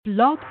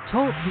Blog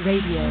Talk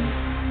Radio.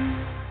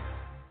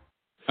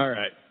 All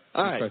right.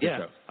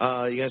 Yeah.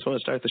 You guys want to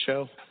start the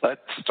show?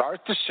 Let's start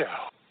the show.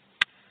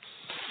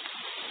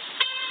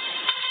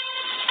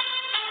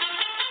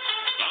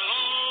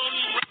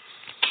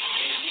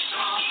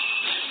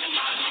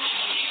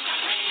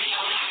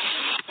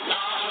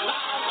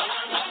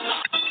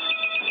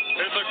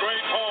 In the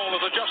great hall of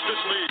the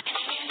Justice League.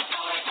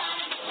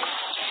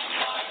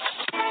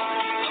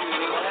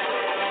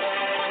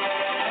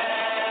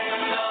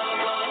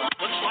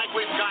 Looks like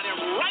we've got him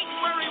right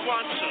where he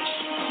wants us.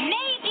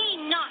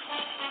 Maybe not.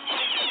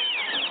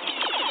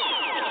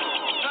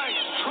 Nice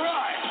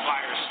try,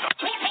 Firestar.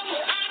 I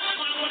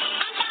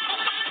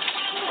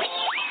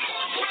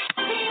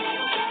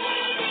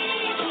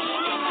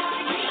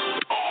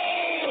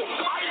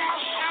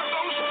must have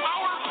those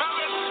power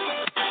pellets.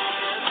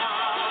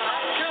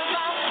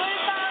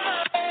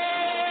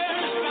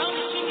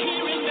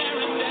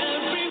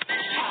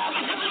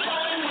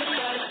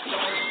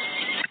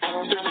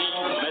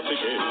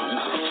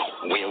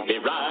 We'll be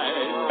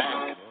right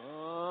back.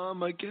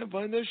 I can't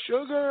find the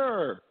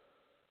sugar.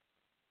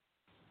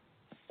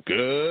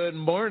 Good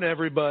morning,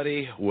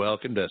 everybody.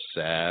 Welcome to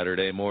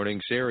Saturday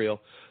Morning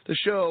Cereal, the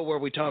show where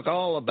we talk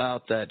all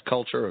about that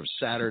culture of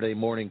Saturday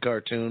morning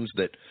cartoons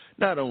that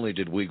not only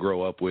did we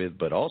grow up with,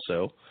 but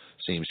also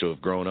seems to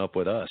have grown up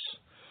with us.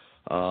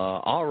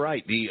 All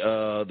right,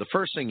 the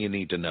first thing you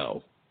need to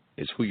know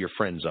is who your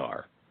friends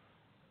are.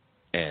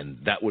 And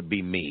that would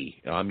be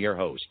me. I'm your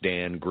host,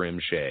 Dan Grim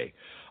Shea.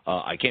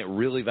 I can't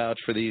really vouch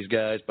for these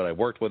guys, but I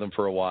worked with them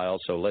for a while,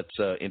 so let's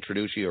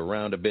introduce you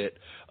around a bit.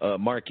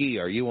 Marke,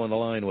 are you on the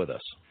line with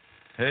us?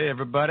 Hey,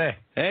 everybody.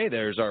 Hey,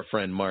 there's our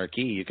friend Marke.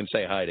 You can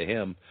say hi to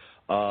him.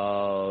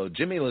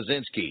 Jimmy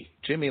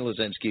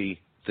Lazinski,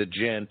 the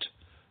Gent.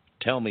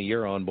 Tell me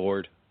you're on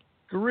board.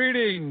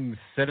 Greetings,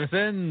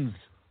 citizens.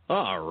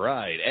 All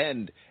right,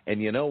 and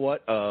you know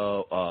what?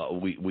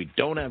 We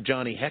don't have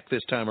Johnny Heck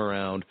this time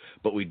around,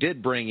 but we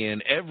did bring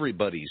in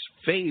everybody's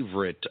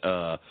favorite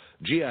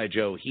G.I.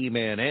 Joe,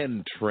 He-Man,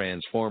 and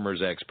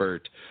Transformers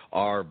expert,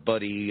 our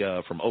buddy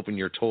from Open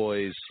Your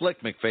Toys,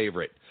 Slick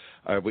McFavorite.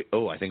 I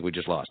think we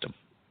just lost him.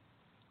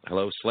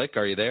 Hello, Slick,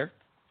 are you there?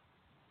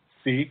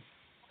 See?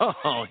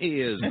 Oh, he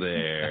is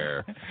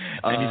there.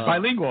 And he's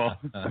bilingual.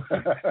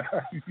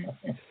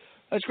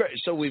 That's great.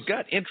 So we've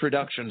got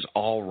introductions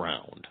all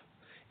round.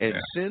 And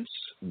since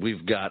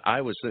we've got,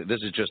 this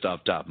is just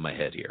off the top of my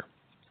head here.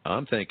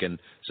 I'm thinking,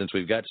 since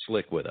we've got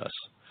Slick with us,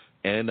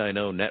 and I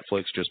know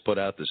Netflix just put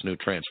out this new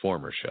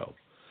Transformers show,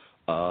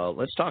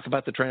 let's talk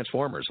about the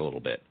Transformers a little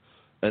bit.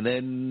 And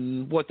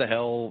then, what the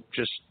hell,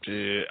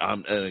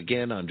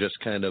 I'm just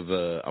kind of,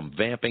 I'm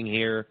vamping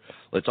here.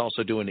 Let's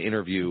also do an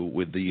interview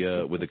with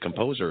the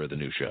composer of the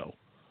new show.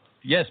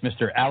 Yes,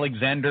 Mr.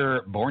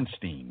 Alexander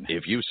Bornstein.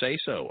 If you say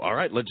so. All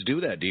right, let's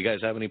do that. Do you guys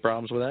have any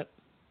problems with that?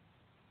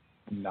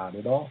 Not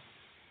at all.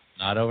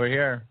 Not over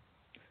here.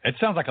 It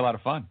sounds like a lot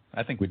of fun.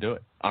 I think we do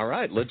it. All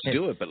right, let's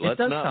do it, but let's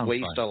not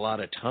waste a lot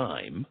of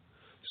time.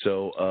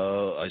 So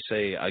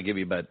I give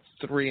you about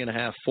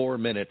 3.5, 4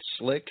 minutes.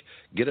 Slick,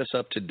 get us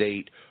up to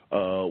date.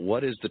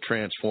 What is the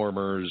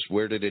Transformers?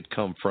 Where did it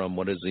come from?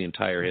 What is the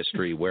entire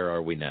history? Where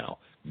are we now?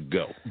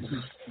 Go.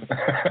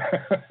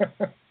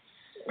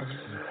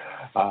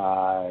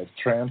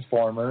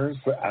 Transformers,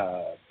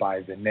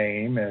 by the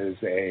name, is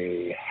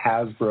a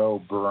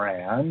Hasbro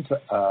brand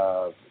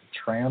of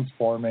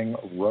transforming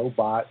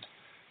robot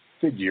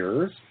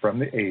figures from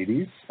the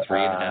 80s.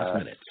 3.5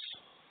 minutes.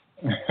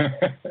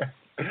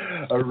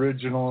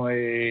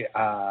 Originally,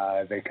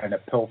 they kind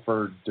of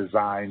pilfered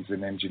designs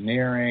and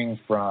engineering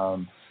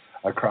from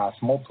across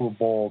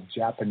multiple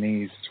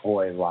Japanese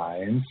toy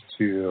lines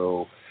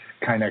to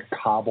kind of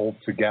cobbled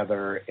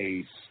together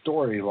a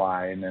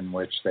storyline in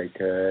which they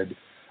could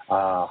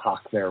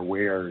hawk their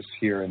wares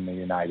here in the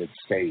United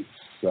States.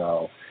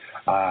 So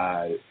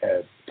a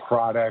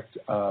product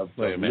of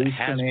Wait a minute,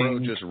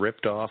 Hasbro just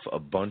ripped off a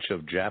bunch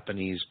of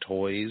Japanese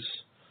toys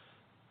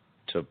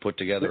to put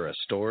together a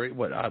story?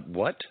 What?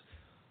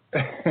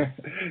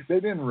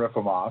 They didn't rip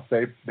them off.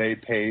 They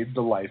paid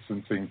the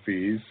licensing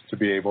fees to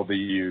be able to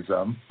use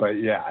them.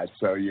 But yeah,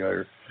 so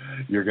you're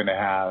going to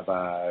have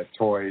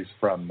toys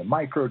from the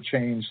Micro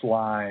Change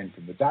line,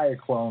 from the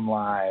Diaclone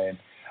line,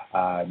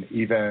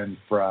 even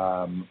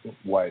from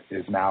what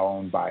is now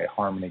owned by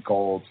Harmony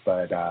Golds,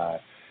 but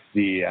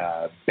the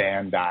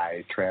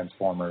Bandai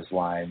Transformers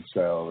line.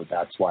 So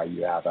that's why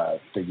you have a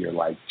figure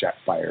like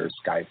Jetfire,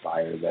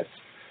 Skyfire that's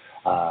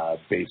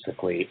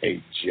basically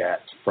a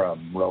jet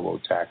from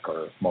Robotech,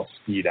 or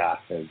Mosquita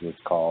as it's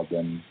called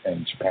in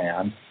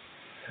Japan.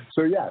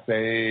 So yeah,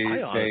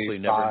 I honestly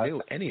never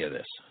knew any of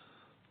this.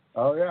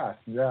 Oh yeah,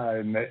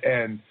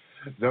 and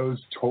those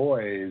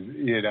toys,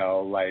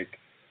 like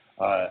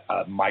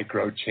a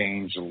Micro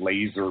Change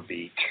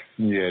Laserbeak,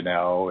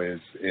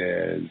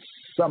 is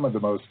some of the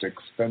most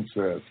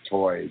expensive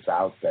toys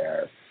out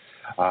there,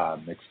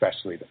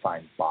 especially to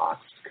find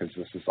boxed, because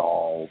this is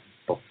all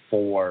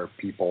before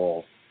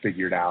people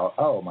figured out,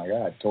 oh my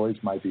God, toys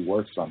might be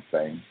worth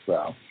something.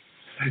 So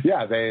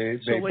Yeah, they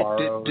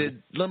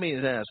borrowed. Let me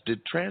ask,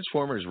 did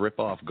Transformers rip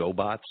off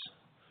GoBots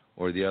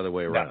or the other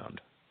way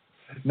around?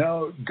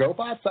 No,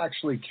 GoBots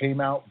actually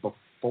came out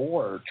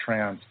before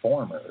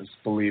Transformers,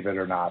 believe it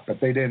or not, but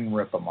they didn't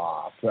rip them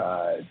off.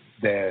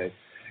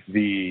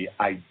 The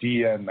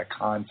idea and the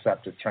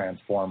concept of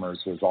Transformers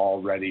was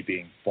already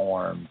being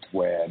formed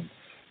when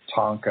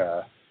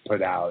Tonka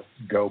put out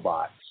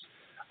GoBots.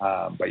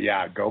 But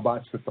yeah,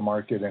 GoBots hit the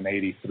market in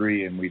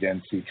 '83, and we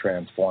didn't see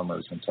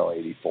Transformers until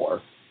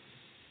 '84.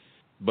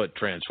 But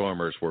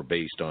Transformers were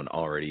based on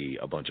already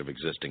a bunch of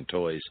existing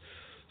toys,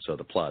 so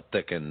the plot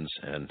thickens.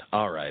 And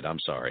all right, I'm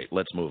sorry.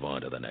 Let's move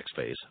on to the next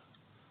phase.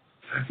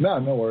 No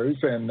worries.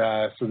 And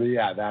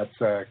that's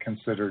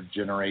considered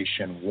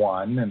Generation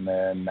 1. And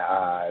then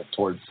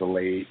towards the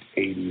late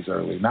 80s,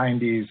 early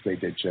 90s, they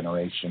did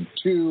Generation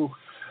 2,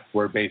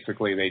 where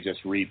basically they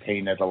just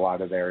repainted a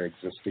lot of their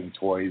existing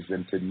toys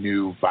into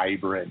new,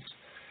 vibrant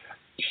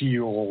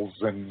teals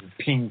and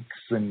pinks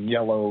and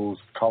yellows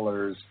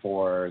colors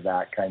for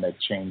that kind of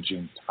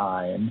changing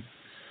time.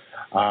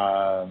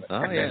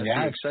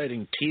 The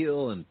exciting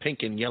teal and pink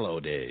and yellow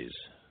days.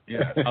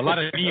 Yeah, a lot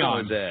of neon.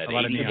 Was that a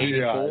lot of neon.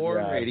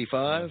 84,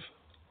 85?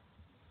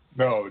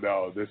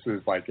 No, this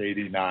is like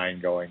 89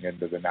 going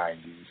into the 90s.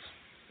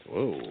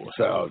 Whoa.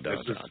 So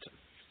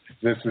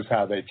this is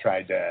how they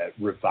tried to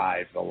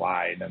revive the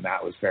line, and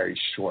that was very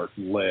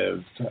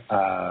short-lived.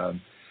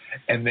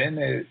 And then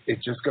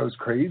it just goes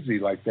crazy.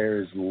 Like,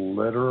 there is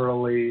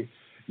literally,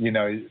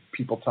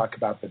 people talk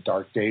about the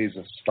dark days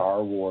of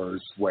Star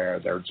Wars where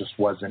there just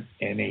wasn't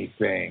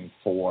anything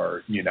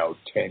for,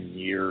 10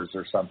 years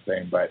or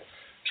something. But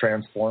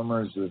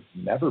Transformers have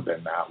never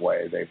been that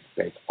way.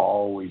 They've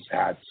always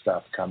had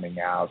stuff coming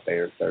out.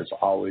 There's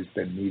always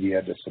been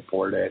media to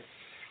support it,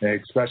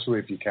 and especially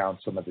if you count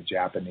some of the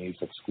Japanese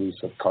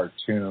exclusive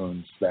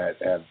cartoons that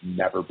have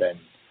never been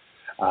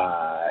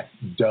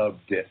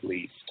dubbed, at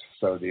least.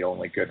 So the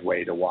only good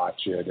way to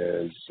watch it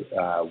is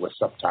with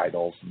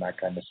subtitles and that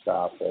kind of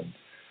stuff. And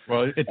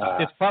well,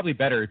 it's probably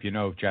better if you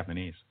know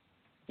Japanese.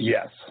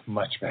 Yes,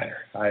 much better.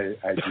 I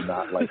do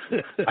not like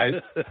it.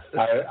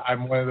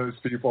 I'm one of those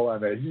people.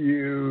 I'm a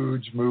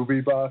huge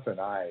movie buff, and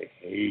I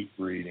hate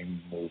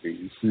reading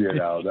movies.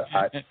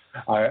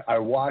 I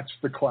watch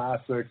the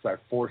classics. I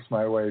force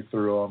my way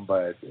through them,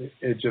 but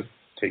it just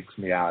takes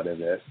me out of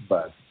it.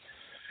 But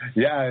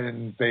yeah,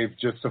 and they've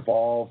just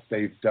evolved.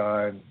 They've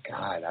done,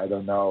 God, I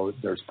don't know.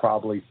 There's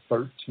probably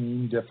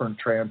 13 different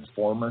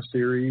Transformer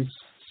series.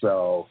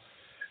 So,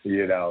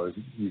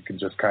 you can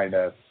just kind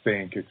of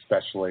think,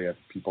 especially if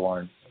people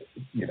aren't,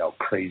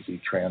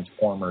 crazy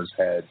Transformers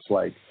heads,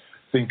 like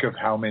think of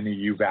how many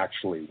you've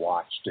actually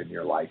watched in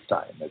your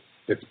lifetime.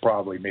 It's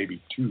probably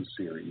maybe 2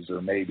 series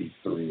or maybe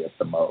 3 at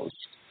the most.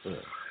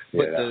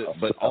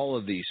 But all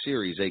of these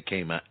series, they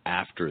came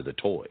after the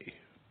toy,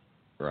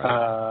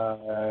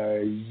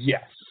 right?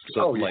 Yes.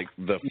 So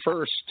the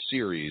first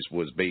series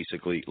was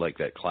basically like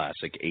that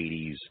classic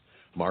 80s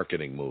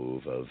marketing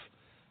move of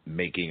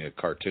making a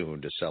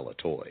cartoon to sell a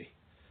toy.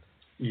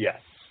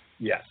 Yes,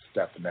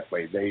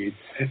 definitely.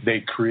 They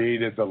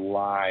created the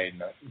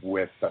line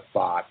with the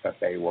thought that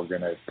they were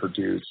going to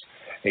produce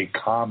a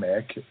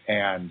comic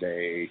and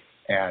a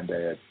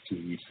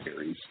TV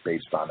series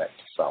based on it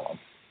to sell them.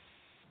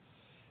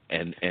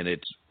 And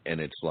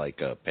it's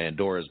like a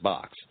Pandora's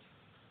box.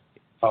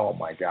 Oh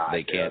my God!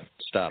 They can't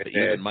stop it.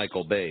 Even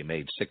Michael Bay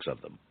made 6 of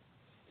them.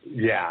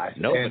 Yeah,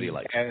 nobody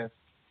likes it.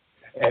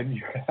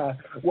 And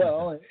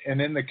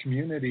and in the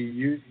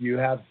community, you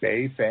have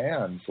Bay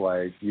fans.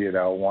 Like,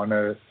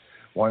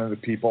 one of the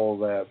people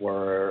that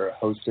were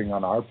hosting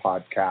on our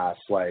podcast,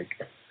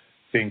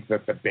 think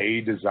that the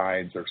Bay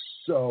designs are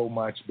so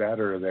much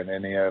better than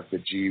any of the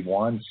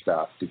G1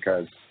 stuff,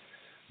 because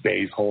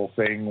Bay's whole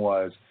thing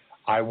was,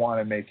 I want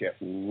to make it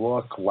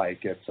look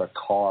like it's a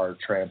car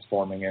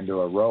transforming into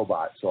a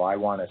robot. So I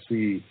want to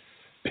see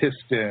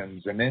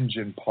pistons and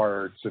engine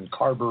parts and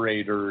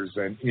carburetors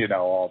and,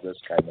 all this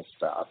kind of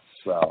stuff.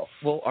 So,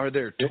 well, are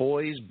there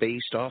toys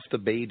based off the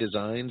Bay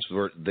designs,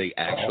 or they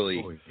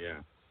actually? Oh,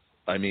 yeah.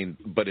 I mean,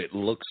 but it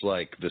looks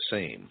like the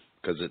same,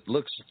 because it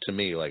looks to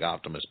me like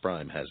Optimus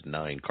Prime has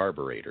 9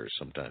 carburetors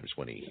sometimes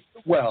when he.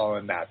 Well,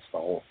 and that's the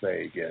whole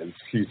thing, is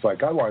he's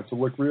like, I want it to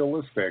look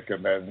realistic,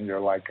 and then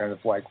you're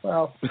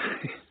well.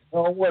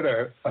 Well, what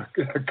a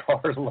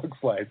car looks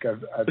like.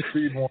 I've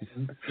seen one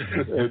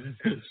in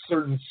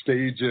certain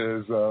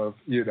stages of,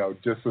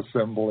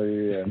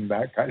 disassembly and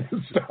that kind of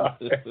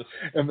stuff.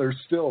 And there's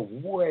still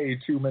way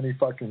too many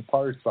fucking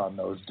parts on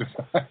those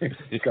designs.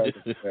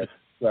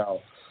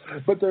 So,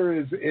 but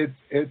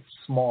it's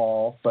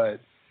small, but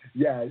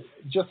yeah,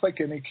 just like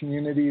any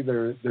community,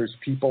 there's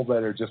people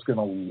that are just going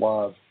to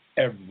love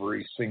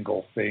every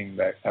single thing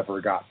that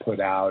ever got put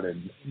out,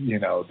 and,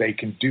 they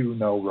can do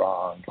no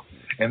wrong.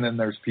 And then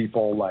there's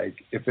people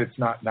if it's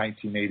not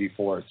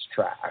 1984, it's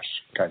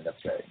trash kind of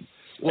thing.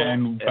 Well,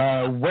 and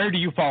where do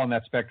you fall on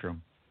that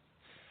spectrum?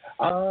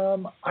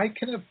 I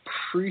can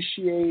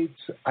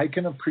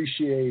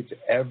appreciate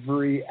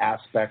every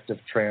aspect of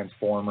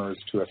Transformers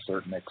to a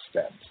certain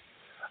extent.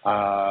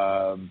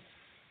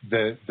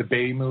 the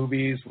Bay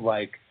movies,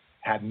 like,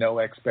 had no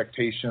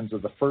expectations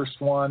of the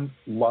first one,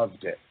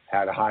 loved it.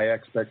 Had high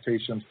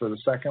expectations for the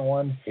second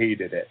one,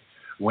 hated it.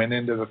 Went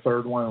into the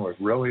third one with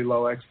really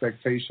low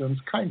expectations,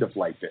 kind of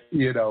liked it,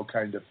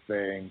 kind of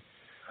thing.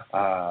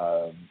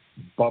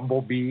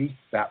 Bumblebee,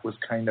 that was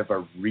kind of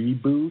a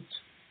reboot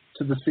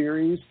to the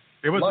series.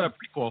 It was a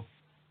prequel,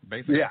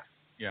 basically.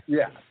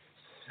 Yeah.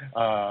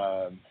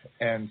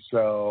 And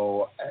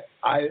so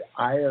I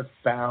have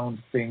found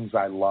things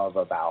I love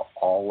about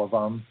all of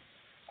them.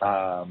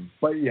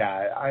 But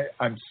yeah,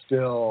 I'm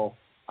still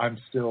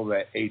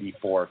the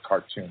 84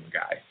 cartoon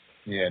guy,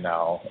 and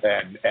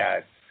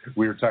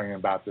we were talking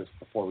about this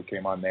before we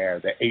came on there.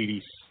 The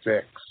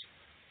 86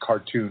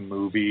 cartoon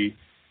movie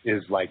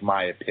is like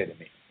my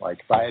epitome. Like,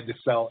 if I had to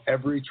sell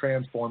every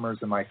Transformers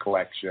in my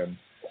collection,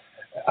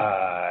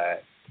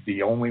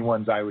 the only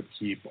ones I would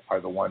keep are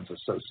the ones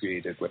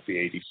associated with the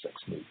 86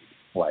 movie.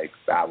 Like,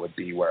 that would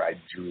be where I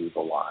drew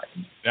the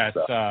line. That's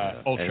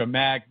Ultra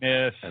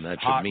Magnus, and that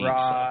should Hot mean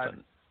Rod.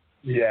 something.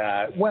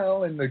 Yeah,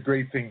 well, and the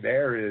great thing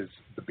there is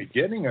the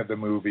beginning of the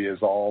movie is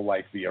all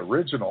like the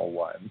original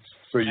ones.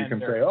 So you can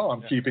say,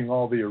 I'm keeping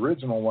all the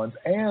original ones,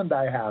 and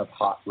I have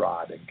Hot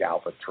Rod and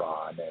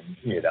Galvatron and,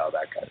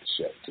 that kind of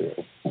shit,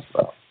 too.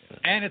 So.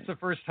 And it's the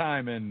first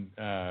time, and,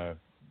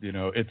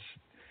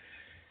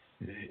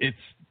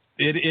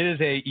 it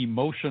is a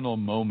emotional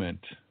moment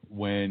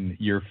when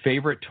your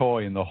favorite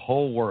toy in the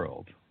whole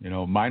world,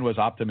 mine was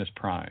Optimus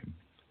Prime.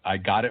 I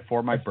got it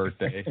for my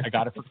birthday. I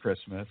got it for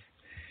Christmas.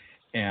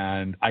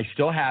 And I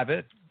still have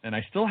it, and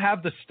I still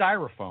have the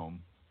styrofoam.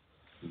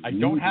 I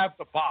don't have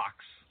the box,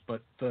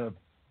 but the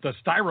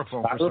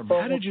styrofoam. For some reason.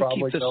 How did you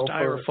keep the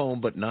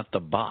styrofoam but not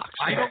the box?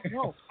 I don't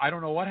know. I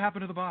don't know what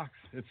happened to the box.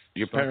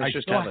 Your parents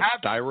just have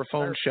a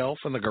styrofoam shelf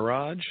in the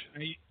garage?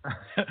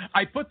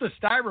 I put the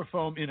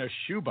styrofoam in a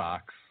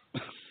shoebox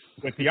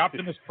with the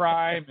Optimus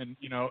Prime, and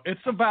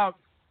it's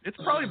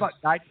probably about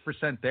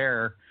 90%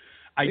 there.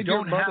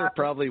 Your mother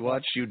probably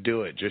watched you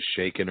do it, just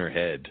shaking her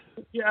head.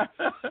 Yeah.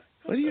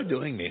 What are you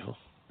doing, Neil?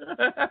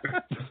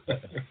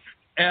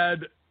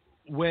 And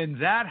when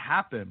that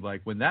happened,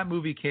 like when that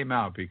movie came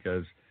out,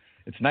 because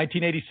it's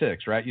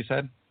 1986, right? You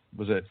said?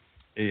 Was it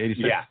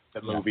 86? Yeah,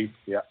 the movie.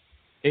 Yeah.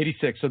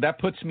 86. So that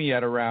puts me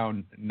at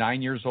around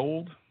 8 years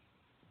old.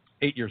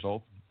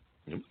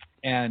 Yep.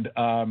 And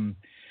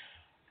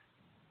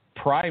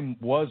Prime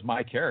was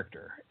my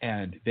character.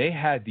 And they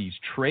had these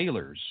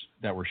trailers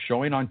that were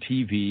showing on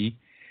TV,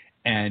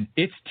 and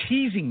it's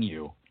teasing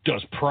you.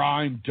 Does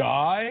Prime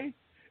die?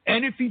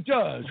 And if he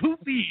does, who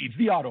feeds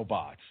the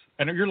Autobots?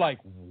 And you're like,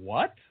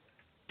 what?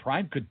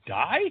 Prime could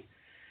die?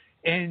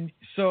 And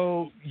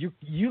so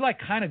you like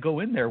kind of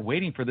go in there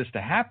waiting for this to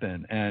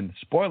happen. And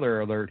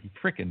spoiler alert, he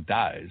freaking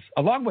dies,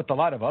 along with a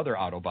lot of other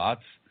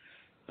Autobots.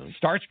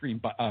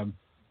 Starscream,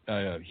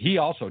 he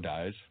also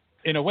dies.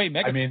 In a way,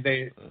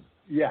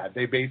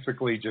 they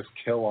basically just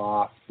kill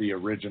off the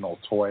original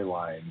toy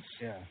lines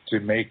to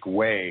make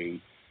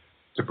way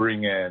to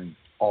bring in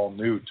all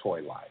new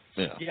toy lines.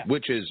 Yeah,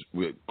 which is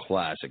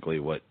classically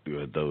what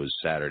those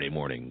Saturday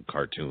morning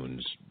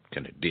cartoons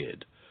kind of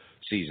did.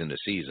 Season to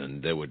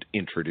season, they would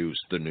introduce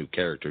the new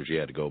characters you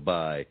had to go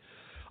by.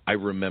 I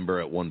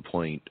remember at one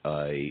point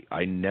I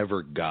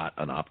never got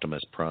an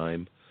Optimus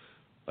Prime.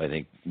 I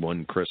think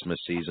one Christmas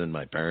season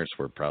my parents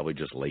were probably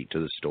just late to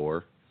the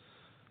store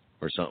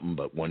or something,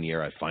 but one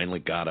year I finally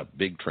got a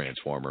big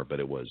Transformer,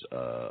 but it was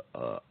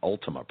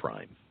Ultima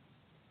Prime.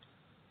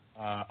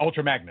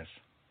 Ultra Magnus.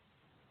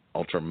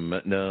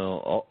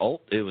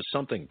 It was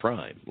something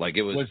Prime. Like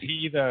it was. Was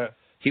he the?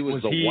 He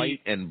was the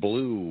white and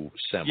blue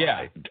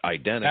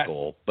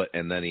identical,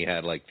 and then he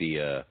had like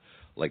the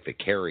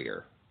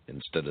carrier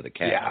instead of the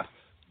cab. Yeah.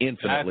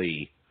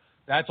 Infinitely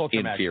that's Ultra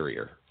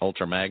inferior. Magnus.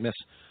 Ultra Magnus.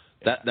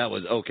 That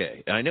was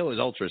okay. I know it was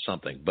Ultra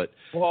something, but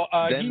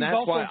then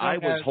that's why I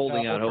was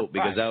holding out hope,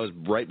 because that was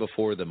right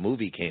before the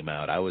movie came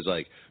out. I was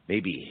like,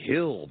 maybe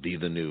he'll be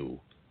the new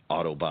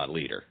Autobot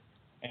leader.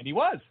 And he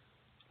was.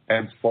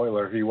 And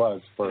spoiler, he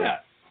was for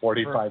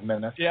 45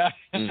 minutes. Yeah.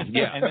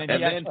 Yeah. and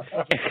then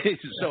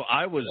so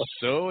I was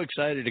so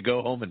excited to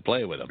go home and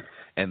play with him.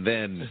 And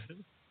then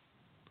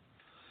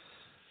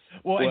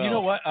and you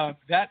know what?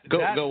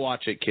 Go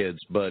watch it, kids,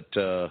 but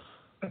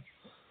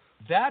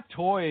that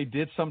toy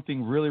did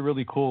something really,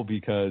 really cool,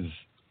 because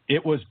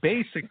it was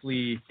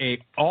basically a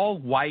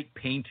all-white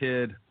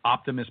painted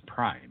Optimus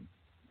Prime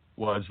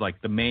was like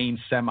the main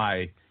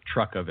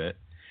semi-truck of it.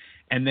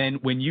 And then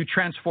when you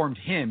transformed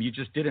him, you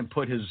just didn't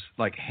put his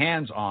like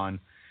hands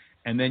on,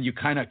 and then you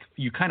kind of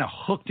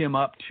hooked him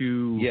up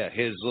to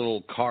his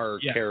little car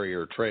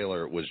carrier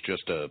trailer was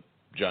just a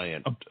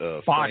giant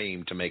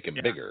frame to make him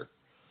bigger.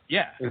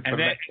 Yeah, it's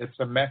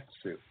a mech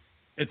suit.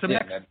 It's a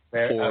mech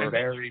a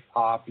very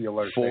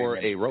popular for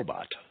thing a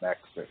robot. Mech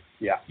suit.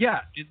 Yeah. Yeah,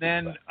 and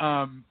then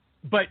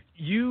but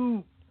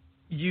you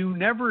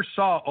never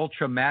saw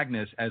Ultra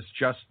Magnus as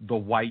just the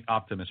white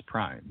Optimus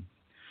Prime.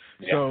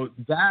 Yeah. So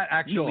that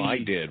actually... I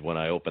did when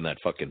I opened that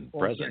fucking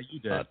present, yeah, you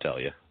did. I'll tell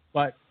you.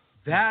 But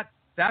that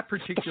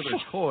particular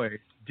toy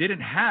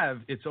didn't have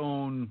its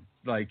own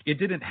like it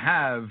didn't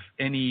have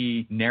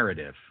any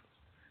narrative.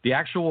 The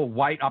actual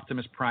white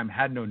Optimus Prime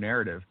had no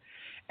narrative.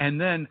 And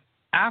then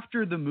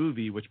after the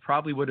movie, which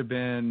probably would have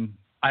been,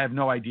 I have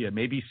no idea,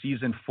 maybe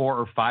season 4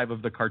 or 5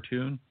 of the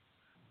cartoon.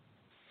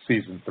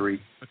 Season 3.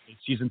 Okay,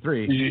 season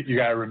 3. You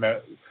got to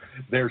remember,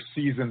 their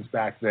seasons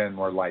back then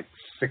were like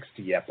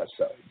 60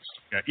 episodes.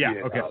 Yeah,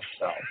 okay.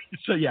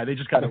 So yeah, they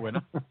just kind of went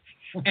up.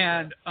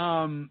 And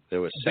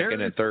there was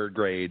second and third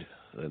grade,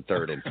 and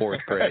third and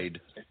fourth grade.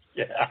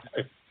 Yeah,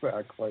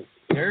 exactly.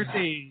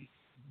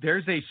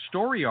 There's a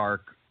story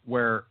arc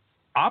where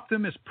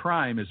Optimus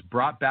Prime is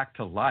brought back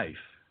to life.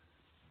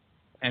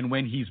 And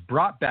when he's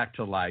brought back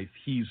to life,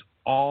 he's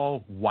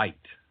all white.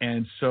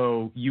 And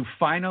so you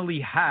finally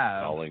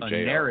have a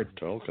narrative.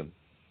 Tolkien.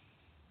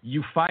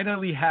 You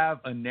finally have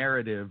a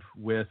narrative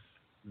with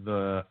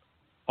the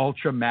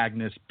Ultra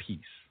Magnus piece.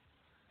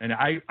 And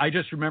I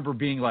just remember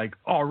being like,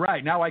 all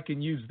right, now I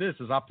can use this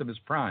as Optimus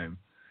Prime.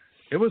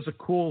 It was a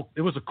cool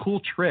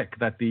trick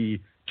that the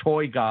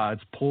toy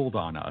gods pulled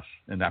on us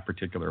in that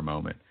particular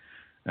moment.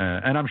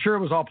 And I'm sure it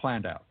was all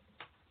planned out.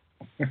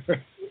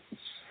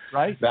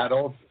 Right?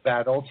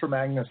 That Ultra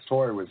Magnus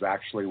toy was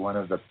actually one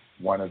of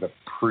the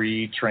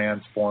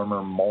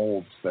pre-Transformer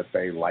molds that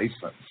they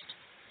licensed.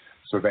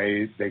 So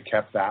they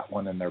kept that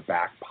one in their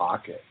back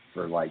pocket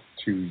for like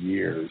 3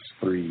 years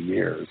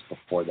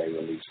before they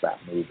released that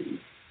movie.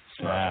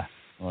 So.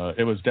 Well,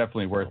 it was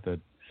definitely worth it.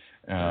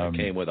 It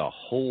came with a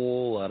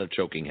whole lot of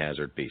choking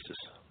hazard pieces.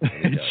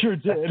 It sure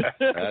did.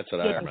 That's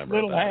what I remember.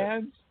 Little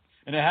hands,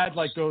 and it had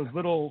like those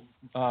little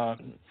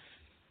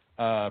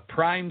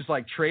Prime's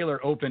like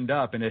trailer opened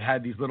up, and it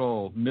had these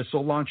little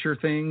missile launcher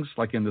things,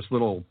 like in this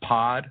little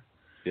pod.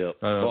 Yep.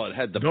 Well, it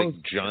had the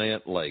big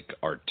giant like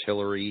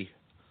artillery.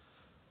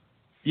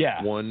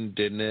 Yeah. One,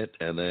 didn't it?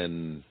 And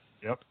then.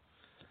 Yep.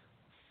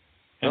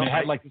 And it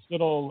had like this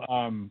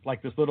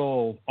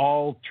little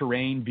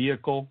all-terrain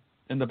vehicle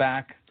in the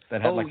back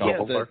that had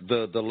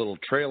the little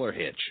trailer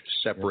hitch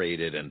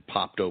separated and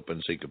popped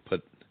open so you could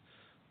put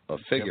a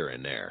figure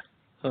in there.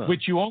 Huh.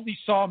 Which you only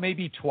saw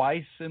maybe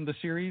twice in the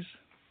series.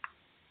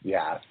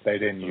 Yeah, they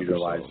didn't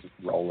utilize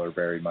roller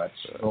very much.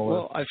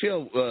 Well, I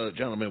feel,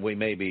 gentlemen, we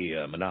may be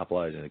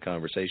monopolizing the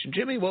conversation.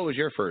 Jimmy, what was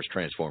your first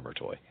Transformer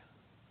toy?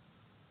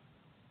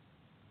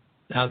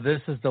 Now,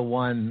 this is the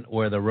one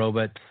where the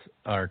robots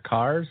are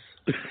cars.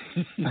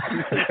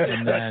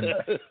 And then,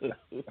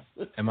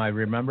 am I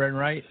remembering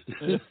right?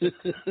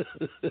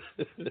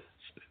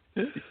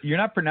 You're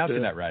not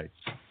pronouncing that right.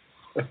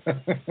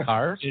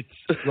 Cars? It's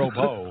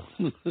Robo.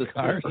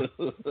 Cars?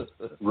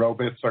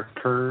 Robots are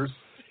curs.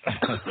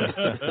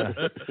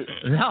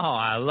 No,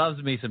 I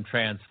loves me some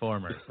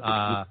Transformers.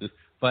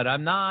 But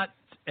I'm not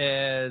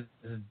as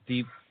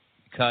deep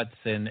cuts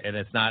and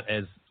it's not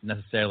as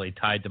necessarily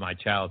tied to my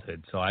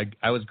childhood. So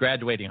I was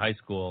graduating high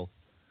school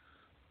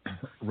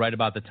right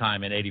about the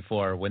time in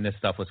 '84 when this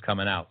stuff was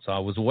coming out. So I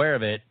was aware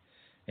of it,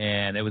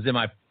 and it was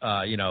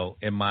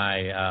in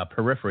my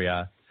periphery,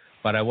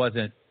 but I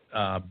wasn't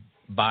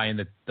buying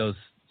those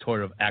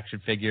sort of action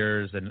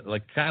figures and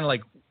kind of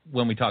like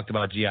when we talked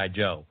about G.I.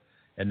 Joe,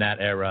 and that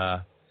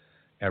era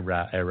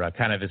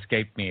kind of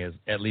escaped me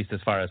at least as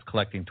far as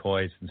collecting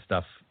toys and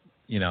stuff,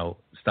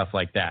 stuff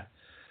like that.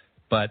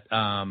 But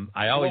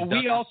I always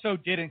we also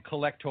didn't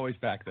collect toys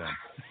back then.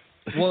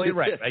 Well, you're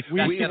right.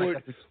 We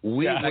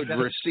would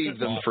receive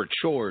them for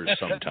chores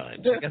sometimes.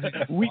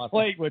 We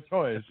played with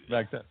toys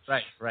back then.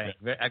 Right.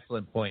 Very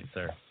excellent point,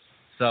 sir.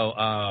 So,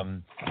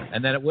 and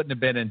then it wouldn't have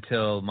been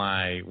until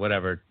my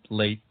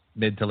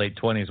mid to late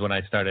 20s when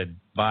I started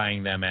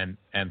buying them and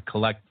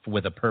collect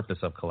with a purpose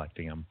of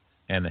collecting them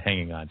and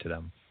hanging on to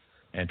them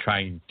and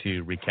trying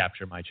to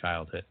recapture my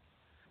childhood.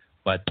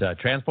 But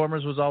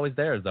Transformers was always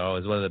there, though.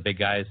 It was one of the big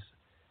guys.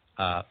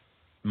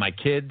 My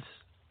kids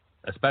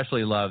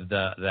especially loved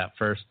that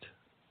first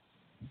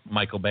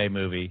Michael Bay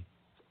movie.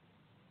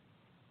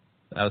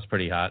 That was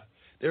pretty hot.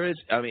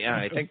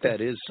 I think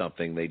that is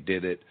something. They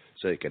did it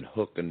so they can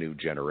hook a new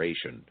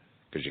generation,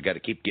 because you got to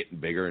keep getting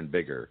bigger and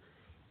bigger,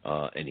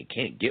 and you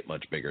can't get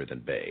much bigger than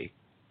Bay.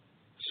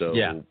 So,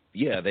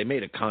 yeah, they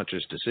made a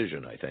conscious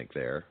decision, I think,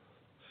 there.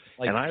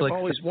 And I've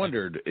always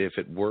wondered if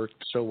it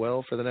worked so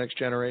well for the next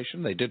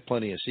generation. They did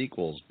plenty of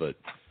sequels, but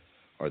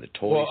are the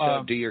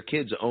toys... do your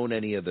kids own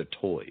any of the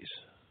toys?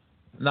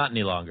 Not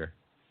any longer.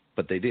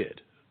 But they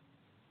did?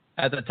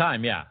 At the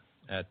time, yeah.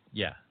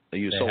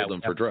 You sold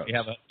them for drugs?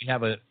 We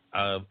have a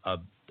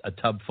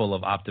tub full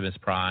of Optimus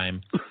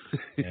Prime,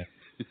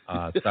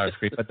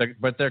 Starscream,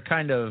 but they're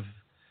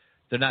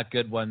they're not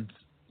good ones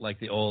like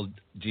the old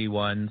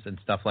G1s and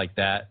stuff like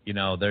that.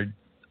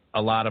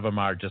 A lot of them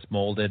are just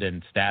molded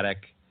and static,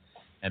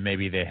 and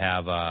maybe they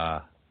have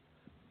a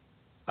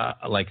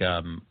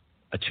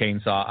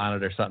chainsaw on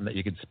it or something that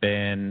you could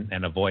spin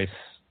and a voice.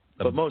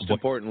 But most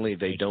importantly,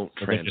 they don't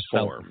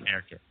transform.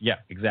 Yeah,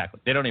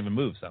 exactly. They don't even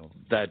move. Some of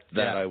them.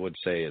 That I would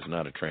say is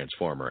not a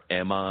transformer.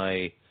 Am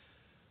I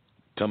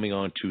coming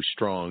on too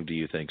strong, do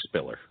you think,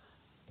 Spiller?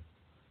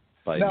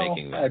 By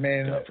making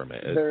that from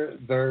it?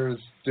 There's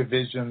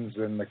divisions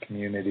in the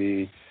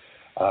community.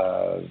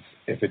 of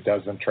if it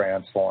doesn't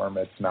transform,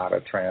 it's not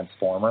a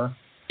transformer.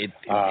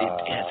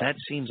 That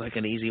seems like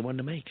an easy one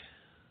to make.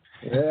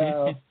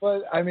 Yeah,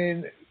 but I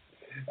mean,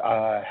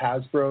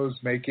 Hasbro's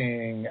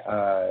making,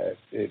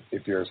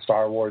 if you're a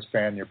Star Wars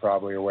fan, you're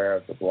probably aware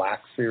of the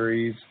Black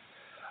Series.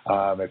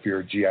 If you're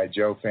a G.I.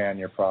 Joe fan,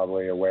 you're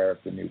probably aware of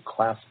the new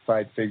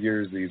classified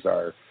figures. These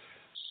are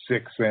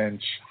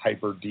 6-inch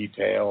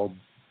hyper-detailed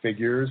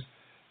figures.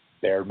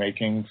 They're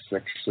making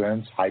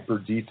 6-inch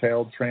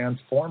hyper-detailed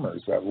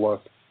Transformers that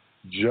look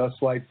just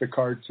like the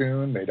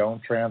cartoon. They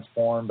don't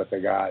transform, but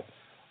they got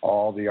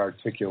all the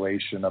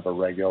articulation of a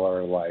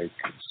regular, like,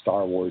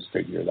 Star Wars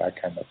figure, that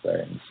kind of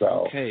thing.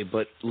 So, okay,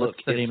 but look,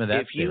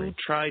 if you theory?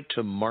 tried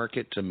to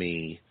market to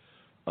me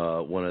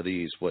one of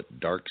these,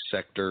 Dark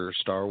Sector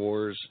Star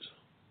Wars,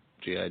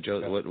 G.I.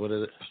 Joe, what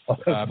is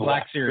it?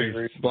 Black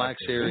Series. Black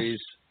Series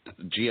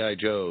G.I.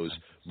 Joes,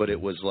 but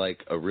it was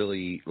like a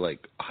really,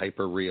 like,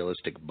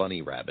 hyper-realistic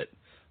bunny rabbit,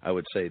 I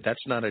would say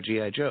that's not a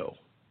G.I. Joe.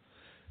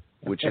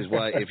 Which is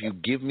why if you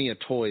give me a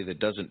toy that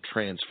doesn't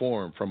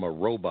transform from a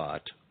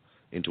robot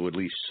into at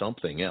least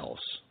something else.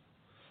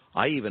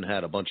 I even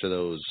had a bunch of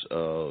those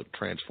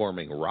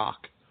transforming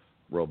rock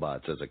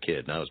robots as a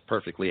kid, and I was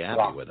perfectly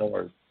happy with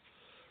them.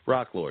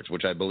 Rock Lords,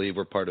 which I believe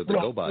were part of the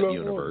GoBot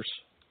universe.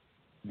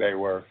 They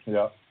were,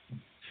 yeah.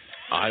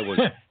 I was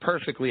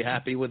perfectly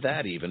happy with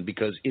that even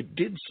because it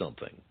did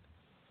something.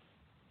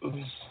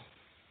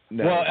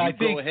 Now, well, I think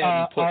go ahead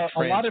and put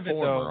a lot of it,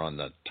 Transformer on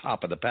the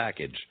top of the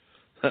package,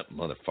 that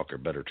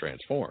motherfucker better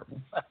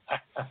transform.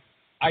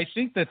 I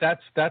think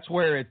that's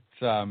where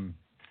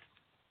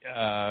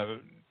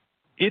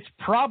it's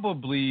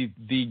probably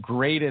the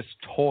greatest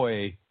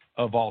toy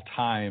of all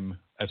time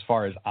as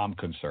far as I'm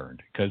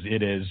concerned, because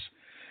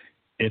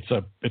it's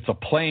a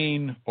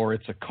plane or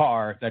it's a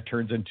car that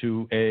turns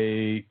into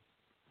a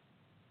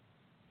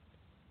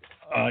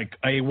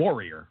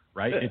warrior,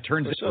 right? It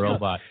turns into a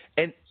robot.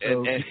 And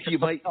you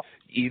might,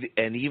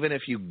 and even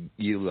if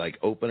you like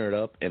open it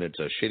up and it's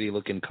a shitty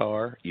looking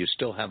car, you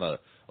still have a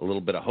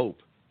little bit of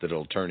hope that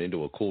it'll turn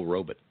into a cool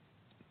robot.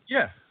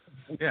 Yeah.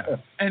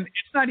 And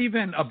it's not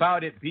even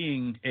about it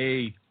being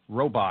a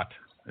robot.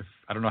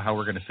 I don't know how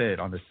we're going to say it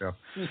on this show,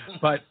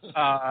 but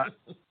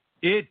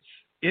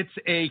it's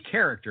a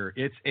character.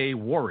 It's a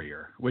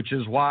warrior, which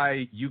is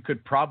why you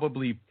could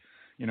probably,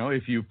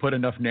 if you put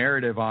enough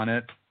narrative on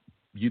it,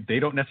 they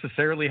don't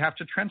necessarily have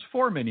to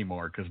transform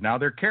anymore because now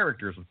they're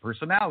characters with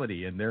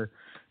personality, and they're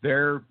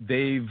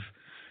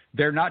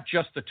not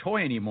just a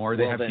toy anymore.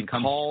 They have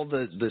become. Call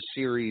the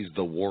series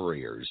the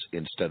Warriors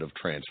instead of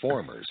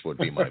Transformers would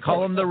be my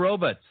Call them the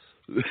robots.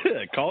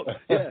 call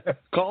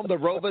them the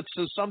robots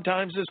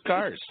sometimes as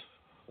cars.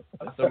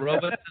 The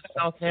robots in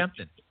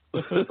Southampton.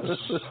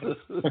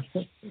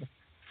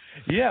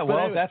 Yeah,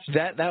 well, anyway,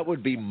 that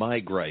would be my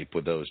gripe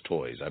with those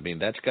toys. I mean,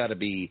 that's got to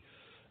be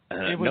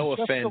no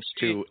offense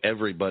to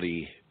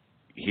everybody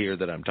here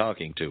that I'm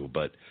talking to,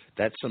 but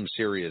that's some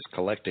serious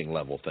collecting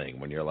level thing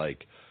when you're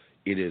like,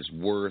 it is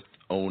worth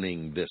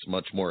owning this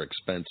much more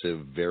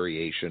expensive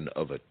variation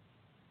of a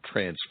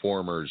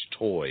Transformers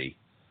toy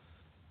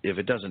if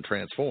it doesn't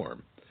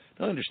transform.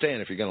 Now, I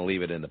understand if you're going to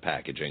leave it in the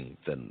packaging,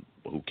 then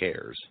who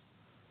cares?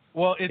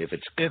 Well, if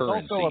it's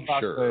currency, also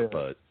about sure,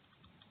 but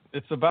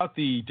it's about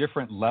the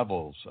different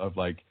levels of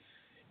like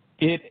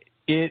it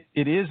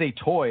is a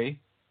toy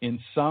in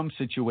some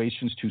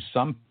situations to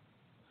some,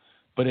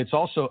 but it's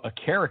also a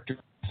character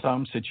in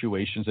some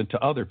situations and to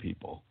other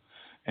people.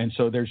 And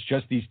so there's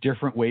just these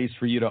different ways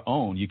for you to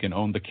own. You can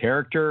own the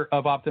character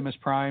of Optimus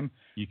Prime,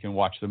 you can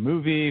watch the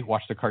movie,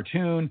 watch the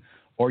cartoon,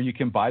 or you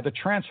can buy the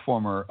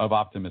Transformer of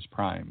Optimus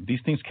Prime.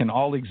 These things can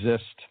all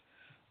exist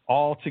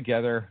all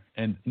together,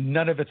 and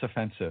none of it's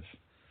offensive.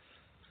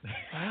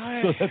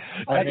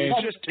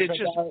 It's just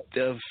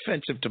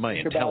offensive to my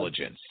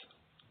intelligence.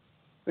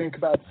 Think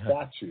about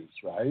statues,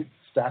 right?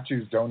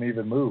 Statues don't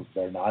even move.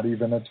 They're not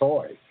even a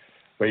toy.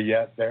 But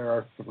yet there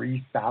are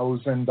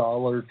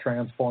 $3,000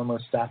 Transformer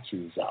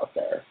statues out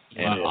there.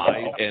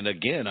 And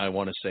again, I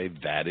want to say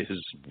that is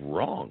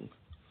wrong.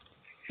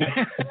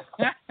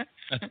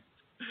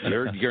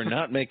 You're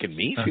not making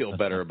me feel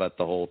better about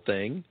the whole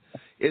thing.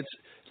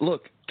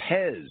 Look,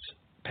 Pez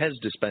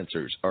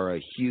dispensers are a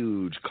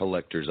huge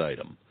collector's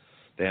item.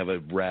 They have a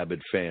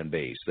rabid fan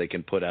base. They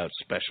can put out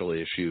special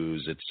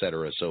issues, et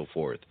cetera, so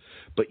forth.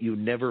 But you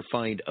never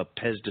find a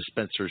Pez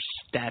dispenser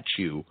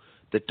statue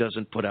that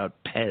doesn't put out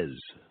Pez.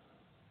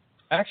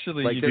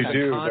 Actually, like you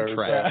do.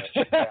 Contrast.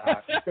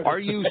 Are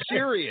you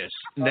serious?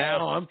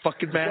 Now I'm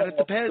fucking mad at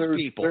the Pez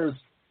people.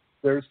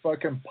 There's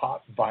fucking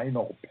pop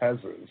vinyl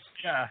Pez's.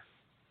 Yeah.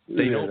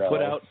 They don't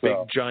put out big,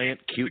 giant,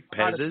 cute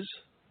Pez's?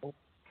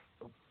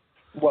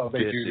 Well,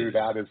 they do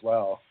that as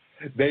well.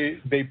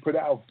 They put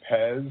out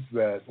Pez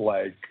that,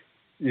 like,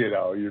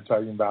 you're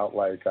talking about,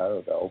 like, I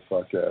don't know,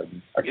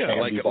 fucking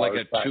like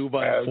a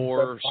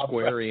 2x4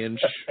 square inch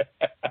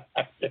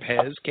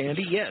Pez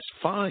candy. Yes,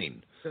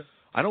 fine.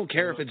 I don't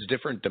care if it's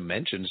different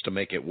dimensions to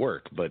make it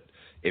work, but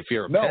if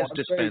you're a Pez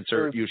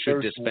dispenser, you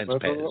should dispense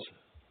Pez.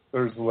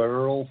 There's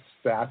literal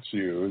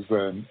statues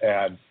and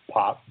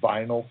pop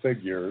vinyl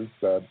figures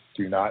that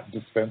do not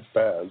dispense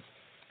Pez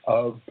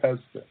of Pez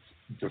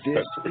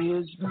dispensers. This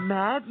is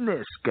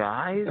madness,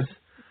 guys.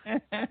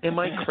 Am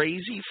I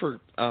crazy for...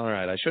 All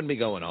right, I shouldn't be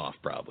going off,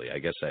 probably. I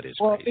guess that is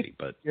crazy,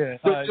 but... They're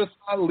just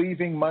not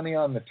leaving money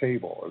on the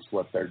table is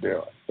what they're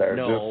doing. They're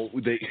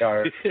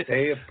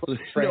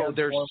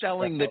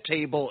selling the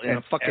table in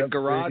a fucking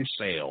garage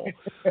sale.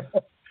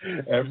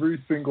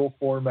 Every single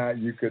format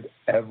you could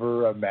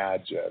ever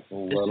imagine.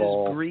 This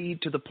is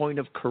greed to the point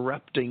of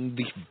corrupting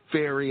the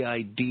very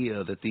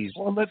idea that these...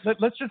 Well,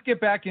 let's just get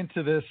back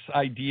into this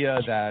idea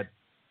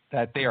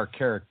that they are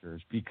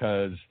characters,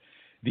 because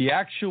the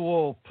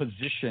actual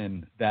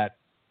position that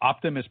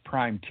Optimus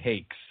Prime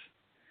takes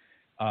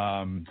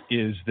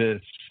is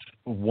this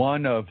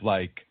one of,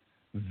 like,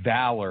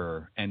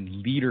 valor and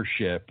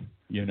leadership,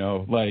 you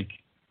know? Like,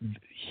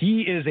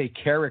 he is a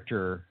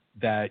character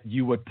that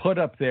you would put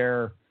up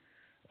there,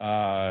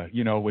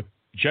 you know, with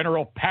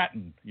General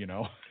Patton, you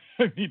know?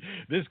 I mean,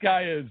 this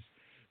guy is,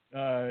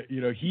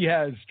 you know, he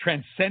has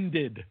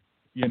transcended,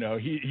 you know,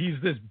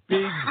 he's this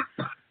big...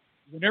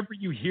 Whenever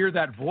you hear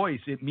that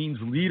voice, it means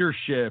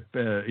leadership,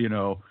 you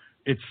know,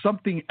 it's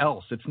something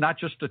else. It's not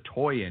just a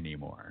toy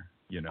anymore,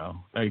 you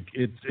know, like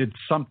it's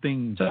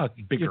something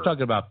bigger. You're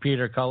talking about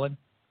Peter Cullen?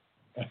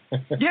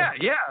 Yeah.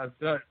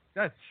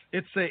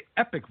 It's a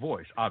epic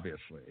voice,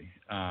 obviously,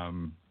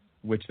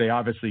 which they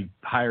obviously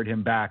hired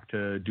him back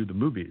to do the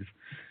movies.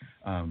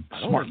 I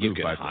don't know if you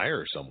can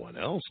hire someone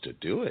else to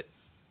do it.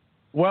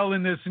 Well,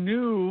 in this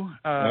new,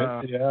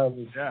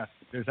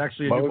 there's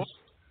actually a new voice.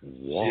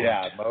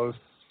 Yeah, most.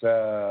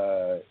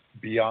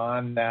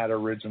 Beyond that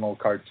original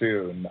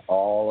cartoon,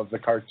 all of the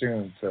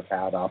cartoons have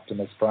had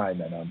Optimus Prime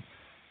in them,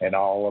 and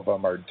all of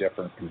them are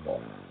different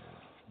people.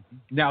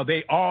 Now,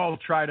 they all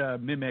try to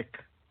mimic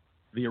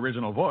the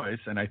original voice,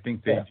 and I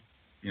think they,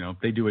 you know,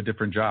 they do a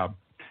different job.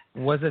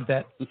 Wasn't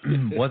that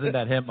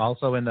him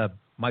also in the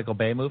Michael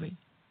Bay movie?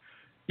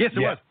 Yes, it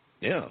was.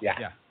 Yeah.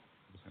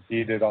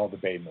 He did all the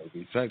Bay movies.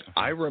 In fact,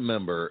 I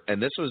remember, and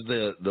this was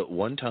the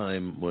one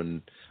time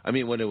when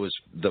it was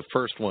the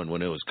first one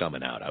when it was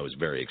coming out, I was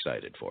very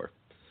excited for.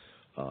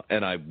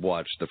 And I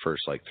watched the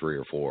first, like, 3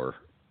 or 4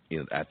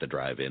 at the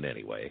drive-in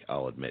anyway,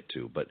 I'll admit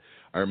to. But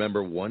I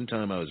remember one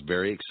time I was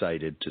very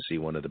excited to see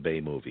one of the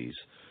Bay movies.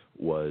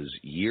 Was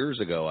years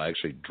ago, I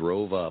actually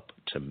drove up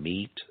to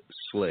meet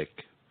Slick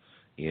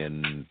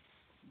in,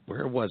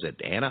 where was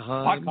it,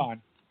 Anaheim?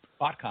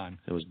 BotCon.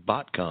 It was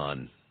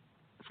BotCon.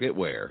 Forget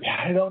where. Yeah,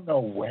 I don't know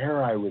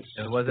where I was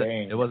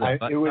staying. It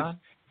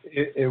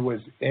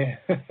was in...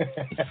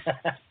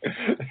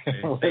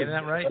 saying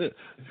that right?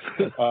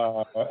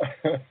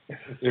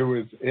 It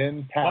was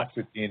in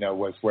Pasadena,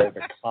 was where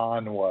the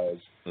con was.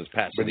 It was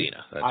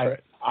Pasadena. That's right.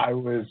 I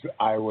was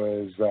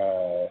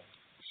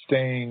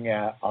staying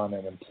on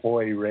an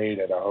employee rate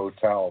at a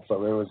hotel,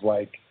 so it was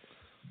like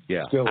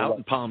out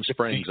in Palm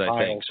Springs, I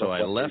think. So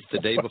I left the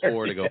day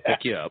before to go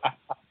pick you up.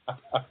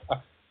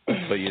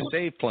 But you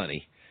saved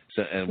plenty.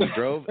 So, and we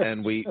drove,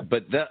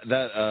 but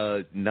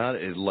that not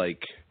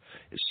like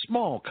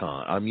small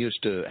con. I'm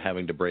used to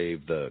having to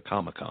brave the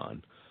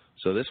Comic-Con,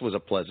 so this was a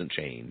pleasant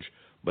change.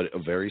 But a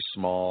very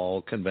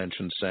small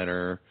convention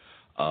center,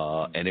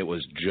 and it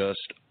was just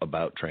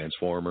about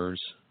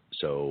Transformers,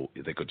 so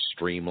they could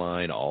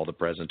streamline all the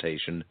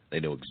presentation.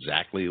 They knew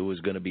exactly who was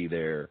going to be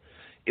there.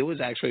 It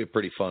was actually a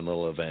pretty fun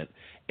little event.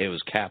 It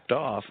was capped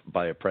off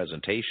by a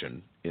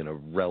presentation in a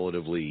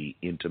relatively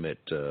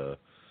intimate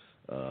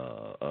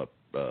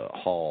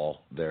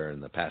hall there in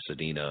the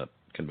Pasadena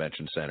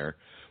Convention Center,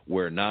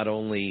 where not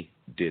only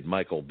did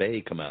Michael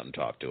Bay come out and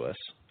talk to us,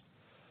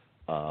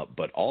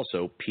 but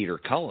also Peter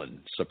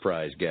Cullen,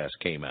 surprise guest,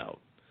 came out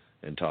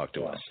and talked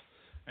to us.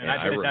 And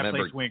I remember that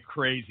place went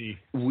crazy.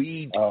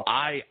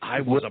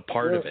 I was a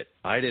part of it.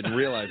 I didn't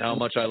realize how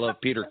much I loved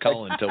Peter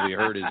Cullen until we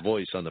heard his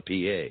voice on the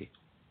PA.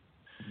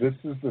 This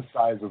is the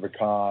size of the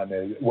con,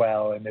 and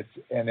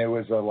it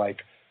was a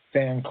like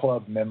fan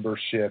club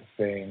membership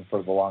thing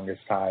for the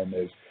longest time.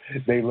 Is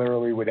they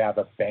literally would have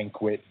a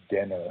banquet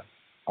dinner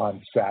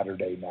on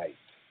Saturday night.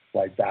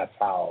 Like, that's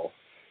how,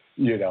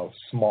 you know,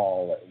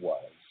 small it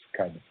was,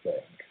 kind of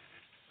thing.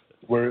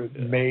 Where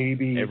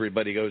maybe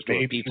everybody goes to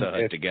a Pizza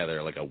Hut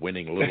together, like a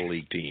winning Little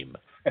League team.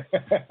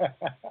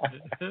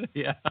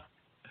 Yeah.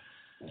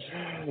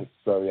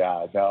 So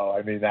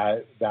I mean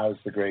that was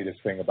the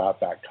greatest thing about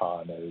that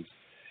con, is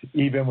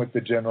even with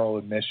the general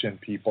admission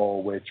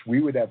people, which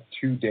we would have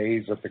 2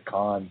 days at the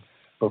con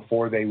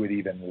before they would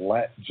even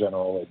let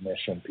general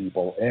admission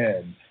people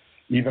in.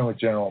 Even with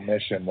general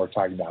admission, we're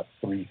talking about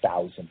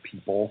 3,000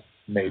 people,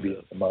 maybe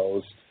at the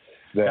most.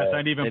 That's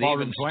not even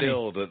ballroom 20.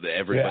 Still,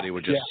 everybody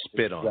would just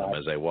spit on them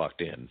as they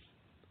walked in.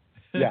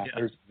 Yeah,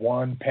 there's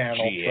one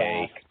panel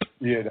track,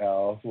 you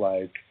know,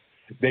 like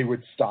they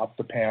would stop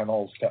the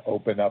panels to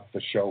open up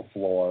the show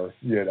floor,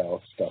 you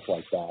know, stuff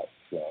like that.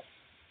 So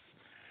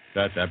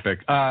that's epic.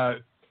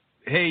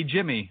 Hey,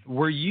 Jimmy,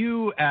 were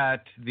you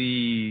at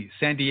the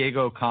San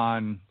Diego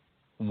Con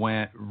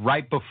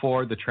right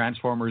before the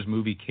Transformers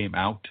movie came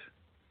out?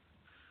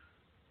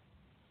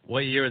 What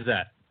year is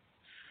that?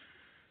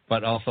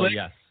 But also,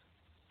 yes.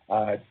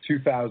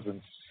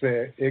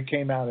 2006. It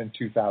came out in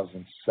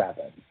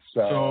 2007.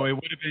 So it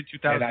would have been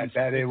 2006. And I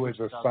bet it was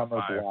a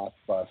summer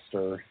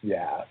blockbuster.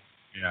 Yeah.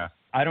 Yeah.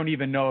 I don't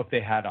even know if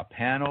they had a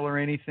panel or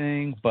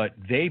anything, but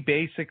they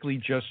basically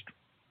just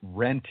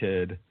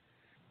rented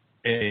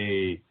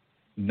a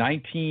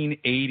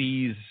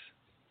 1980s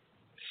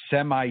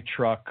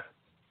semi-truck,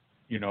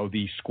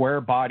 the square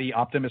body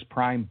Optimus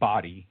Prime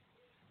body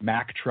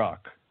Mack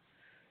truck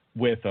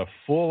with a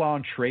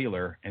full-on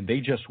trailer, and they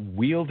just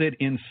wheeled it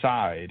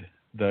inside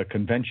the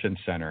convention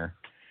center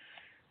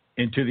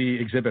into the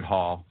exhibit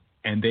hall,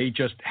 and they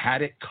just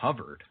had it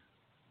covered.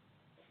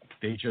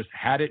 They just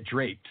had it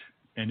draped,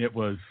 and it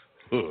was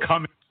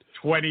coming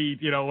 20,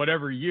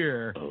 whatever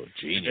year. Oh,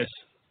 genius.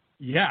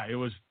 It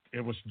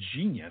was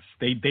genius.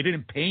 They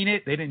didn't paint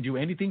it. They didn't do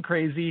anything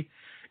crazy.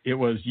 It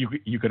was,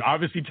 you could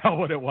obviously tell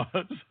what it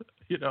was.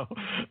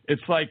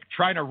 It's like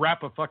trying to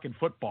wrap a fucking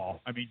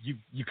football. I mean,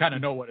 you kind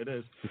of know what it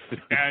is.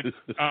 And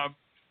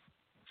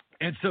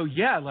so,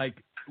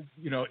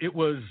 it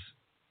was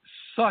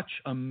such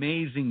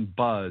amazing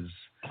buzz.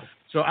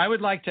 So I would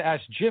like to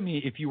ask Jimmy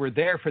if you were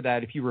there for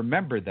that, if you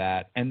remember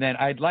that. And then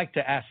I'd like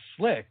to ask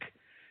Slick,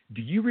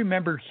 do you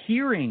remember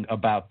hearing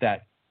about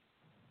that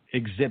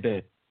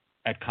exhibit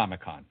at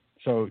Comic-Con?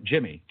 So,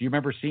 Jimmy, do you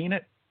remember seeing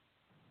it?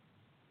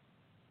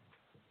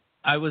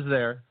 I was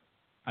there.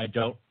 I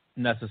don't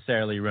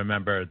necessarily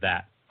remember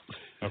that.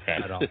 Okay.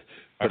 At all.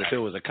 But if it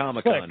was a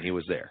Comic-Con, he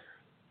was there.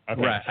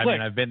 Okay. Right. I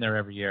mean, I've been there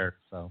every year,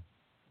 so.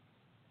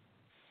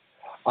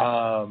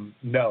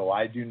 No,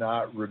 I do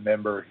not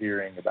remember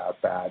hearing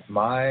about that.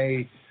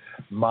 My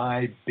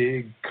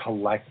big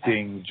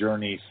collecting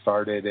journey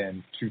started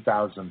in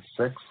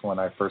 2006 when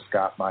I first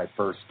got my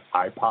first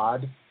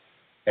iPod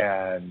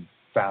and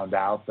found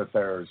out that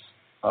there's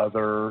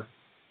other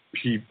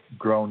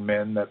grown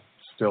men that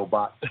still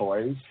bought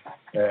toys.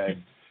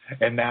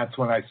 And that's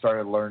when I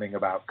started learning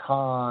about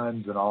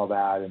cons and all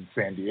that, and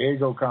San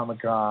Diego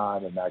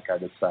Comic-Con and that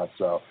kind of stuff.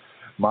 So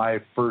my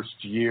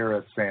first year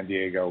at San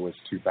Diego was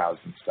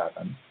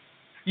 2007.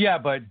 Yeah,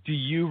 but do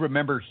you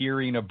remember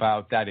hearing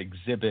about that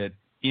exhibit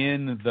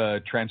in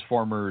the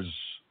Transformers,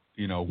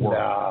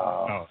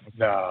 world?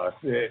 No.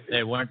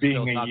 They weren't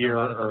being still a year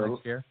about it the or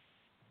next year?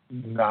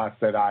 Not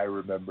that I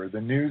remember.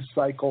 The news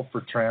cycle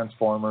for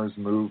Transformers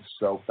moves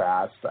so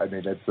fast. I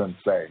mean, it's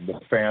insane. The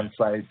fan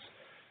sites,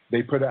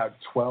 they put out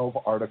 12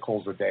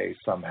 articles a day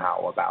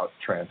somehow about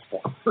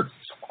Transformers.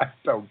 I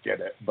don't get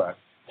it, but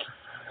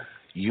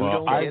you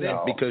don't get it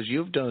because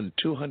you've done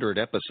 200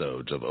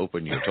 episodes of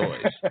Open Your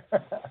Toys.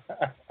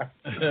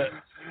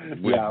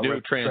 With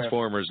new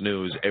Transformers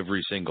news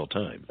every single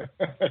time.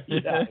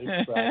 Yeah,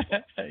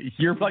 exactly.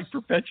 You're like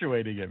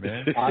perpetuating it,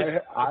 man.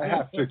 I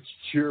have to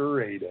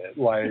curate it.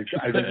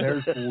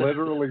 There's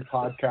literally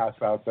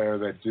podcasts out there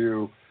that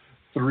do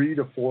 3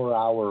 to 4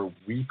 hour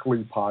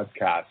weekly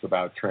podcasts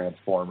about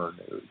Transformer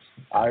news.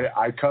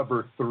 I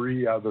cover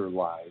 3 other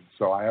lines,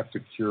 so I have to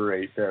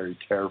curate very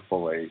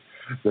carefully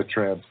the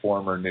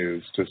Transformer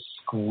news to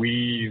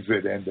squeeze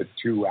it into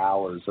 2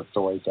 hours of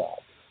toy talk.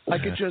 I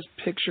could just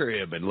picture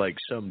him in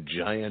some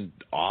giant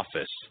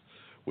office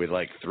with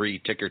 3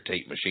 ticker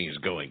tape machines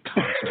going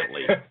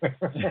constantly.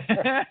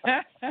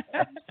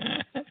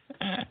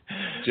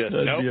 Just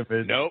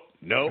nope.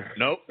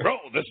 Roll,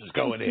 this is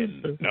going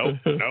in. Nope.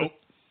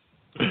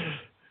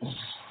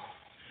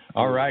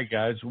 All right,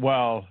 guys.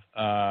 Well,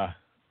 that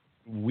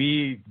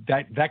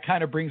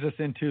kind of brings us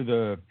into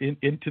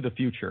the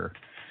future.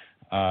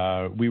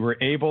 We were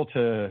able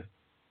to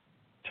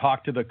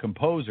talk to the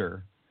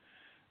composer.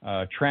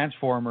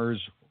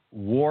 Transformers,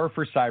 War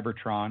for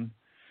Cybertron.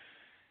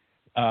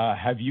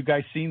 Have you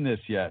guys seen this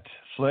yet?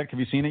 Slick, have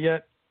you seen it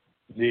yet?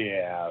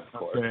 Yeah, of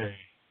course. Okay.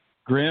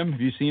 Grim, have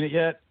you seen it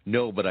yet?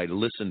 No, but I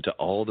listened to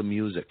all the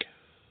music.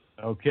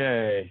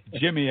 Okay.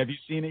 Jimmy, have you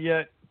seen it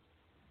yet?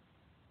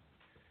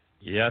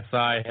 Yes,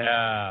 I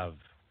have.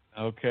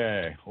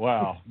 Okay.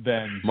 Well,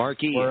 then.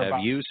 Marke,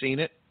 have you seen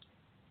it?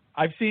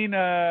 I've seen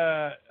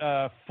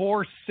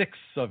 4/6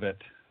 of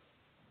it.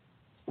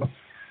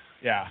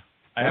 Yeah.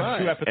 I have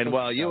 2 episodes. And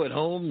while you at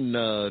home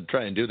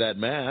try and do that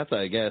math,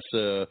 I guess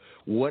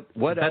what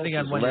else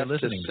is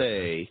left to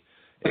say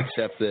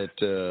except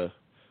that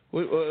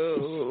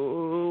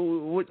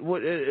who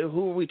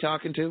are we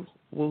talking to?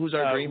 Who's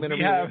our dream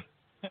interviewer?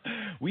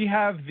 We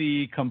have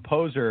the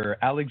composer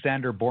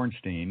Alexander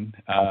Bornstein.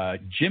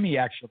 Jimmy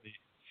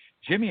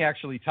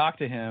actually talked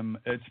to him.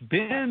 It's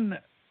been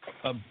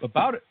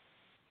about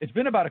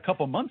a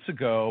couple months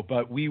ago,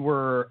 but we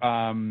were.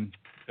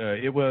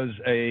 It was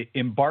a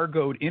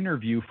embargoed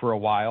interview for a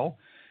while,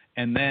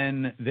 and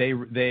then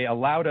they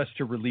allowed us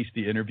to release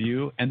the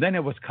interview, and then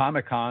it was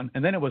Comic-Con,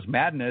 and then it was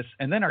Madness,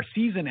 and then our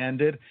season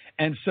ended,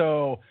 and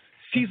so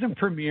season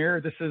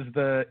premiere. This is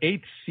the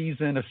 8th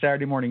season of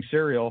Saturday Morning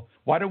Serial.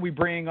 Why don't we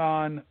bring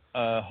on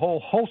a whole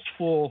host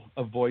full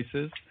of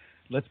voices?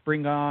 Let's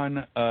bring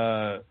on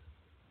a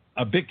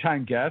big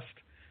time guest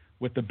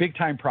with the big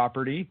time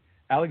property.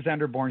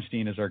 Alexander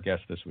Bornstein is our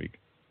guest this week.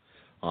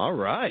 All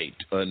right,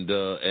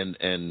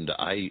 and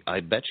I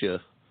bet you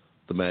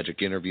the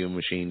Magic Interview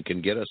Machine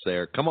can get us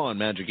there. Come on,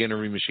 Magic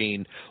Interview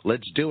Machine,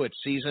 let's do it.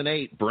 Season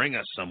 8, bring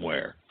us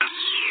somewhere.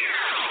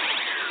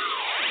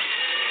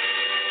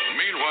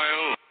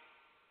 Meanwhile,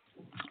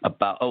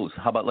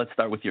 how about let's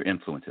start with your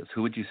influences.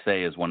 Who would you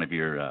say is one of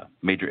your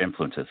major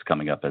influences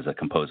coming up as a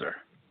composer?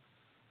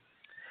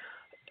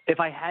 If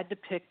I had to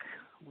pick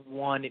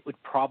one, it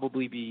would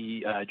probably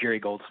be Jerry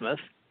Goldsmith.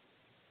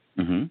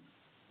 Mm-hmm.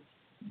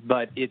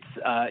 But it's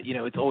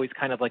it's always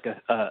kind of like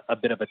a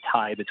bit of a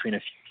tie between a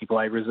few people.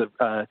 I was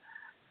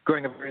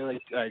growing up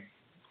really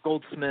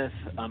Goldsmith.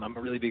 I'm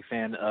a really big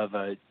fan of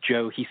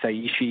Joe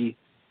Hisaishi,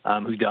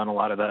 who's done a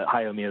lot of the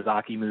Hayao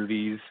Miyazaki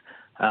movies.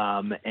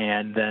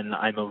 And then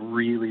I'm a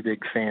really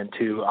big fan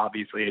too,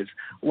 obviously, as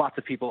lots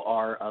of people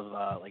are,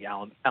 of like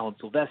Alan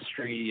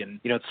Silvestri, and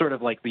it's sort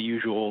of like the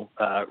usual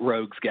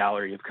rogues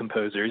gallery of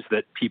composers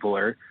that people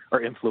are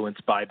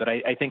influenced by. But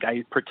I think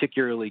I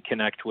particularly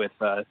connect with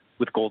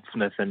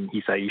Goldsmith and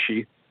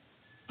Hisaishi.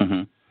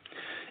 Mm-hmm.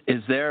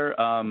 Is there,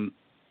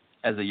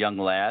 as a young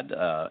lad,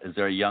 is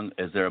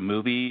there a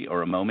movie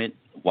or a moment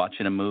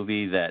watching a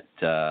movie that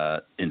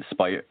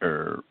inspired,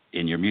 or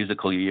in your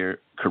musical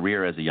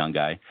career as a young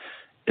guy?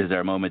 Is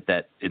there a moment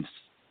that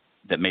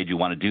made you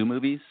want to do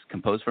movies,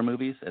 compose for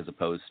movies, as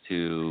opposed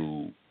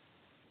to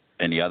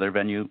any other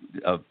venue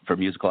for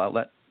musical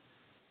outlet?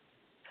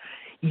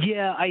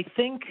 Yeah, I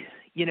think,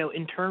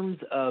 in terms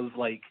of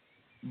like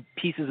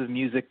pieces of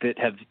music that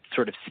have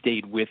sort of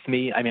stayed with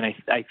me, I mean,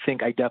 I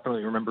think I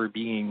definitely remember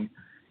being,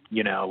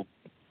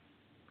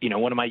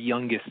 one of my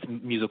youngest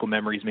musical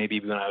memories, maybe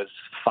when I was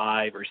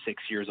 5 or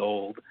 6 years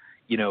old,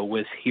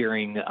 was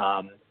hearing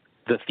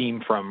the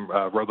theme from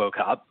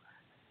RoboCop.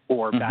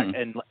 Or Back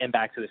and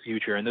Back to the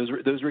Future, and those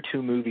were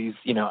two movies.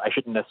 I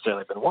shouldn't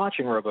necessarily have been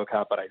watching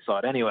RoboCop, but I saw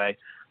it anyway.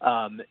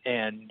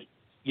 And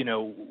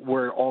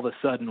where all of a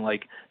sudden,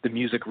 like, the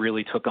music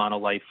really took on a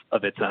life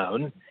of its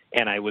own,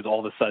 and I was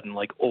all of a sudden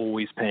like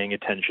always paying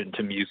attention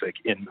to music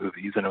in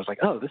movies, and I was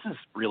like, oh, this is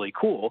really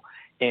cool.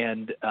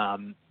 And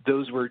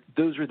those were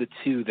the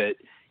two that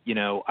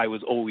I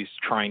was always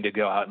trying to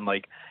go out and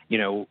like,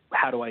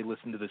 how do I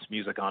listen to this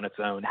music on its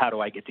own? How do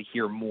I get to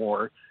hear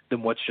more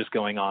than what's just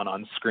going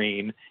on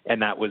screen?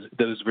 And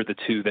those were the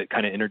two that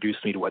kind of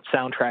introduced me to what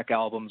soundtrack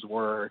albums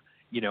were,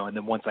 and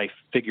then once I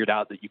figured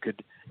out that you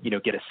could,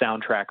 get a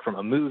soundtrack from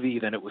a movie,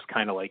 then it was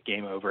kind of like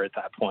game over at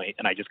that point.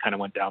 And I just kind of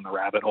went down the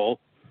rabbit hole.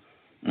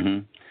 Mm-hmm.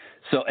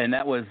 So, and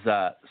that was,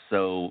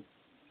 so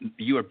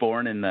you were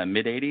born in the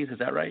mid 80s, is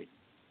that right?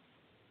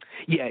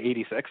 Yeah.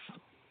 86.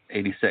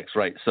 86,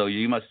 right. So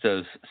you must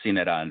have seen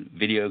it on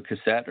video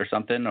cassette or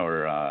something,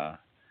 or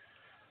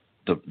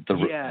home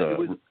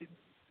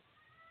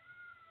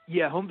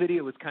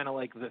video was kind of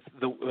like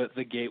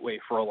the gateway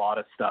for a lot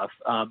of stuff.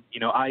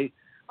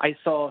 I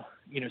saw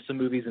some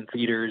movies in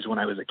theaters when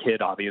I was a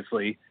kid,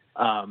 obviously,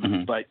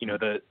 but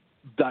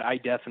I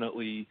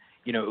definitely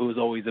it was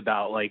always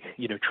about like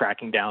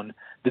tracking down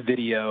the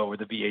video or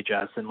the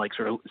VHS and like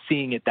sort of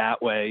seeing it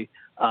that way,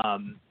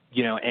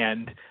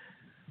 and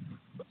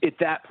at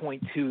that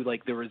point too,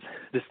 like there was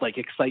this like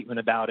excitement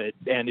about it,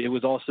 and it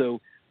was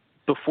also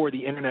before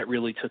the internet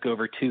really took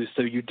over too.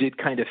 So you did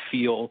kind of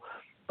feel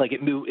like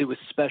it was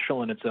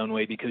special in its own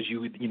way because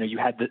you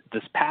had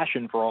this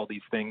passion for all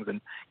these things,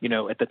 and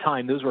at the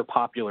time those were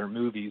popular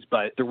movies,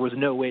 but there was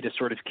no way to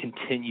sort of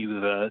continue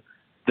the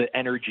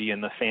energy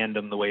and the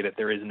fandom the way that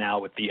there is now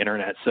with the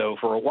internet. So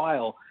for a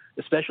while,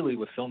 especially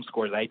with film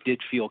scores, I did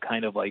feel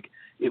kind of like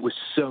it was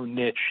so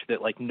niche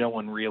that like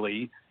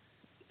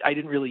I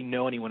didn't really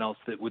know anyone else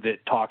that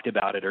talked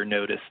about it or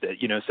noticed it,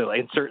 so,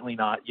 and certainly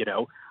not,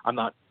 I'm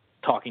not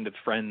talking to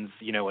friends,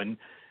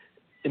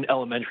 in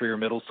elementary or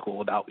middle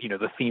school about,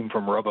 the theme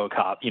from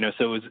RoboCop,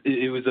 so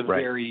it was a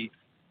very,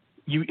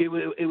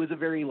 it was a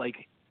very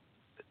like,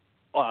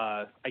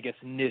 I guess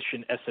niche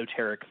and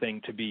esoteric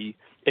thing to be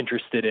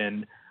interested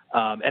in.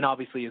 And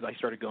obviously as I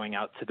started going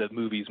out to the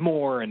movies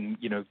more and,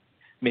 was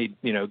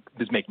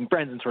making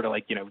friends and sort of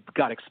like,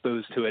 got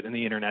exposed to it, and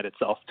the internet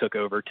itself took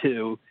over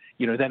too,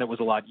 then it was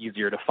a lot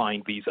easier to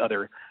find these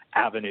other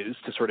avenues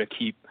to sort of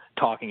keep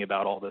talking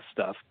about all this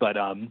stuff. But,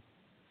 and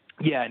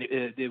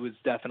it was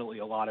definitely,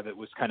 a lot of it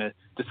was kind of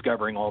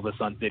discovering all this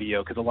on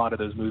video, because a lot of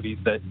those movies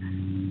that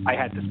I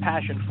had this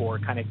passion for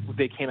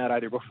they came out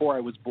either before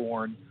I was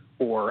born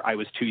or I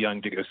was too young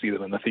to go see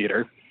them in the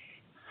theater.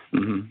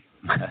 Mm-hmm.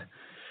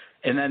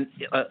 And then,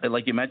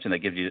 like you mentioned, that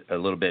gives you a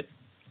little bit,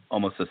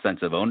 almost a sense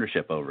of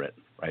ownership over it,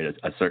 right?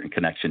 A certain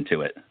connection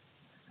to it,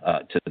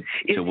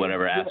 to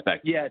whatever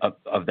aspect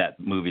of that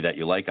movie that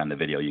you like on the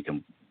video. You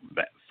can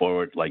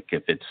forward, like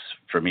if it's,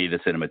 for me, the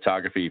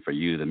cinematography, for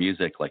you, the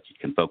music, like you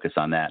can focus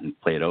on that and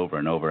play it over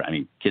and over. I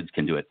mean, kids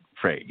can do it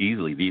very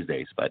easily these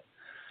days, but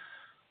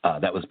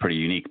that was pretty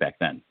unique back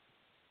then.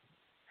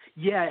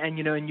 Yeah, and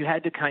and you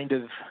had to kind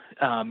of,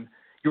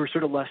 you were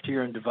sort of left to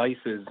your own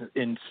devices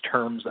in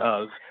terms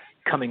of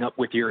coming up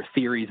with your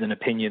theories and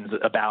opinions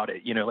about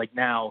it. Like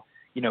now,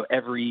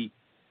 every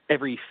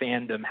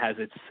fandom has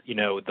its,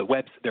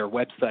 their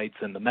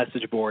websites and the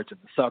message boards and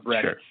the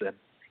subreddits, sure. And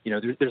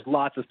there's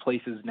lots of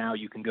places now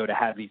you can go to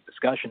have these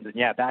discussions. And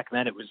yeah, back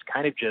then it was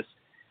kind of just,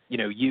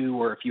 you,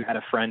 or if you had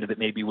a friend that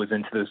maybe was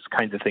into those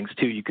kinds of things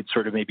too, you could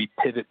sort of maybe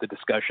pivot the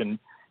discussion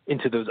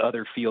into those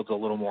other fields a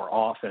little more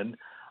often.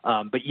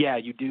 But yeah,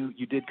 you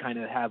did kind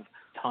of have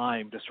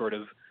time to sort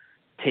of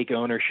take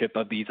ownership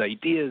of these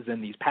ideas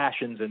and these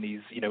passions and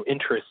these,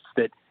 interests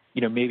that,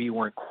 maybe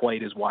weren't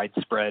quite as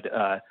widespread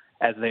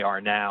as they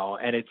are now.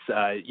 And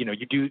it's,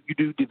 you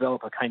do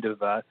develop a kind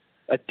of a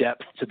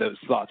depth to those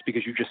thoughts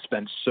because you just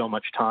spend so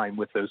much time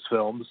with those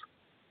films.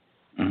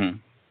 Mm-hmm.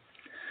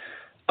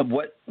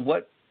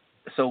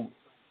 So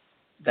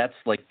that's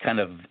like kind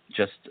of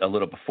just a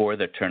little before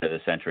the turn of the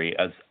century.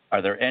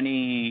 Are there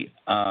any,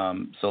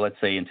 so let's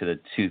say into the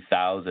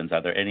 2000s,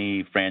 are there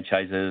any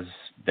franchises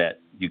that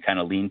you kind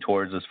of lean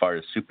towards as far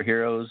as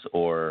superheroes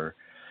or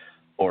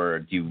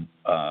do you,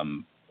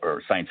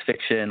 or science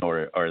fiction,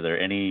 or are there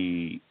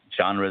any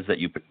genres that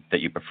you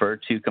prefer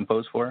to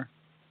compose for?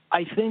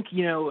 I think,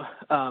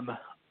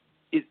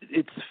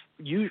 it's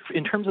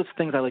in terms of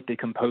things I like to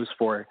compose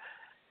for,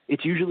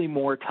 it's usually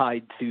more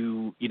tied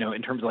to,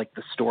 in terms of like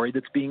the story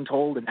that's being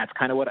told. And that's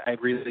kind of what I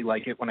really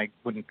like it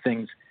when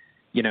things,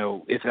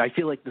 if I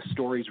feel like the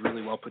story is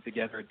really well put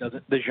together,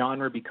 the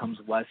genre becomes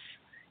less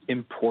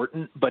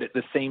important. But at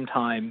the same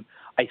time,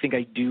 I think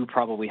I do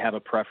probably have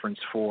a preference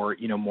for,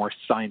 more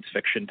science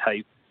fiction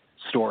type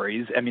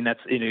stories. I mean,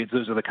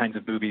 those are the kinds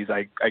of movies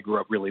I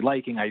grew up really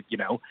liking.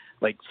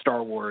 Like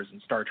Star Wars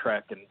and Star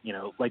Trek and,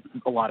 like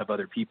a lot of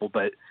other people.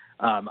 But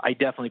I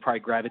definitely probably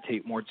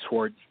gravitate more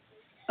towards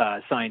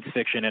science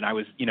fiction. And I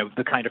was,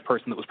 the kind of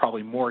person that was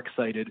probably more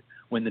excited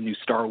when the new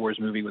Star Wars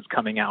movie was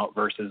coming out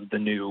versus the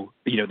new,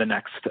 the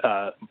next,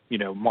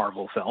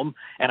 Marvel film.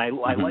 And I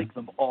like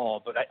them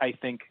all, but I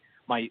think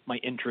my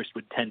interest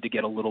would tend to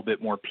get a little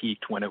bit more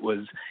piqued when it was,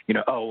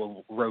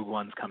 Rogue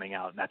One's coming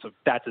out, and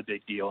that's a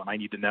big deal, and I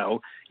need to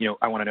know,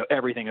 I want to know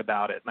everything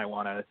about it, and I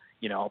want to,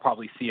 I'll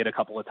probably see it a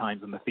couple of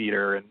times in the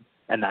theater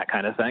and that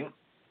kind of thing.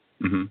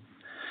 Mm-hmm.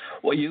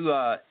 Well, you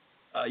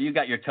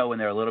got your toe in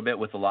there a little bit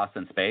with the Lost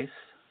in Space,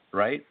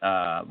 right?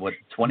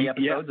 20 episodes?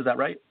 Yeah. Is that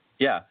right?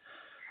 Yeah.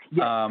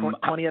 Yeah,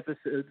 20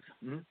 episodes.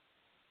 Mm-hmm.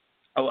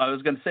 Oh, I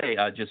was going to say,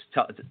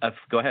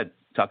 go ahead,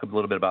 talk a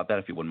little bit about that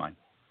if you wouldn't mind.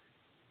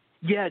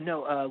 Yeah,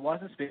 no,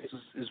 Lost in Space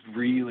is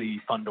really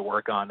fun to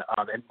work on.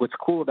 And what's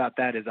cool about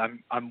that is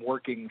I'm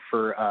working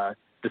for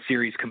the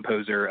series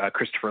composer,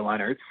 Christopher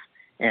Leonard.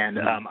 And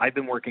I've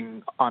been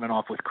working on and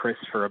off with Chris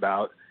for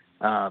about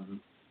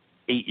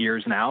 8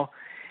 years now.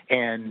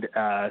 And,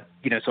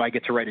 so I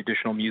get to write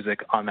additional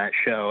music on that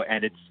show.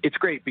 And it's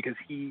great because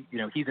he's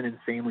an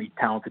insanely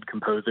talented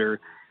composer.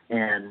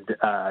 And,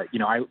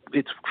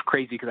 it's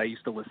crazy because I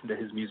used to listen to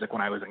his music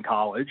when I was in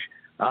college.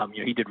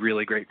 He did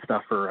really great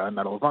stuff for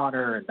Medal of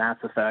Honor and Mass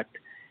Effect.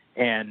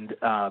 And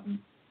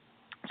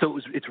so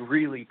it's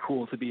really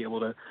cool to be able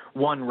to,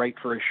 one, write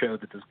for a show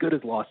that's as good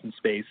as Lost in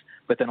Space,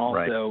 but then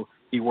also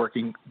be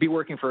working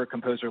for a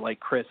composer like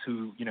Chris,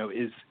 who,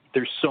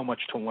 there's so much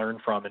to learn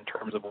from in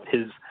terms of what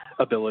his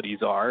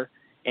abilities are.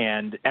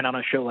 And on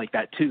a show like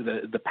that, too,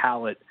 the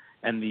palette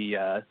and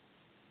the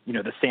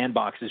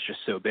sandbox is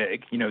just so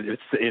big.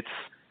 It's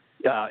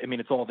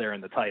all there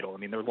in the title. I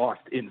mean, they're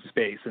lost in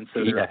space, and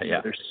so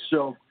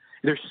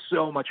there's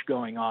so much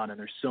going on, and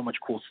there's so much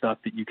cool stuff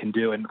that you can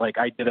do. And like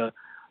I did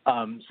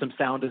some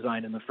sound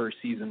design in the first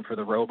season for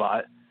the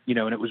robot,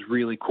 and it was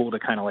really cool to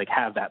kind of like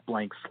have that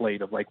blank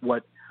slate of like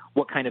what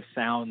kind of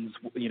sounds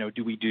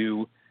do we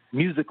do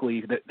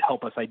musically that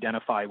help us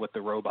identify what the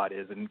robot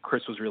is. And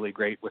Chris was really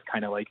great with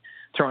kind of like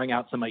throwing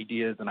out some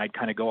ideas, and I'd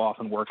kind of go off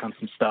and work on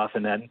some stuff.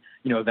 And then,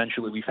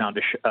 eventually we found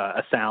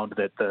a sound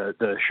that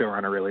the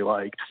showrunner really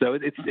liked. So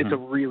it's a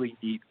really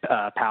neat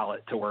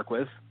palette to work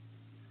with.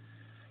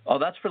 Oh,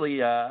 that's really,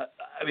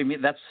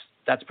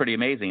 that's pretty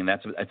amazing.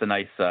 That's a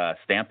nice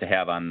stamp to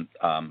have on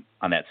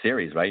that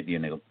series, right?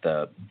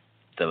 The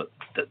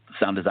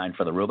sound design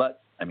for the robot.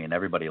 I mean,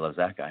 everybody loves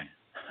that guy.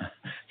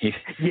 He's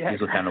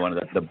kind of one of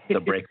the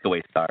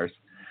breakaway stars.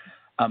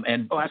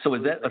 So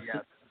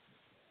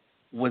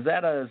was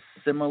that a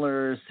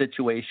similar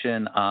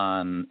situation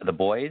on The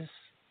Boys?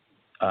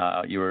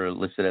 You were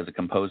listed as a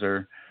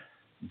composer.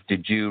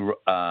 Did you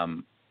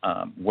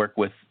work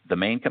with the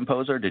main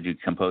composer? Did you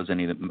compose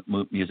any of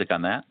the music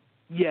on that?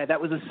 Yeah, that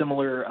was a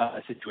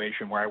similar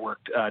situation where I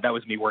worked. That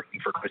was me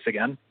working for Chris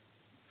again.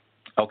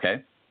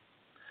 Okay.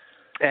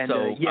 And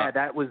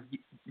that was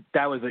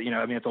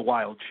it's a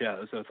wild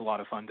show, so it's a lot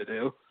of fun to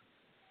do.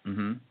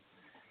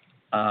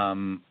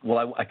 Mm-hmm.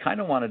 Well, I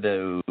kind of wanted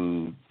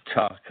to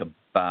talk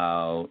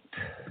about.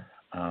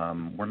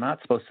 We're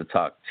not supposed to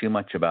talk too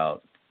much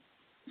about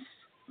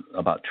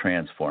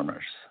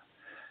Transformers,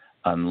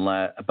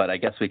 but I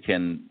guess we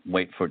can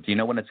wait for. Do you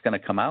know when it's going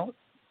to come out?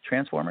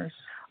 Transformers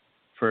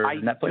for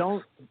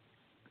Netflix?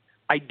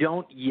 I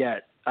don't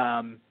yet.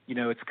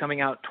 It's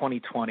coming out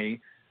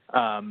 2020,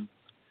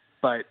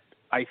 but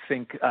I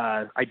think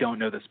I don't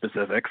know the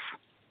specifics.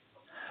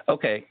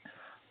 Okay.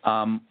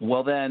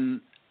 Well,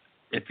 then,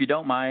 if you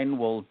don't mind,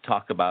 we'll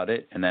talk about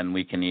it, and then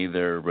we can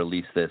either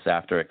release this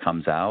after it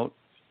comes out,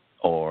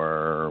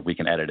 or we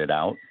can edit it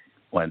out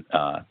when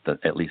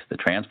at least the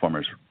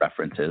Transformers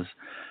references.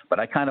 But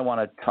I kind of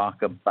want to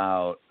talk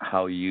about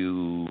how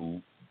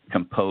you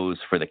compose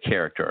for the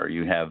character.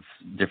 You have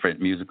different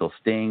musical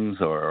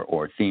stings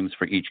or themes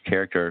for each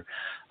character.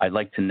 I'd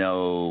like to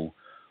know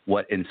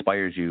what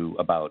inspires you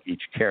about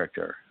each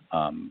character,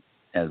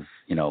 as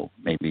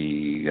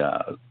maybe.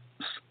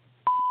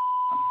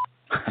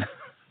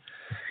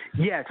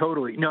 Yeah,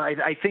 totally. No,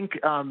 I think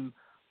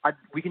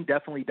we can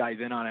definitely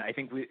dive in on it. I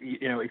think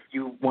if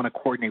you want to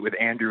coordinate with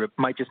Andrew, it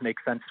might just make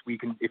sense. We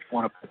can, if you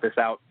want to put this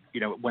out,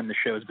 when the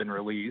show's been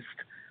released.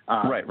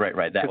 Right.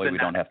 That way we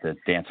don't have to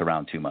dance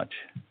around too much.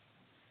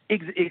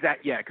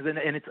 Exactly. Yeah. Because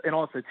and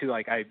also too,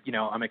 like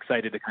I'm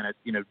excited to kind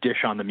of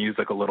dish on the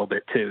music a little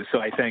bit too. So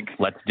I think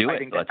let's do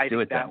it. Let's do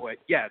it that then. way.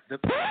 Yeah.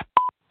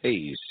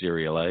 Hey,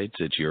 Serialites,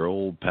 it's your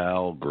old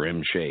pal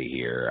Grim Shea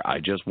here. I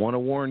just want to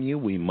warn you,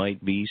 we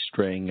might be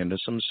straying into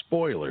some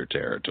spoiler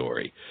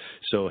territory.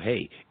 So,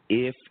 hey,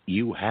 if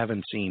you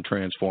haven't seen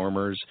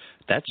Transformers,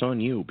 that's on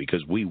you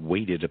because we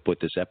waited to put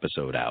this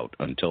episode out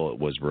until it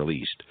was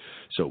released.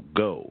 So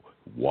go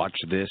watch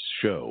this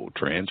show,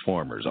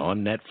 Transformers,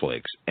 on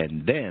Netflix,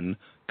 and then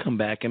come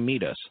back and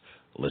meet us.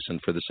 Listen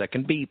for the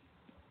second beep.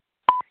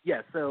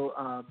 Yeah, so,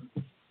 I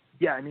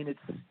mean,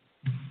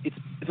 it's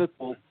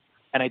difficult.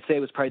 And I'd say it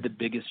was probably the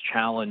biggest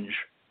challenge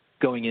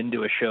going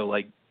into a show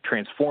like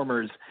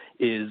Transformers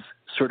is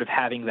sort of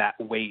having that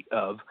weight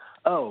of,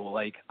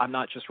 I'm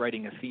not just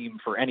writing a theme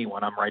for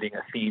anyone, I'm writing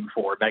a theme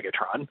for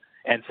Megatron.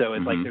 And so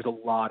it's like there's a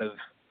lot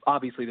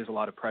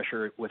of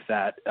pressure with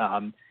that.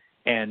 And,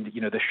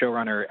 the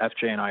showrunner,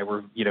 FJ, and I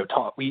were,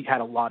 we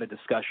had a lot of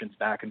discussions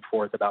back and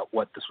forth about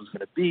what this was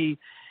going to be.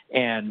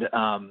 And,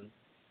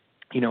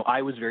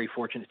 I was very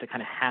fortunate to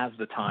kind of have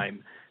the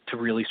time to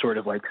really sort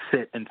of like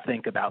sit and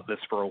think about this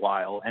for a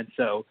while. And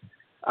so,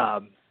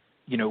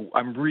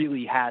 I'm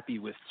really happy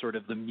with sort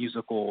of the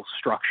musical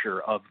structure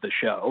of the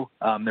show.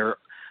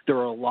 There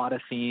are a lot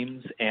of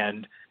themes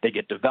and they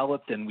get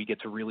developed and we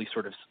get to really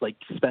sort of like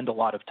spend a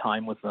lot of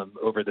time with them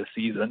over the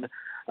season.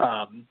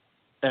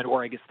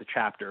 Or I guess the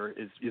chapter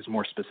is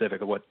more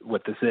specific of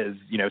what this is.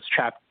 It's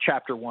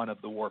chapter 1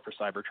 of the War for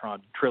Cybertron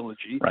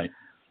trilogy. Right.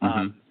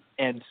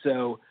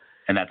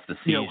 And that's the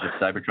siege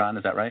of Cybertron,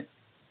 is that right?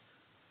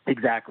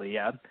 Exactly,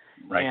 yeah.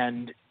 Right.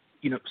 And,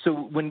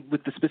 so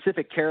with the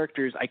specific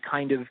characters, I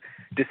kind of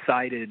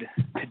decided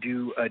to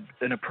do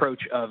an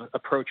approach of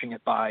approaching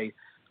it by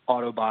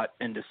Autobot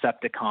and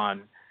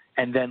Decepticon,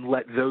 and then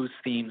let those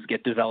themes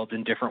get developed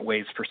in different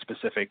ways for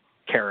specific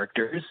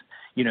characters,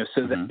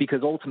 so that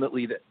because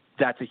ultimately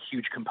that's a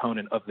huge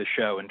component of the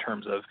show in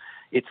terms of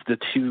it's the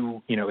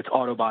two, it's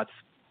Autobots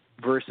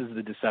versus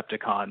the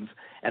Decepticons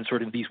and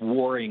sort of these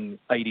warring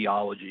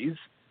ideologies.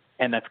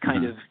 And that's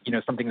kind of,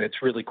 something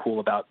that's really cool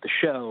about the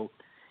show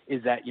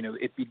is that,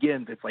 it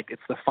begins, it's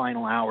the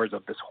final hours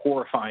of this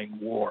horrifying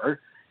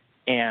war.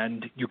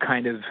 And you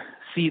kind of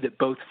see that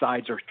both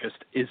sides are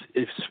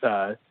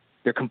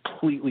they're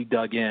completely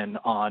dug in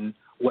on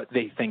what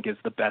they think is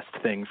the best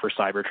thing for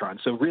Cybertron.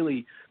 So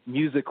really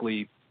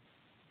musically,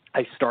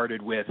 I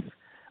started with,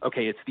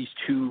 it's these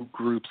two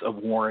groups of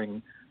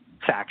warring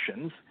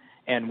factions.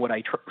 And what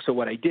I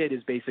did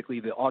is basically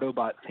the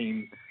Autobot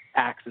theme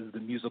acts as the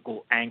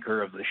musical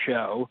anchor of the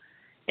show,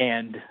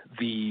 and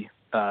the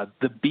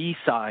B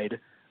side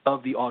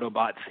of the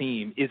Autobot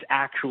theme is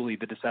actually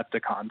the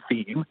Decepticon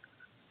theme,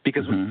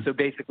 because so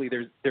basically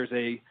there's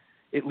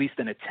at least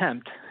an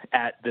attempt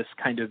at this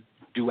kind of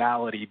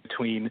duality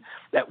between,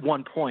 at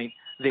one point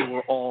they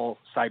were all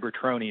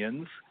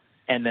Cybertronians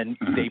and then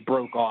they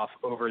broke off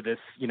over this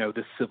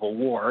this civil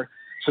war,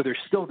 so there's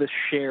still this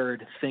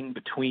shared thing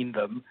between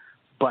them.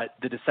 But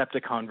the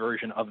Decepticon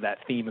version of that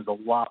theme is a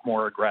lot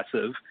more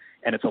aggressive,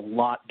 and it's a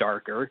lot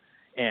darker,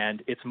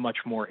 and it's much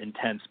more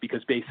intense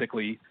because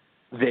basically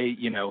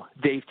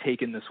they've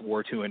taken this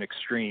war to an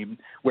extreme,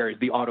 whereas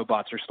the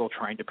Autobots are still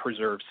trying to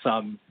preserve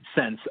some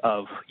sense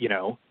of,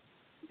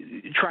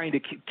 trying to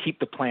keep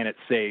the planet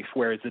safe,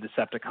 whereas the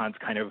Decepticons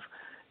kind of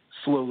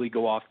slowly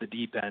go off the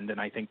deep end and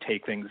I think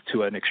take things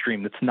to an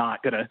extreme that's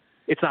not gonna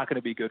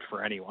be good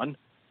for anyone.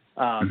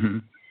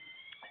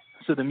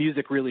 So the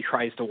music really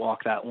tries to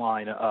walk that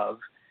line of,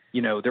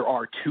 there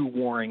are two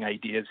warring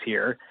ideas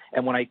here.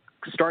 And when I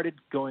started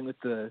going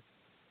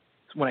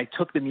when I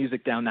took the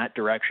music down that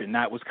direction,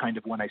 that was kind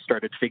of when I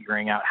started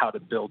figuring out how to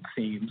build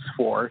themes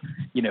for,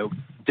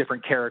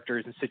 different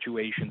characters and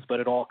situations. But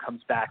it all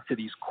comes back to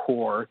these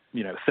core,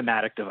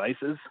 thematic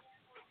devices.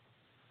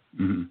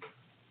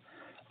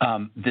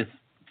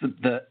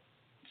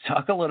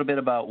 Talk a little bit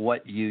about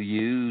what you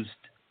used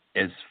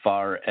as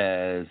far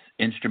as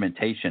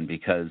instrumentation,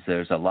 because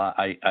there's a lot.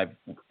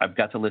 I've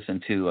got to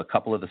listen to a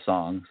couple of the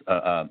songs.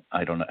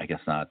 I don't know, I guess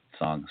not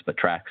songs, but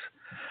tracks,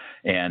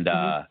 and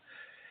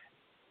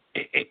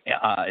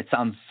it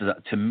sounds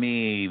to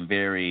me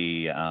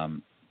very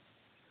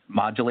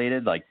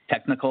modulated, like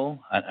technical.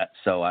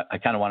 So I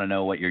kind of want to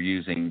know what you're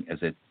using. Is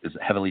it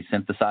heavily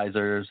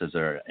synthesizers? Is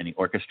there any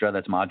orchestra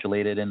that's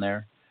modulated in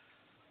there?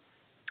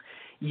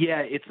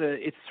 Yeah,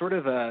 it's sort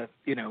of a,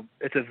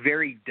 it's a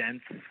very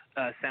dense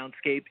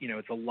soundscape.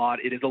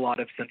 It is a lot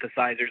of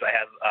synthesizers. I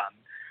have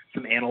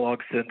some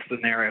analog synths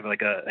in there. I have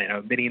like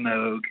a mini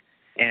Moog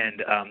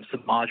and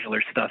some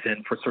modular stuff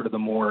in for sort of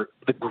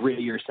the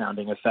grittier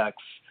sounding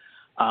effects.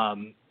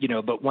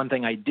 But one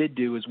thing I did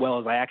do as well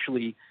is I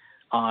actually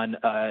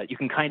you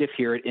can kind of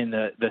hear it in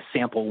the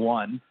sample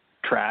 1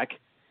 track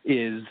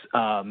is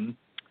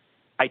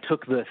I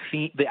took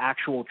the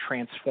actual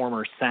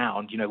transformer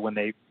sound, when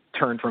they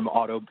turn from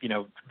auto,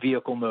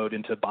 vehicle mode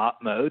into bot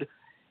mode,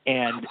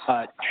 and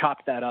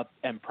chopped that up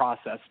and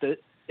processed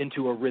it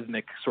into a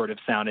rhythmic sort of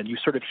sound. And you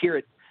sort of hear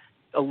it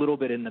a little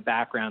bit in the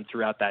background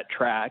throughout that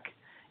track.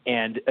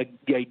 And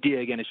the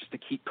idea, again, is just to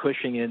keep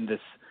pushing in this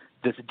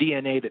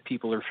DNA that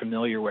people are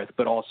familiar with,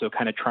 but also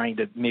kind of trying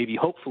to maybe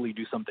hopefully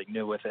do something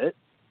new with it.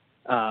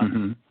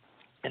 And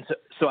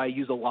so I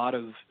use a lot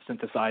of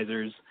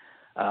synthesizers,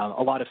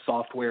 a lot of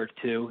software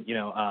too.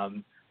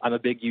 I'm a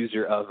big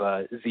user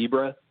of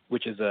Zebra,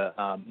 which is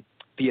a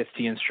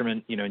VST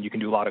instrument, and you can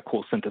do a lot of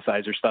cool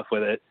synthesizer stuff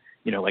with it,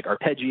 like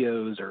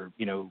arpeggios or,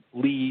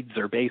 leads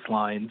or bass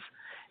lines.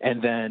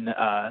 And then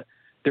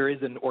there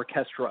is an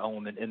orchestral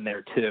element in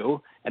there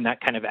too, and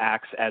that kind of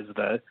acts as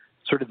the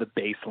sort of the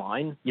bass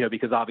line,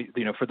 because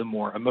obviously, for the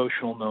more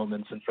emotional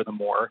moments and for the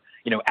more,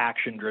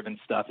 action-driven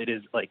stuff, it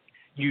is like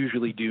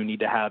usually do need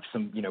to have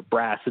some,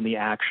 brass in the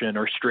action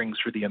or strings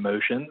for the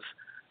emotions.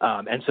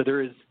 And so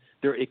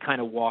it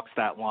kind of walks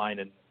that line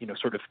and,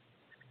 sort of,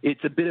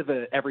 it's a bit of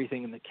a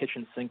everything in the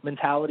kitchen sink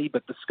mentality,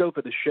 but the scope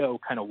of the show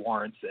kind of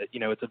warrants it.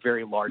 It's a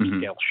very large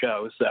scale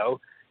show.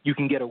 So you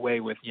can get away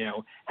with,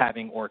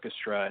 having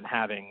orchestra and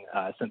having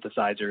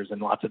synthesizers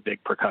and lots of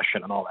big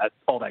percussion and all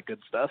that good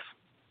stuff.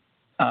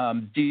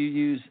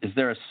 Is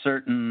there a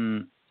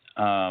certain,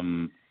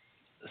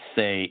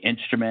 say,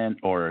 instrument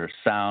or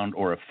sound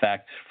or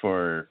effect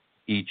for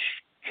each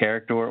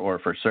character or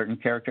for certain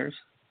characters?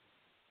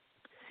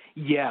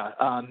 Yeah,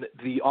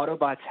 the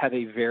Autobots have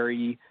a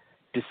very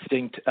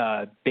distinct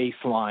bass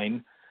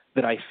line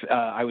that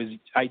I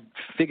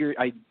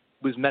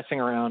was messing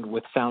around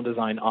with sound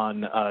design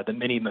on the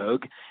Mini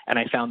Moog, and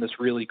I found this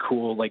really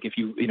cool, like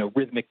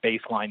rhythmic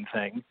bass line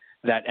thing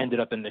that ended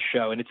up in the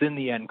show, and it's in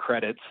the end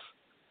credits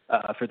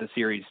for the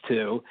series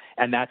too,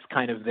 and that's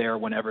kind of there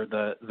whenever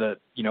the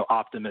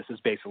Optimus is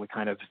basically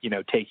kind of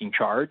taking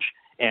charge,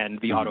 and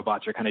the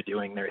Autobots are kind of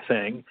doing their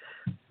thing.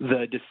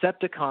 The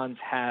Decepticons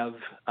have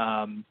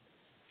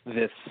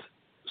this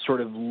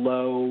sort of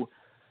low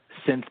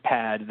synth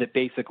pad that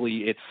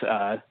basically it's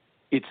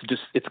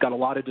got a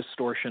lot of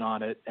distortion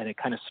on it, and it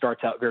kind of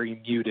starts out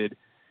very muted,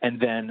 and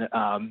then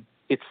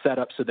it's set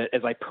up so that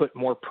as I put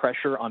more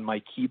pressure on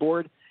my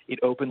keyboard, it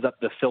opens up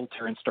the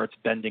filter and starts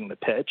bending the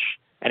pitch,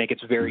 and it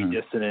gets very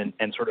dissonant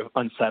and sort of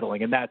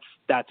unsettling. And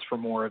that's for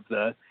more of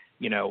the,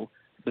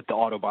 that the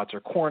Autobots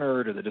are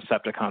cornered or the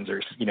Decepticons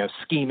are,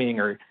 scheming,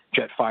 or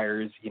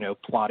Jetfire's,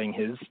 plotting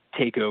his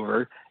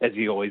takeover as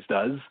he always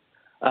does.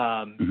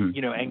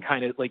 And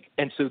kind of like,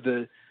 and so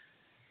the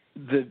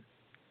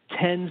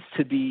tends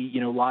to be,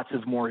 lots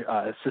of more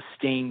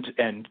sustained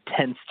and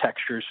tense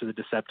textures for the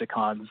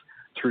Decepticons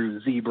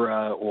through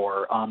Zebra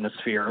or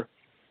Omnisphere,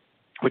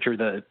 which are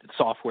the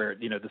software,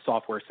 the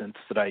software synths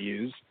that I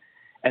use.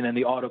 And then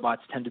the Autobots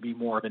tend to be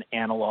more of an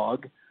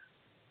analog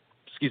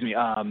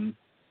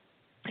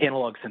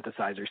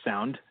synthesizer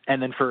sound.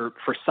 And then for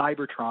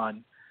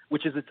Cybertron,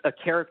 which is a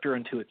character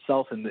unto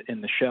itself in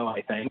the show,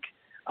 I think,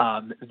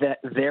 that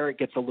there it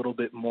gets a little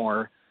bit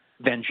more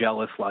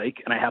Vangelis-like,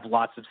 and I have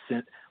lots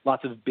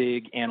of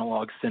big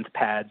analog synth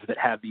pads that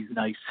have these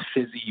nice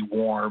fizzy,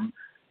 warm,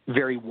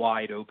 very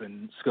wide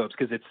open scopes,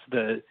 because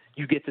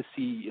you get to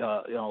see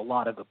a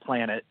lot of the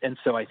planet, and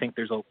so I think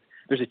there's a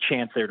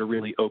chance there to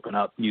really open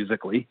up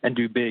musically and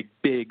do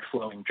big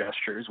flowing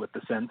gestures with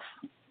the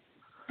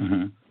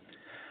synths.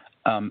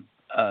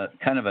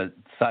 Kind of a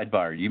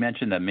sidebar. You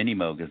mentioned a Mini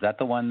Moog. Is that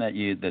the one that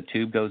the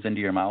tube goes into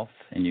your mouth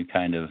and you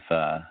kind of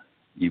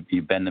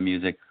you bend the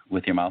music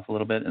with your mouth a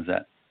little bit? Is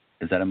that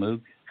a Moog?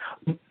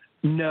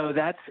 No,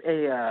 that's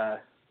a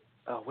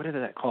what is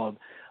that called?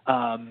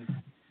 I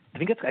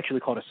think it's actually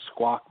called a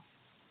squawk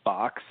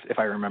box, if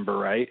I remember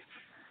right.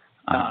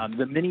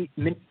 The Mini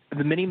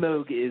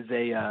Moog is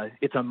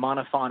it's a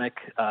monophonic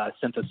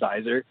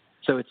synthesizer.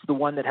 So it's the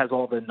one that has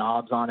all the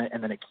knobs on it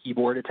and then a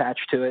keyboard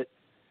attached to it.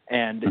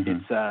 And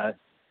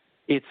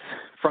it's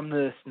from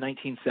the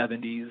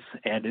 1970s,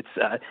 and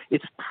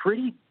it's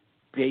pretty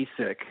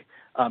basic,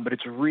 but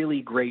it's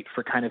really great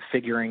for kind of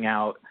figuring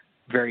out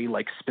very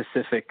like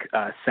specific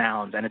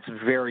sounds, and it's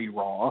very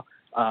raw.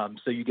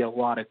 So you get a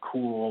lot of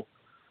cool,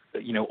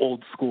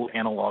 old school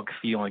analog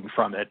feeling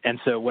from it. And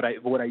so what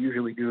I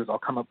usually do is I'll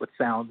come up with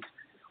sounds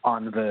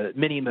on the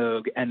Mini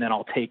Moog, and then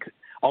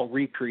I'll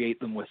recreate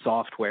them with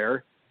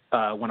software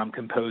when I'm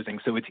composing,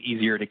 so it's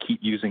easier to keep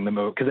using the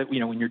Moog. Because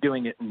when you're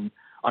doing it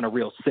on a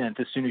real synth,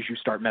 as soon as you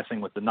start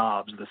messing with the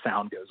knobs, the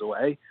sound goes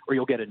away, or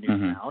you'll get a new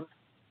sound.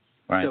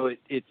 Right. So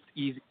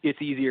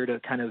it's easier to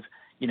kind of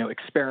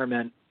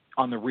experiment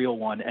on the real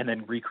one and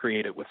then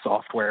recreate it with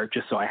software,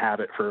 just so I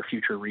have it for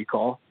future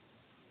recall.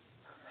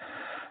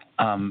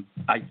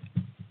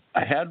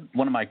 I had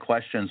one of my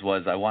questions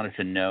was I wanted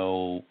to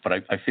know, but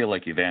I feel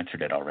like you've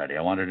answered it already.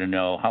 I wanted to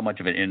know how much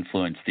of an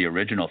influence the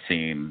original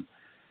theme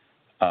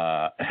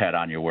had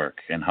on your work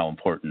and how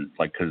important,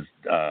 like, because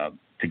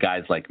to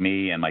guys like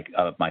me and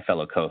my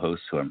fellow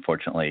co-hosts who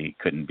unfortunately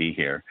couldn't be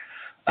here,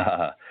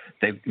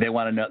 they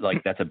want to know,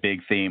 like, that's a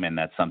big theme and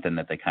that's something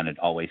that they kind of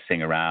always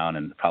sing around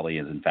and probably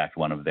is in fact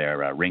one of their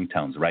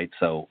ringtones, right?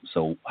 So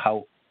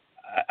how,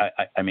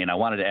 I mean, I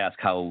wanted to ask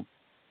how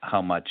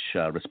much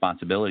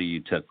responsibility you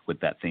took with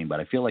that theme, but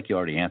I feel like you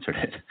already answered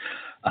it.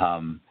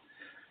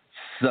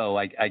 So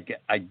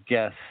I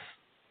guess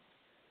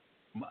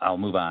I'll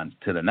move on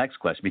to the next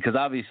question, because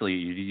obviously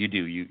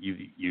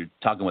you're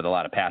talking with a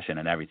lot of passion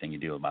and everything you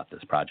do about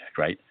this project,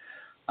 right?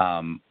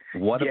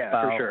 What about,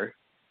 for sure.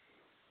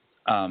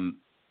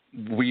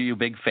 Were you a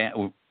big fan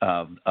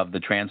of the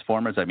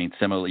Transformers? I mean,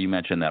 similarly, you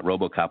mentioned that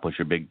RoboCop was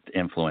your big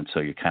influence, so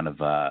you're kind of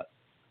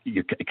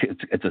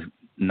it's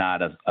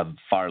not a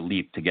far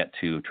leap to get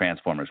to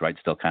Transformers, right?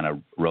 Still kind of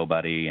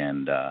robot-y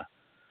and,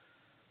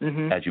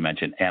 as you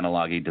mentioned,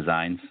 analog-y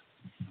designs.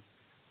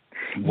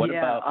 What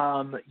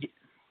about?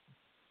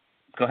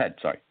 Go ahead.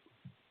 Sorry.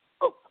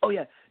 Oh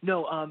yeah.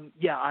 No.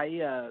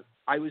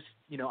 I was,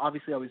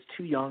 obviously I was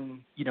too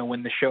young,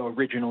 when the show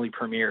originally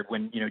premiered,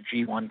 when,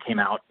 G1 came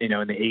out, in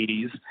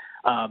the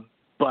 80s.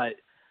 But,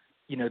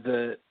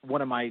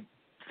 one of my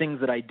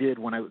things that I did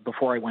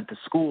before I went to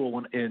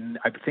school,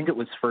 I think it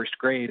was first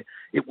grade,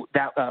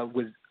 I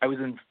was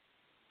in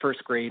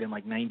first grade in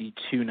like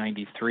 92,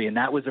 93. And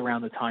that was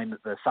around the time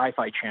that the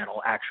Sci-Fi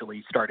Channel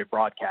actually started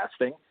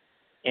broadcasting.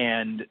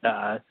 And,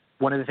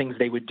 one of the things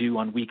they would do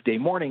on weekday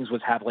mornings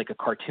was have like a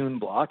cartoon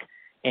block.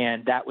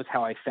 And that was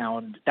how I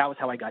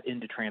got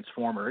into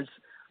Transformers,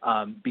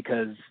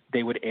 because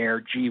they would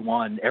air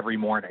G1 every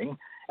morning.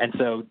 And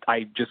so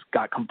I just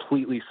got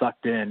completely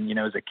sucked in,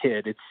 as a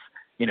kid. It's,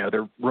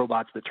 they're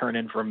robots that turn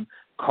in from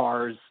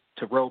cars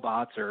to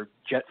robots or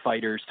jet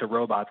fighters to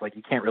robots. Like,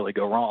 you can't really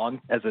go wrong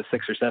as a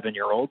 6 or 7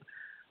 year old.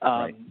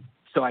 Right.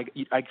 So I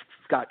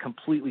got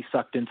completely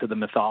sucked into the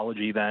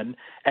mythology then.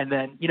 And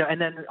then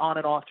on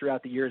and off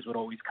throughout the years would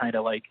always kind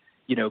of like,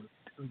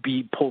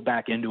 be pulled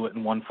back into it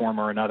in one form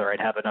or another.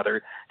 I'd have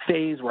another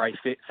phase where I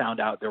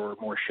found out there were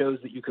more shows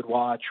that you could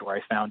watch, or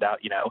I found out,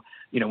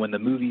 when the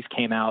movies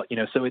came out,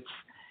 so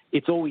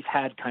it's always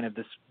had kind of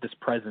this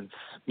presence,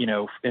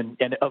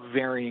 and a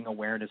varying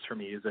awareness for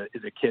me as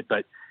a kid.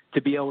 But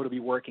to be able to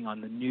be working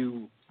on the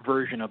new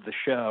version of the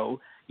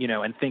show,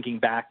 and thinking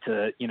back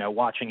to,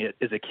 watching it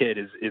as a kid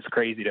is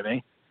crazy to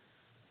me.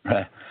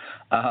 Right.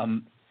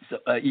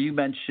 So you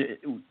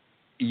mentioned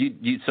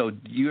so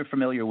you're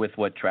familiar with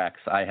what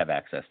tracks I have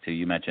access to.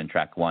 You mentioned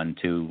track 1,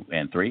 2,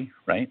 and 3,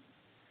 right?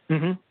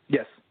 Mm-hmm.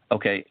 Yes.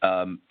 Okay.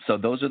 So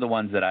those are the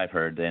ones that I've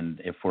heard, and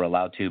if we're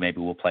allowed to,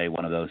 maybe we'll play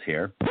one of those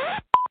here.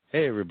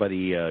 Hey,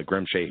 everybody,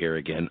 Grim Shea here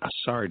again.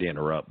 Sorry to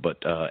interrupt, but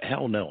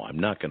hell no, I'm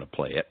not going to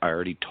play it. I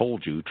already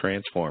told you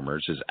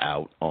Transformers is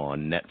out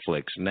on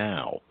Netflix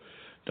now.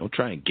 Don't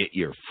try and get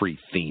your free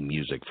theme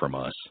music from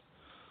us.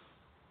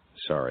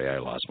 Sorry, I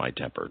lost my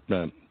temper.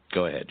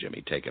 Go ahead,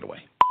 Jimmy. Take it away.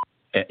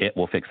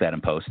 We'll fix that in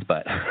post,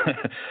 but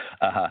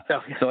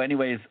so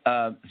anyways,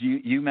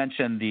 you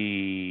mentioned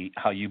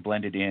how you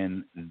blended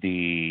in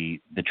the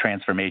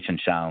transformation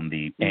sound,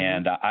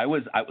 and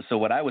so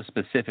what I was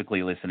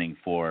specifically listening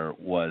for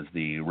was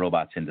the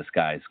robots in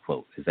disguise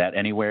quote. Is that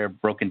anywhere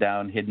broken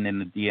down, hidden in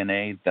the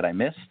DNA that I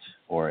missed,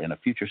 or in a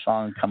future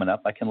song coming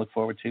up I can look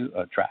forward to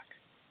a track?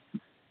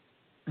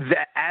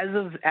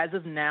 As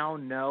of now,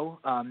 no.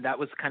 That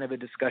was kind of a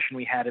discussion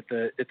we had at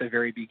the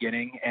very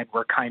beginning, and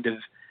we're kind of,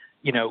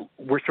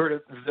 we're sort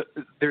of,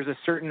 there's a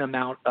certain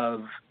amount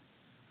of,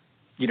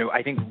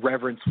 I think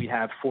reverence we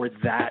have for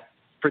that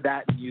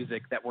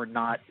music that we're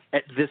not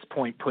at this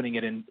point putting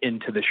it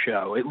into the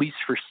show, at least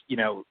for,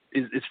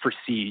 is for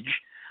Siege.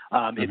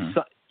 It's,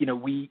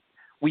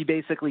 we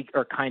basically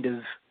are kind of,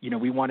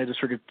 we wanted to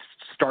sort of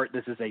start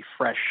this as a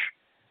fresh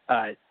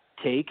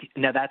take.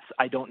 Now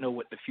I don't know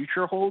what the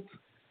future holds.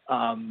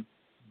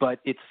 But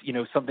it's,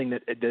 something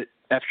that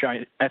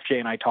FJ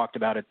and I talked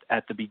about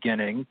at the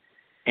beginning.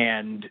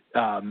 And,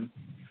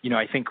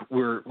 I think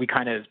we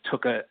kind of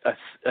took a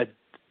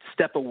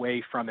step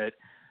away from it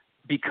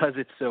because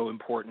it's so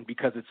important,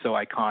 because it's so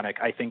iconic.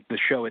 I think the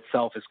show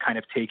itself is kind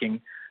of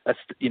taking a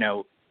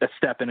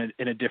step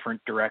in a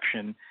different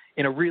direction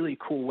in a really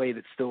cool way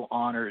that still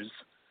honors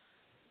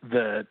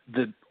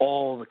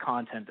all the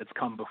content that's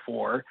come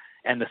before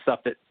and the stuff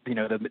that,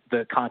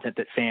 the content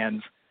that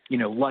fans,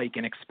 like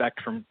and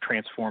expect from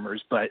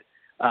Transformers. But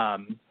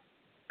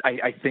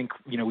I think,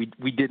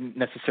 we didn't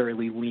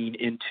necessarily lean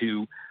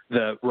into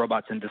the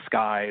robots in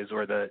disguise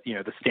or the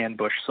Stan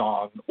Bush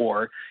song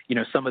or,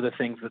 some of the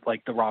things that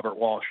like the Robert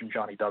Walsh and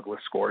Johnny Douglas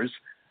scores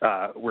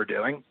were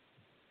doing.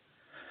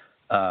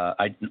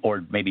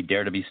 Or maybe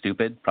Dare to Be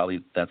Stupid.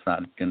 Probably that's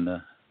not in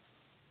the...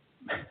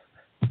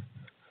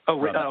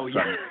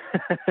 yeah.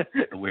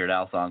 The Weird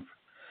Al song.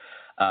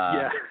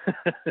 Yeah.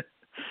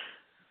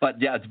 But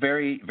yeah, it's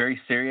very,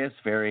 very serious,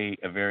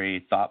 a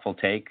very thoughtful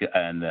take.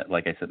 And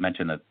like I said,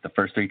 mentioned that the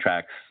first 3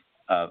 tracks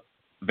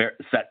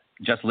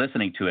just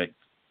listening to it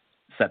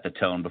set the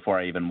tone before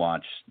I even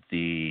watched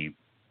the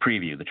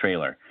preview, the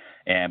trailer.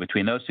 And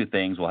between those two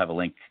things, we'll have a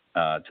link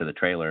to the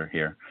trailer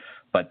here.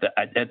 But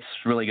it's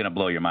really going to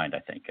blow your mind, I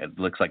think. It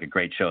looks like a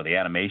great show. The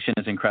animation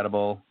is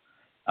incredible.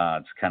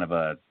 It's kind of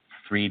a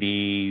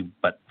 3D,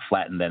 but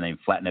flattened. Then they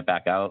flatten it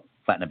back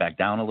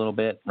down a little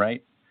bit,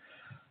 right?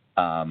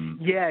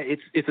 Yeah,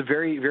 it's a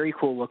very, very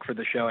cool look for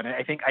the show, and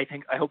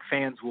I hope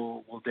fans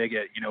will dig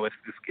it.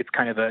 It's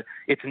kind of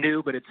it's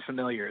new, but it's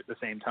familiar at the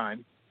same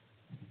time.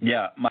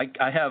 Yeah, Mike,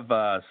 I have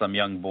some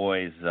young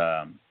boys,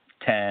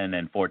 10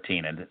 and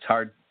 14, and it's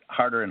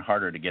harder and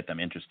harder to get them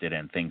interested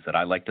in things that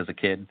I liked as a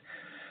kid,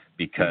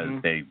 because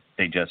they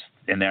just,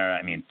 and there,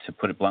 I mean, to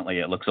put it bluntly,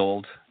 it looks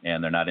old,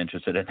 and they're not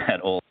interested in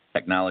that old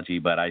technology.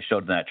 But I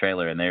showed them that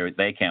trailer, and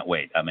they can't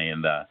wait. I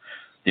mean, the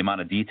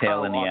amount of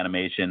detail in the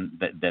animation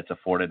that's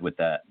afforded with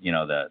that,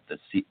 the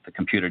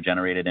computer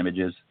generated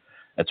images,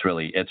 it's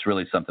really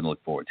something to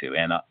look forward to.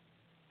 And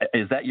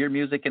is that your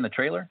music in the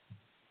trailer?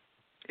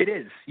 It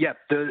is. Yeah.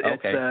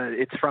 Okay.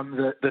 It's from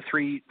the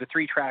three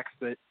tracks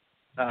that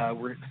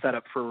were set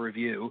up for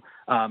review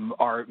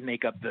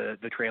make up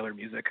the trailer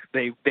music.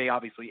 They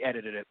obviously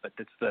edited it, but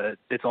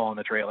it's all in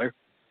the trailer.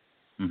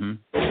 Mm-hmm.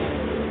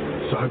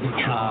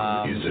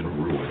 Cybertron is in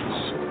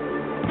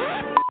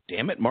ruins.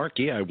 Damn it,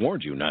 Marke, I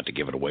warned you not to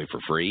give it away for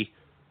free.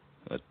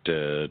 But,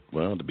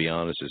 well, to be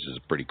honest, this is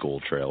a pretty cool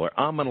trailer.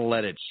 I'm going to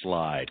let it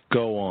slide.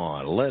 Go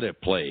on. Let it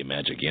play,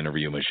 Magic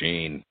Interview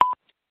Machine.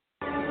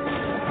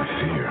 I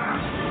fear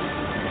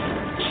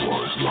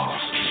war is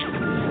lost.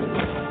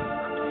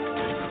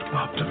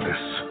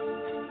 Optimus,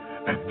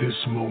 at this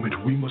moment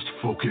we must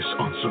focus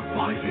on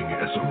surviving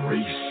as a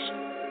race,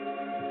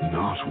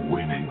 not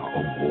winning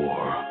a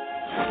war.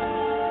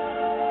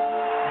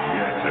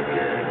 Yet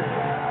again,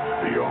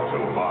 the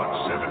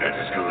Autobots have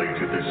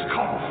escalated this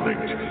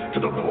conflict to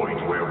the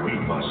point where we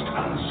must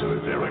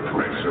answer their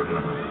aggression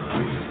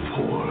with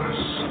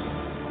force.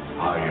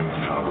 I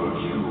empower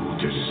you,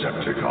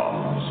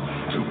 Decepticons,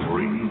 to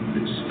bring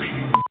this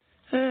peace.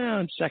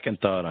 On second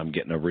thought, I'm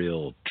getting a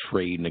real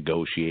trade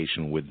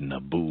negotiation with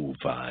Naboo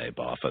vibe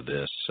off of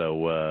this.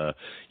 So,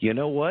 you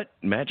know what?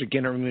 Magic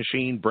Interview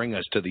Machine, bring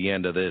us to the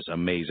end of this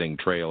amazing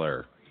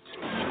trailer.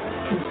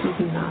 This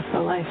is not the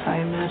life I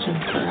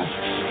imagined for us.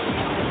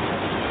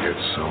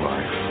 It's a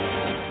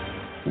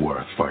life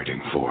worth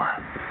fighting for.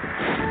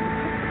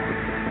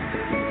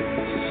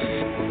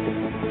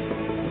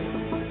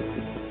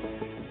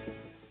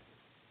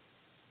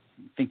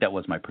 I think that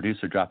was my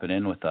producer dropping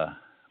in with the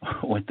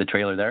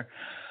trailer there.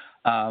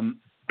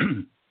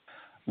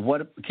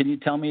 What can you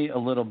tell me a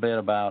little bit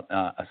about?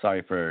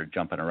 Sorry for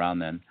jumping around.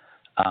 Then,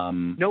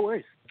 no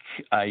worries.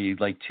 I'd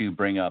like to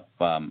bring up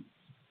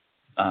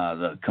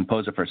the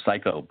composer for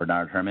Psycho,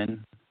 Bernard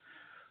Herrmann,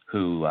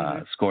 who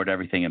scored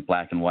everything in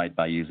black and white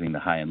by using the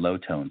high and low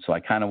tones. So I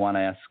kind of want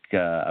to ask.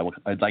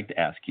 I'd like to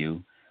ask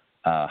you,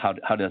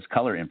 how does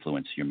color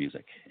influence your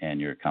music and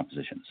your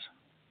compositions?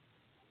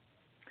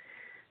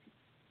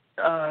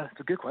 It's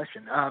a good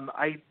question.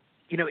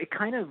 It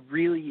kind of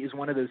really is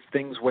one of those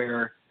things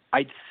where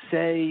I'd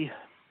say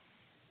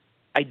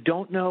I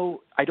don't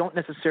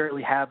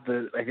necessarily have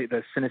the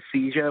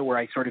synesthesia where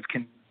I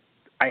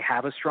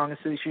have a strong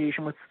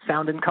association with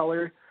sound and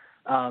color.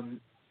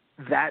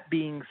 That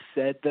being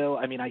said, though,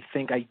 I mean, I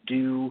think I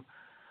do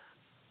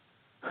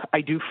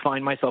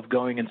find myself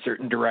going in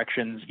certain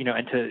directions,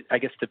 and to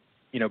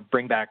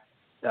bring back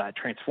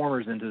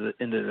Transformers into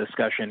the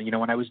discussion.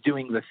 When I was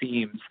doing the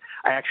themes,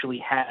 I actually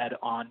had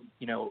on,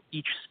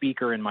 each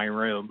speaker in my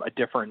room a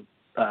different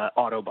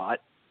Autobot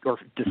or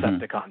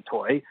Decepticon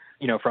toy,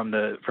 from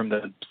the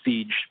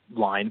Siege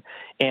line,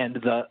 and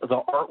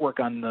the artwork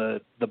on the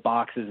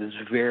boxes is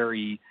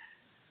very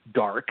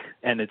dark,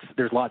 and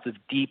there's lots of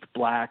deep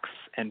blacks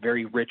and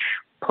very rich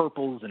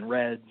purples and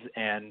reds,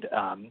 and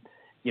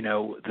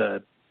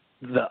the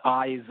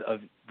eyes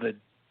of the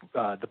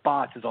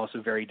bots is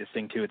also very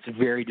distinct too. It's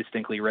very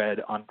distinctly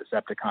red on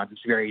Decepticons. It's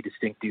very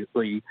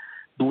distinctly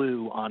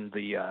blue on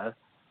the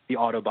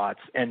Autobots.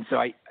 And so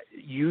I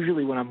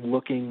usually, when I'm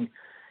looking,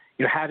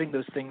 having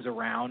those things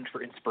around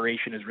for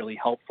inspiration is really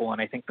helpful. And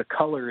I think the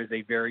color is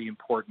a very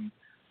important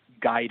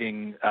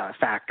guiding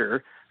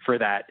factor for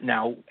that.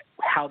 Now,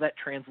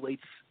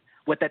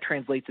 what that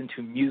translates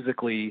into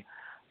musically,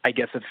 I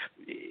guess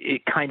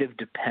it kind of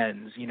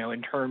depends,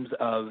 in terms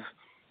of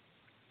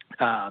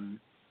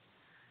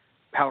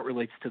how it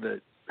related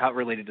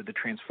to the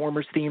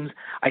Transformers themes.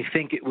 I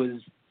think it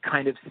was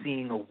kind of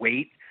seeing a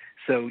weight.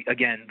 So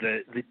again,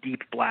 the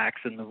deep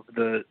blacks and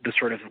the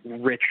sort of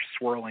rich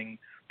swirling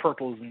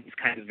purples and these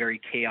kind of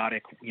very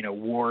chaotic,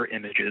 war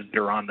images that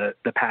are on the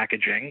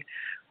packaging.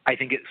 I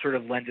think it sort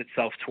of lends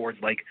itself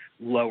towards like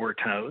lower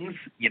tones,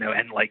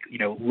 and like,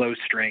 low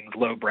strings,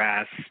 low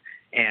brass,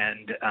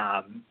 and,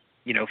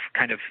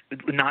 kind of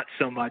not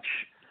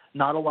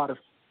a lot of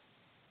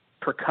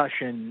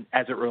percussion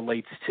as it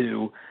relates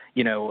to,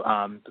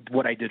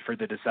 what I did for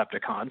the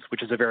Decepticons,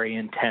 which is a very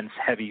intense,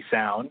 heavy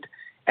sound.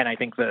 And I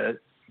think the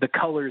the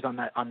colors on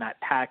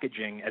that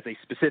packaging, as a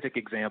specific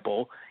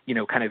example,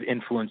 kind of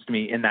influenced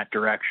me in that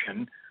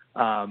direction.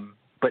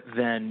 But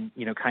then,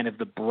 kind of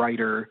the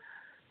brighter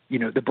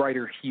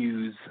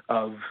hues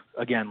of,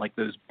 again, like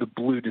the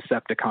blue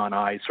Decepticon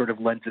eyes sort of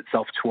lends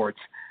itself towards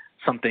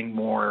something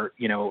more,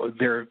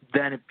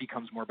 then it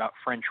becomes more about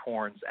French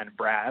horns and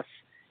brass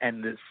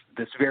and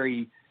this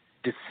very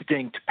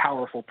distinct,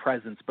 powerful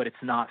presence, but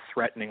it's not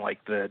threatening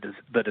like the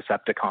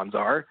Decepticons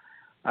are.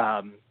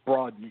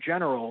 Broad in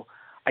general,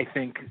 I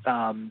think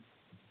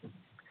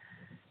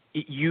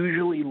it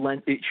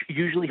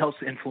usually helps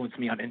to influence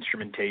me on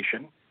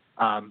instrumentation.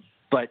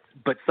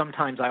 But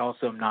sometimes I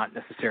also am not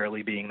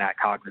necessarily being that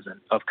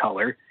cognizant of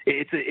color.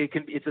 It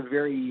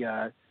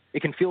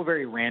can feel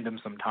very random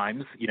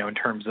sometimes, in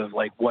terms of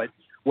like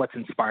what's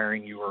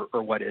inspiring you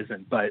or what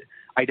isn't. But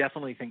I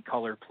definitely think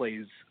color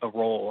plays a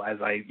role as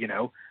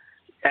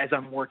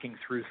I'm working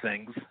through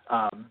things.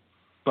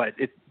 But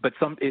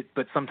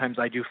sometimes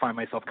I do find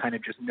myself kind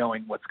of just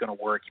knowing what's going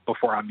to work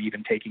before I'm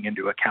even taking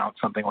into account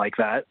something like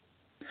that.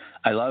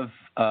 I love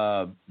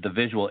the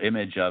visual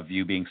image of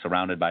you being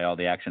surrounded by all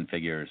the action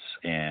figures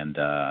and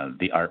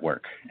the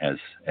artwork as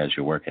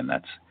you're working.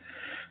 That's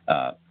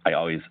I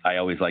always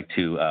like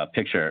to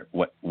picture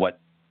what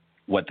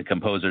the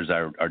composers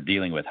are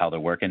dealing with, how they're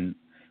working,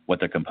 what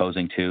they're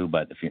composing to.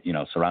 But if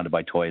you're surrounded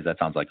by toys, that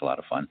sounds like a lot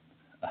of fun.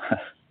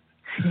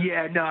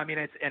 Yeah, no, I mean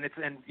it's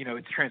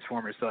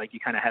Transformers, so like you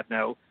have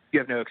no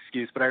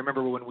excuse. But I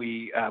remember when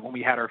we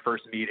had our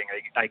first meeting,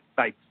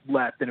 I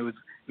left, and it was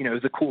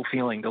a cool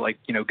feeling to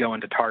go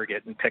into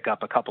Target and pick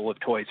up a couple of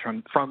toys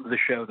from the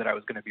show that I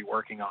was going to be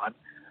working on.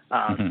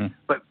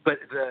 But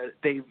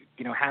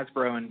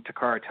Hasbro and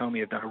Takara Tomy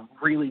have done a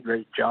really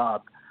great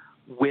job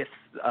with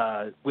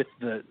the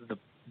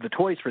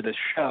toys for this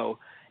show,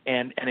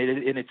 and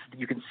it's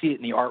you can see it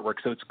in the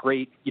artwork, so it's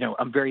great.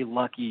 I'm very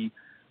lucky.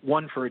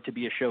 One, for it to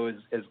be a show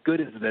as good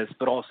as this,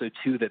 but also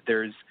two, that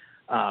there's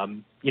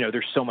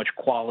so much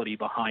quality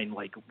behind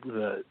like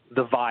the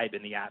vibe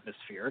and the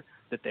atmosphere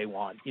that they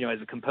want.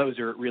 As a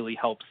composer, it really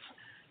helps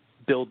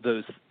build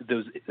those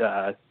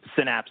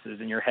synapses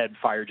in your head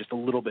fire just a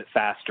little bit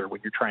faster when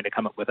you're trying to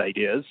come up with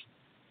ideas.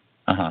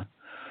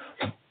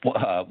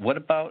 What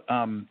about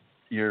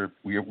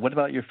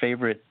your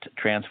favorite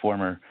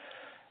Transformer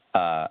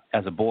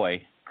as a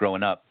boy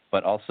growing up,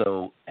 but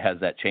also has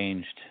that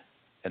changed?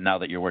 And now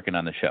that you're working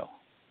on the show?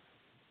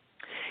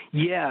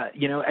 Yeah,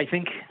 I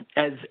think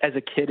as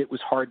a kid, it was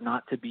hard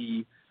not to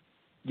be,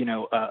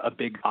 a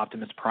big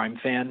Optimus Prime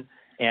fan,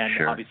 and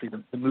sure. Obviously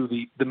the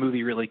movie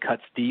really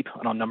cuts deep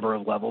on a number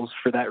of levels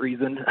for that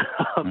reason.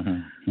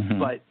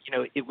 But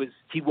it was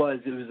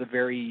a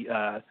very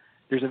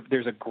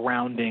there's a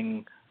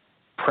grounding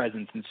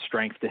presence and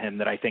strength to him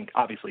that I think,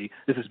 obviously,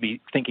 this is me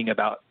thinking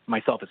about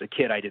myself as a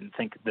kid. I didn't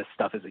think this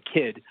stuff as a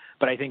kid,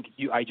 but I think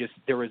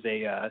there was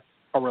a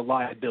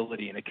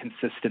reliability and a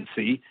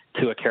consistency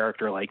to a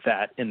character like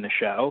that in the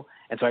show.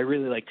 And so I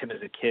really liked him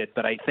as a kid,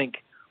 but I think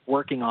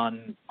working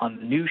on the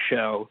new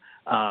show,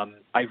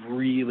 I've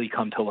really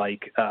come to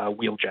like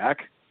Wheeljack,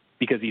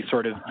 because he's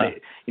sort of,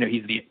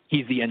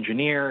 he's the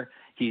engineer.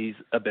 He's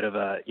a bit of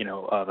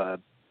a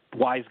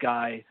wise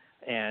guy,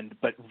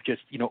 but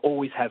just,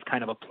 always has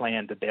kind of a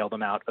plan to bail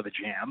them out of a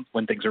jam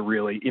when things are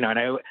really, and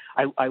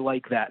I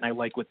like that. And I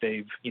like what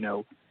they've,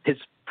 his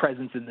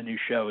presence in the new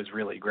show is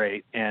really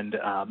great. And,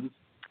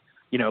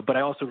 but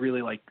I also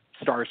really like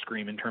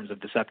Starscream in terms of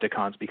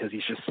Decepticons, because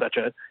he's just such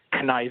a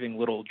conniving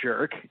little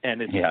jerk,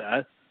 and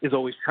is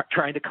always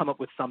trying to come up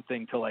with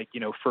something to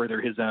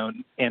further his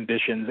own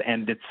ambitions,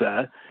 and it's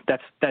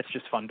that's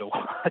just fun to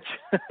watch.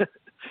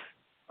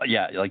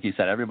 Yeah, like you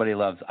said, everybody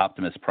loves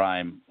Optimus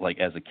Prime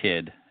as a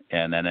kid,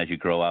 and then as you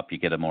grow up, you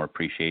get a more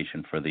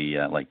appreciation for the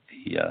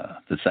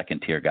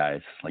second tier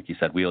guys. Like you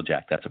said,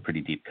 Wheeljack, that's a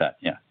pretty deep cut.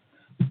 Yeah.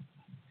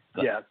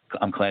 Yeah.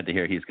 I'm glad to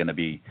hear he's going to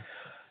be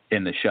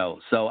in the show.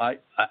 So,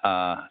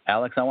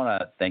 Alex, I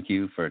want to thank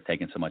you for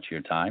taking so much of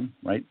your time,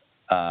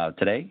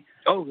 today.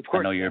 Oh, of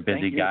course. I know you're a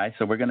busy guy,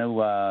 so we're going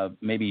to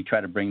maybe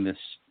try to bring this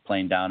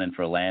plane down in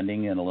for a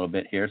landing in a little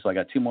bit here. So I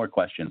got two more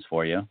questions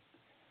for you.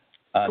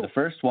 Cool. The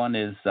first one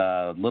is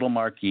Little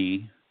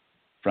Marke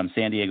from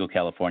San Diego,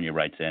 California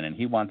writes in, and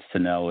he wants to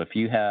know if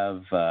you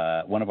have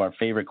one of our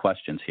favorite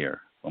questions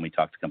here when we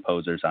talk to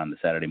composers on the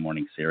Saturday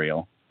Morning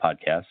Serial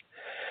podcast,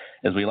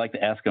 is we like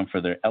to ask them for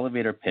their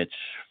elevator pitch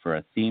for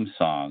a theme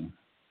song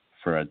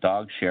for a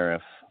dog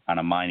sheriff on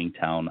a mining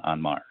town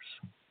on Mars.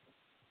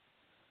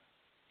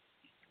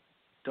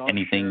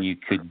 Anything you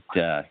could,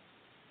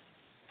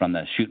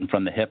 shooting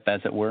from the hip,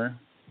 as it were?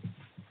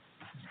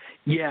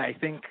 Yeah, I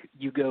think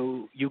you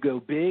go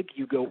big,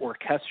 you go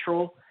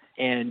orchestral,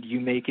 and you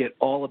make it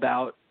all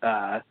about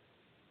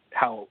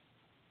how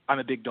I'm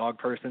a big dog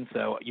person,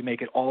 so you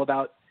make it all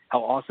about how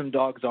awesome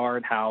dogs are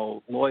and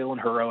how loyal and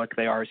heroic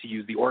they are. So you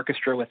use the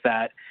orchestra with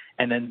that.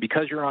 And then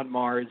because you're on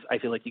Mars, I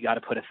feel like you got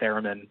to put a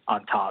theremin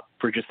on top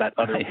for just that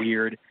other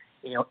weird,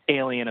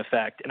 alien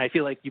effect. And I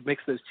feel like you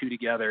mix those two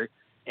together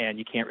and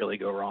you can't really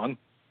go wrong.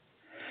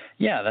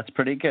 Yeah, that's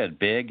pretty good.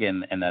 Big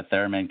and that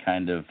theremin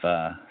kind of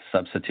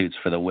substitutes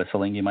for the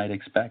whistling you might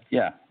expect.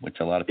 Yeah, which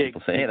a lot of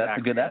people say, hey,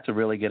 that's a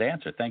really good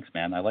answer. Thanks,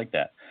 man. I like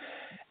that.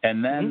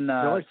 And then,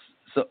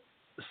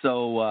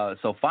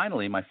 so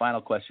finally, my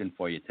final question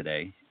for you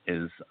today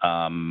is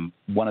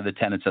one of the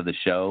tenets of the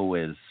show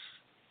is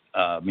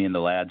me and the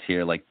lads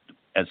here, like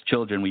as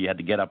children, we had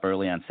to get up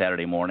early on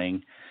Saturday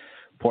morning,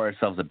 pour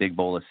ourselves a big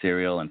bowl of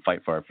cereal, and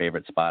fight for our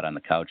favorite spot on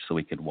the couch so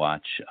we could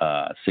watch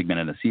Sigmund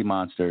and the Sea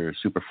Monster,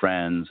 Super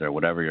Friends, or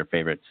whatever your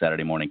favorite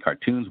Saturday morning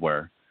cartoons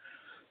were.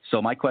 So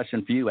my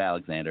question for you,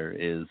 Alexander,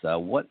 is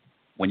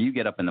when you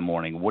get up in the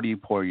morning, what do you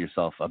pour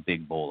yourself a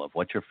big bowl of?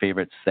 What's your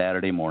favorite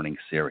Saturday morning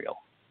cereal?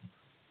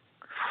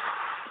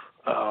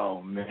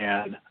 Oh,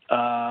 man.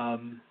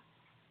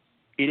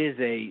 It is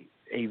a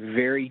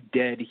very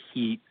dead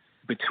heat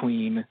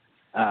between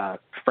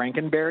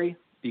Frankenberry,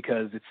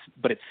 because it's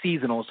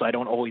seasonal, so I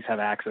don't always have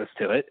access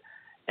to it.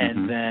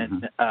 And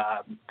then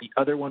the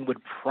other one would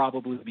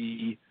probably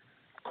be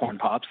Corn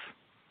Pops.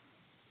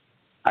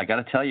 I got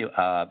to tell you,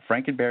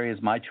 Frankenberry is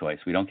my choice.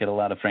 We don't get a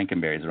lot of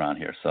Frankenberries around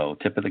here, so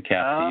tip of the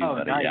cap to you,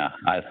 buddy.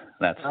 Nice.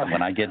 Yeah,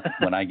 when I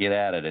get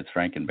at it, it's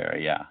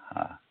Frankenberry. Yeah,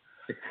 a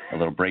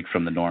little break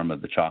from the norm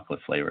of the chocolate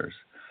flavors.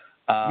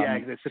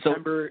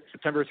 September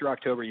through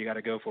October, you got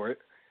to go for it.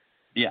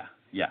 Yeah,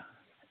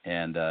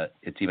 and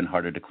it's even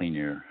harder to clean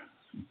your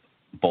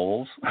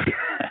bowls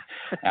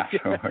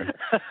afterward.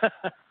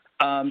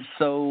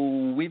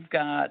 So we've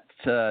got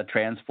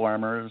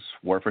Transformers,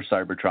 War for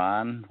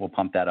Cybertron. We'll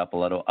pump that up a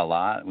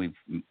lot. We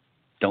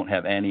don't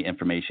have any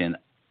information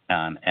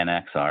on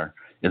NXR.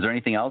 Is there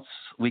anything else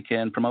we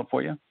can promote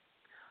for you?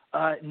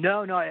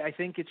 No. I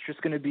think it's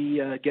just going to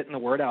be getting the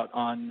word out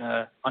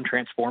on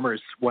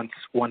Transformers once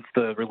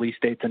the release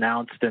date's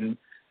announced, and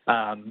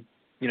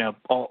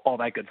all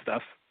that good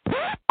stuff.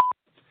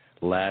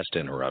 Last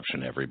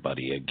interruption,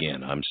 everybody.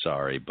 Again, I'm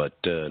sorry, but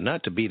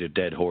not to beat a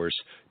dead horse,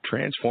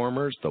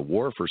 Transformers, The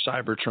War for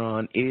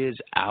Cybertron is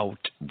out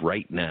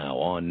right now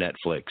on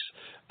Netflix.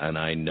 And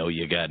I know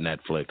you got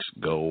Netflix.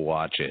 Go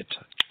watch it.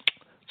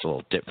 It's a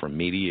little tip from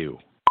me to you.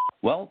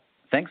 Well,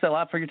 thanks a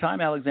lot for your time,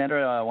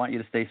 Alexander. I want you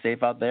to stay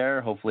safe out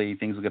there. Hopefully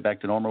things will get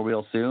back to normal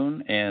real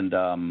soon. And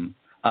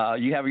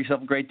you have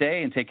yourself a great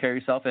day, and take care of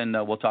yourself, and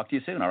we'll talk to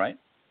you soon, all right?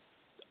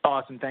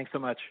 Awesome. Thanks so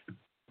much.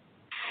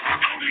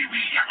 Only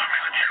we have a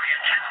military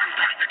attack to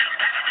fight the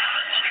competitors.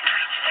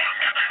 Transform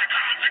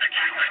Decepticons into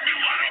cute new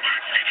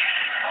Autobots today.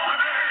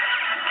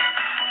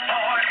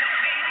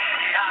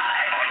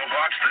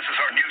 Autobots, this is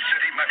our new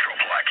city,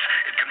 Metroplex.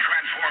 It can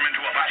transform into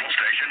a battle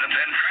station and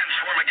then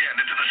transform again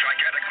into the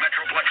gigantic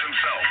Metroplex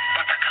himself.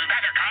 But the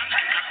Combaticons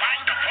can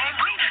combine to form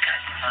Brutican.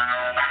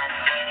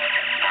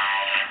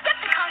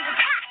 Decepticons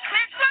attack!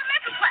 Transform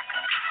Metroplex!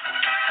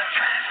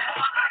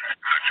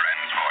 The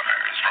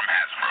Transformers from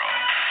Hasbro.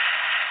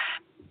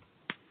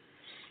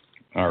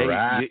 All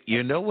right.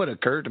 You know what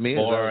occurred to me as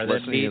I was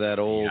listening to that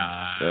old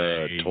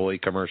toy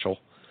commercial?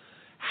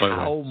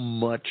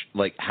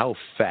 How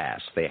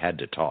fast they had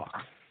to talk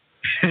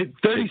 30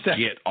 to seconds.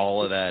 get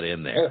all of that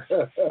in there.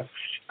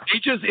 They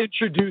just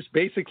introduced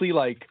basically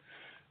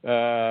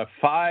 5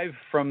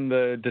 from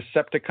the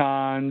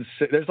Decepticons.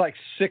 There's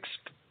 6,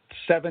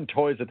 7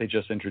 toys that they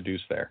just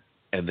introduced there.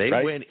 And they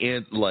went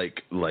in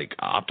like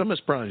Optimus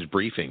Prime's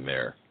briefing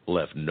there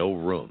left no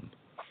room.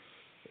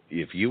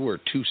 If you were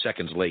 2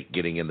 seconds late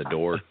getting in the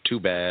door, too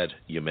bad,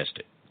 you missed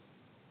it.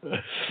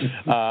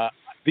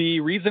 The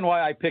reason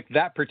why I picked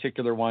that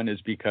particular one is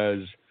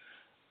because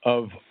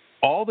of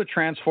all the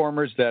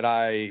Transformers that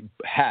I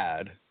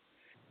had,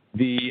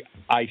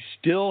 I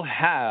still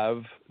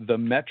have the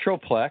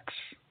Metroplex.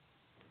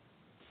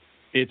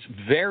 It's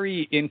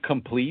very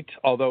incomplete,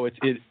 although it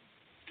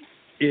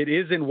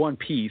is in one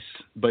piece,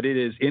 but it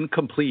is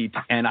incomplete,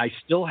 and I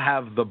still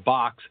have the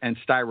box and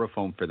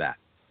styrofoam for that.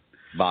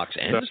 Box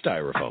and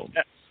styrofoam.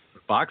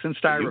 Box and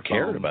styrofoam. You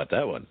cared about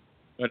that one.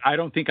 But I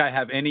don't think I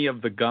have any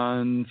of the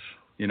guns,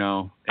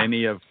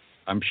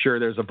 I'm sure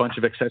there's a bunch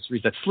of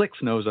accessories that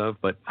Slicks knows of,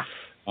 but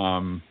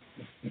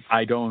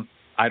I don't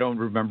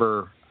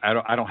remember.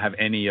 I don't have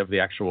any of the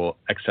actual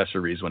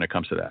accessories when it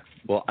comes to that.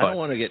 Well, I don't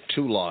want to get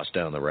too lost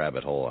down the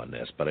rabbit hole on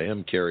this, but I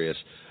am curious.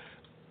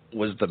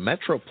 Was the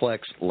Metroplex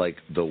like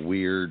the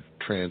weird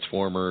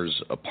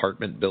Transformers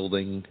apartment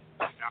building?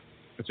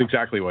 That's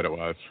exactly what it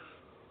was.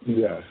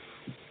 Yeah.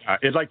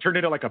 It turned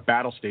into a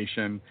battle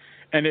station,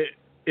 and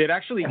it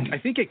actually, I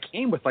think it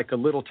came with a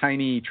little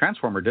tiny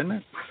transformer, didn't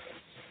it?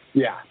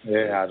 Yeah,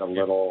 it had a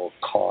little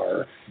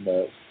car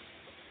that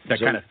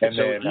kind of. So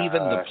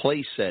even the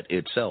play set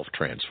itself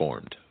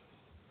transformed.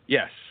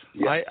 Yes.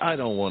 I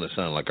don't want to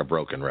sound like a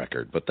broken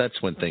record, but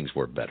that's when things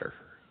were better.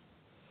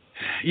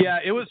 Yeah,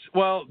 it was.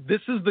 Well,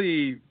 this is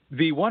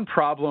the one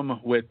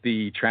problem with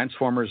the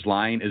Transformers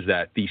line is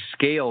that the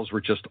scales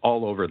were just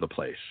all over the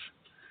place.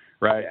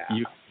 Right.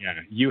 Yeah.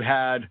 You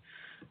had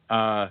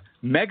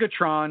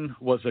Megatron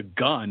was a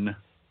gun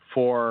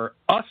for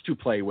us to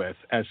play with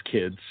as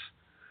kids,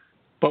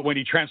 but when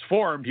he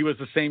transformed, he was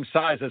the same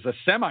size as a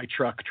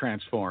semi-truck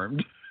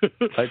transformed.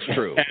 That's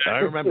true. I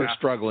remember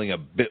struggling a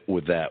bit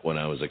with that when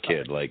I was a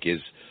kid.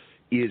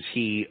 is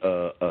he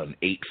an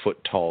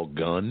 8-foot tall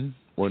gun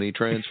when he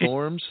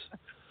transforms,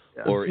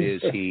 or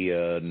is he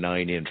a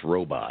 9-inch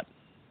robot?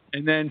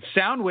 And then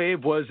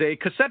Soundwave was a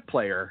cassette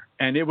player,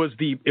 and it was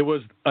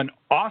an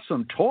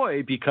awesome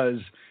toy because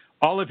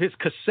all of his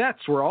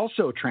cassettes were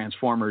also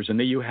Transformers, and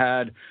then you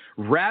had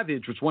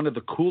Ravage, which was one of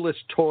the coolest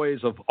toys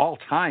of all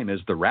time, is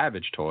the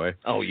Ravage toy.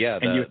 Oh yeah,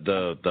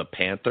 the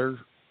Panther.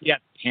 Yeah,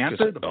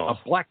 Panther, a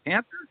Black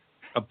Panther,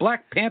 a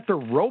Black Panther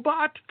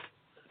robot.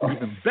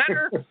 Even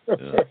better.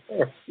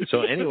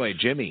 So anyway,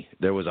 Jimmy,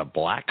 there was a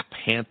Black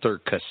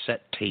Panther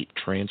cassette tape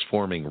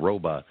transforming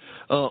robot.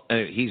 Oh,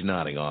 he's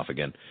nodding off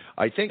again.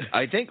 I think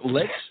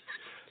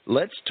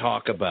let's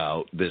talk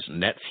about this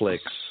Netflix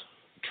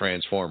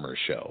Transformers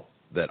show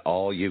that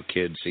all you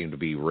kids seem to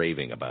be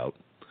raving about.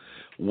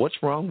 What's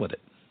wrong with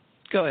it?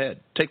 Go ahead,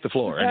 take the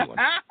floor, anyone.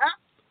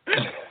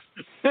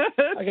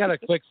 I got a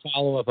quick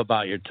follow-up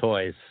about your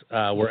toys.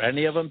 Were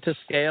any of them to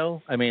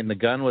scale? I mean, the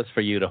gun was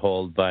for you to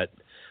hold, but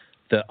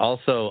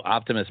also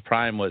Optimus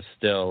Prime was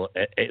still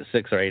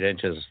 6 or 8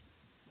 inches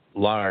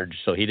large,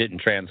 so he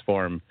didn't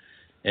transform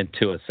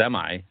into a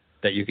semi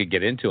that you could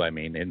get into.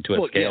 Into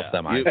a scale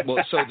semi.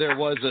 So there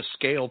was a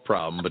scale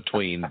problem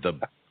between the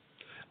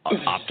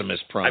Optimus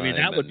Prime.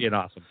 That would be an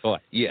awesome toy.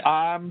 Yeah.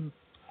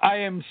 I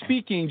am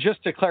speaking,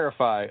 just to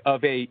clarify,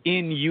 of a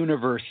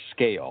in-universe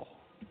scale.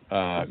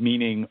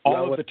 Meaning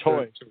all of the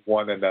toys to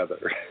one another.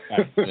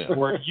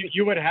 Where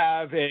you would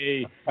have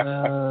a.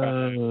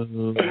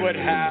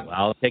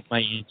 I'll take my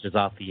inches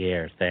off the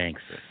air.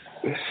 Thanks.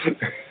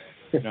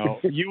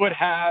 You would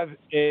have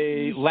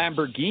a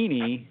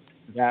Lamborghini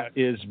that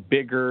is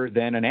bigger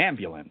than an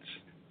ambulance,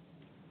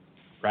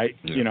 right?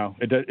 Yeah.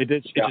 It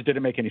just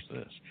didn't make any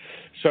sense.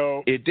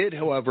 So it did,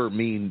 however,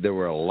 mean there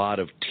were a lot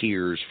of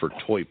tiers for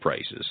toy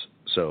prices.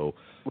 So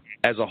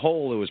as a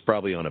whole, it was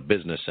probably on a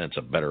business sense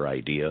a better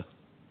idea.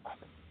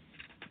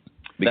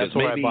 Because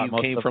maybe you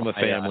came from a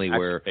family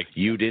where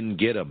you didn't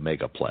get a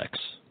Megaplex,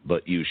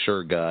 but you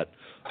sure got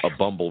a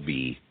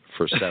Bumblebee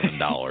for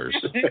 $7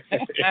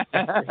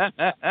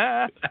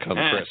 come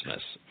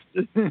Christmas.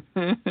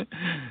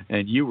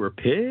 And you were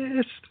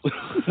pissed?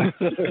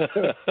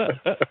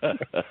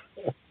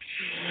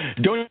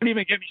 Don't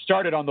even get me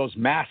started on those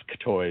mask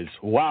toys.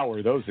 Wow,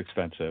 were those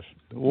expensive.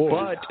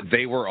 But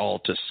they were all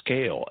to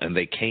scale, and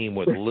they came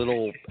with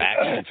little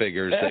action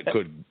figures that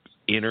could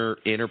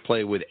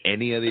interplay with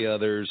any of the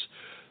others.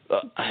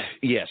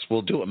 Yes,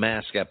 we'll do a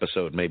mask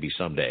episode maybe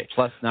someday.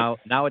 Plus,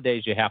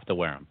 nowadays you have to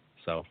wear them.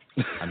 So,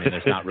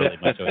 there's not really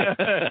much of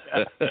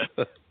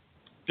it.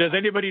 Does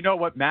anybody know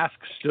what mask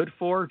stood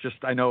for? Just,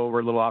 I know we're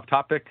a little off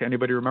topic.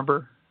 Anybody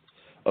remember?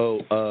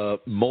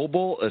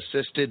 Mobile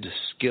Assisted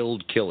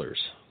Skilled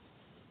Killers.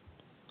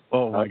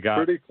 Oh, my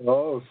God. Pretty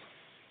close.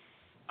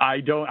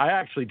 I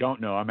actually don't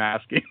know. I'm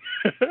asking.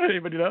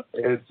 Anybody know?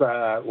 It's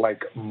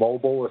like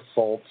Mobile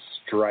Assault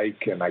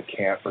Strike, and I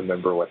can't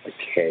remember what the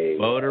K.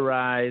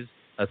 Motorized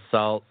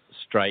Assault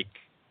Strike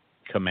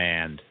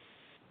Command.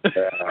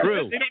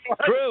 Crew.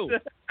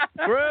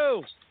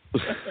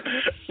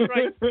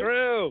 Strike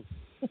crew.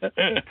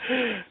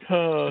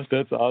 Oh,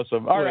 that's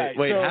awesome. All right.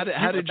 Wait, so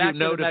how did you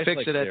know to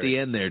fix it at the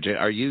end there, Jay?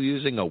 Are you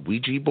using a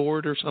Ouija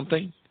board or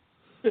something?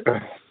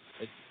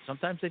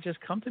 Sometimes they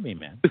just come to me,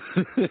 man.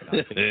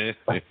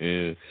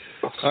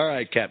 All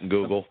right, Captain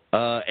Google.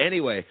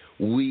 Anyway,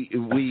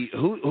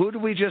 who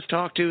did we just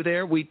talk to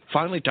there? We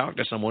finally talked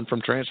to someone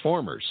from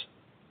Transformers.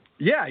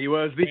 Yeah, he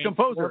was the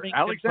composer,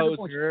 Alexander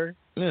Bornstein.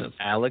 Yes.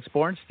 Alex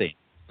Bornstein.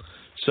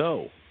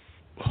 So,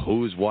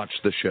 who's watched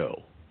the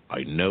show?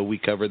 I know we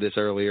covered this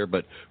earlier,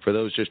 but for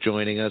those just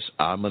joining us,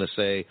 I'm going to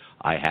say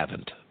I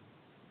haven't.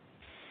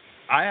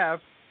 I have.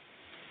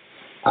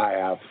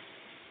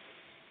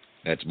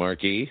 That's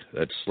Marke.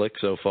 That's slick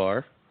so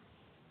far.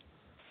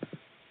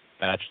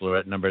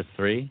 Bachelorette number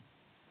 3.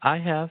 I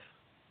have.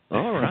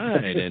 All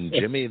right. And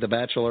Jimmy the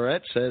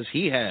Bachelorette says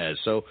he has.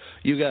 So,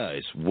 you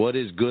guys, what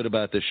is good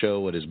about the show?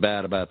 What is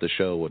bad about the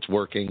show? What's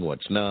working?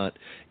 What's not?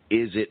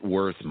 Is it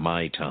worth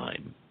my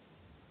time?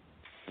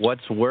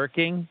 What's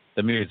working?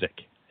 The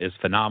music is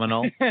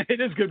phenomenal. It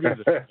is good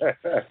music.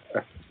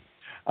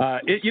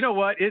 You know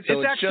what? It's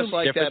actually just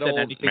like that old.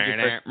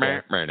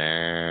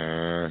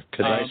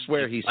 Because I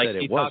swear he said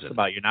it wasn't. Talks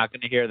about, you're not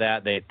going to hear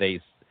that.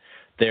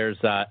 There's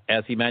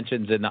as he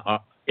mentions in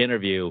the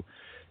interview,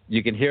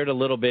 you can hear it a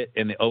little bit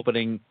in the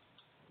opening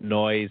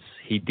noise.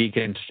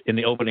 In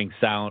the opening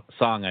song.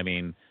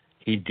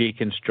 He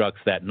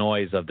deconstructs that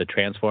noise of the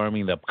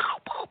transforming,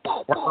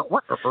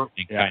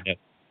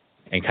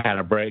 and kind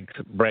of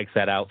breaks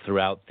that out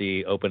throughout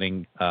the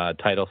opening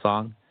title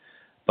song.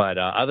 But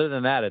other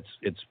than that,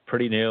 it's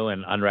pretty new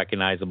and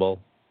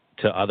unrecognizable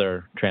to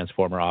other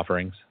Transformer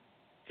offerings.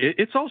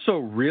 It's also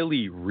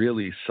really,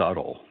 really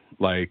subtle.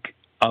 Like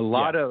a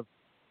lot of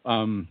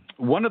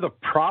one of the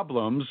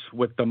problems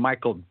with the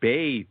Michael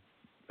Bay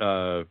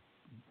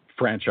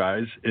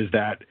franchise is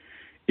that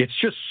it's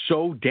just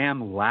so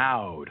damn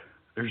loud.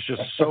 There's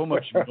just so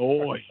much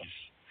noise.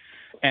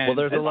 And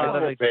there's a lot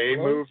of Bay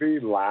movie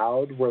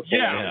loud. What?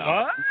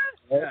 Yeah,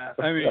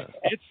 I mean,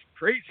 it's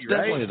crazy, right?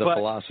 Definitely the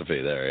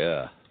philosophy there,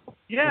 yeah.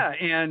 Yeah,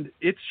 and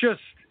it's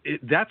just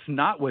that's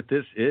not what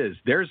this is.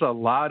 There's a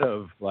lot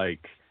of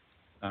like,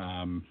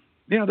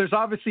 there's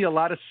obviously a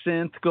lot of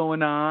synth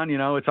going on.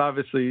 It's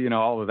obviously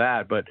all of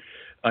that, but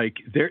like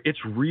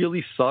it's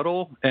really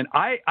subtle. And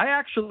I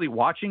actually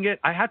watching it,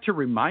 I had to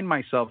remind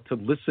myself to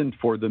listen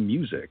for the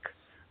music.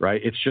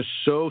 Right? It's just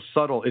so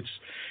subtle.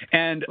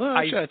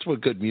 That's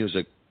what good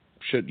music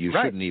should. You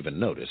shouldn't even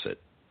notice it.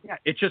 Yeah,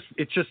 it just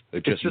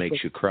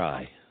makes you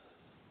cry.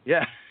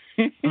 Yeah.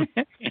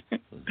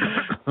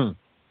 All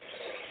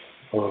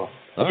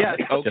right.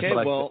 Okay.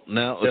 Well,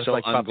 now,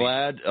 so I'm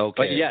glad. Okay.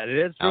 But yeah, it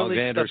is really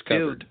Alexander's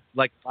covered.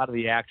 Like a lot of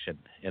the action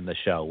in the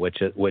show, which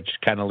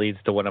kind of leads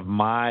to one of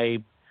my,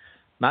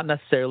 not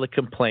necessarily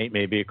complaint,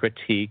 maybe a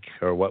critique,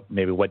 or what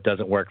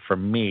doesn't work for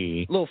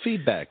me. A little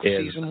feedback.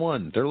 Season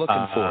 1, they're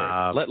looking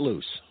for it. Let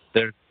loose.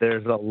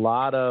 There's a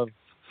lot of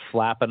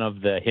flapping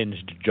of the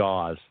hinged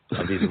jaws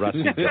of these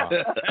rusty jaws,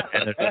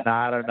 and there's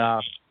not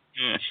enough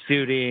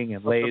shooting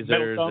and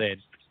lasers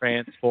and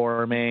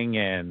transforming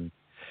and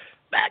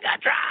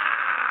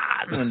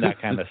Megatron and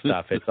that kind of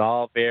stuff. It's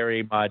all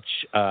very much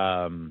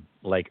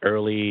like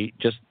early,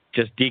 just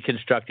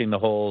deconstructing the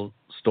whole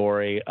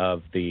story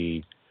of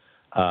the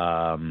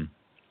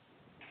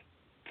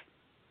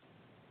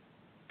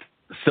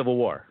Civil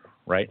War,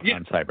 right? Yeah.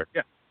 On Cyber.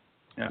 Yeah.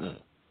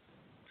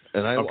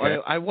 And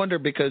I wonder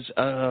because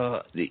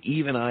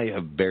even I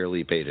have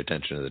barely paid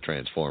attention to the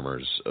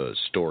Transformers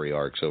story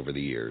arcs over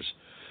the years,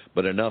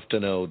 but enough to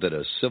know that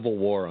a civil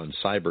war on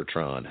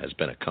Cybertron has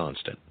been a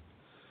constant.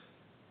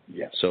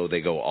 Yeah. So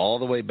they go all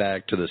the way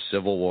back to the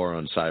Civil War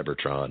on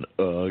Cybertron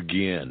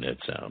again. It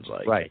sounds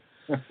like right.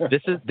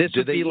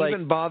 Do they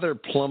even bother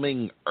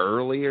plumbing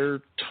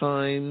earlier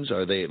times?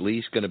 Are they at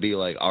least going to be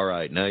like, all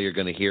right, now you're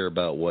going to hear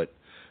about what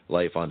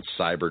life on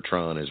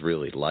Cybertron is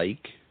really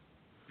like?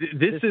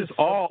 This is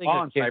all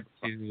on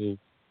Cybertron.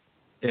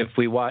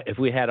 If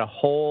we had a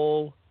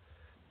whole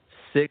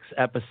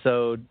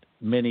 6-episode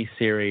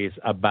miniseries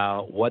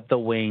about what the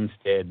Waynes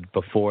did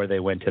before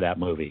they went to that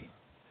movie.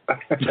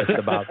 Just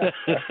about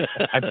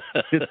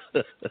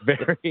it's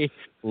very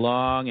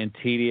long and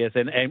tedious,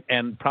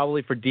 and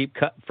probably for deep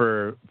cut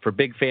for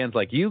big fans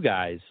like you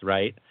guys,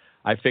 right?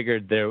 I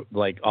figured there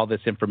like all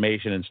this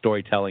information and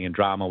storytelling and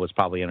drama was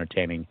probably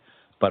entertaining,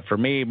 but for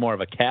me, more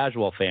of a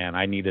casual fan,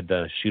 I needed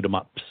the shoot 'em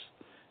ups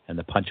and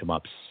the punch 'em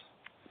ups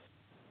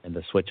and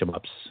the switch 'em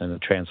ups and the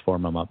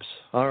transform 'em ups.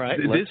 All right,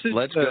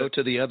 let's go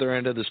to the other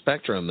end of the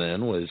spectrum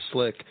then with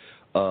Slick.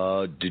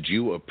 Did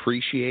you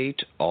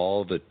appreciate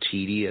all the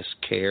tedious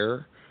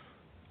care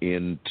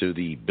into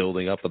the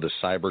building up of the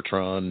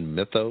Cybertron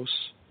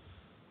mythos?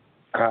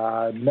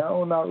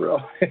 No, not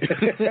really.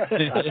 Okay,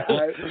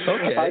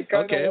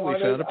 we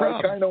found a problem.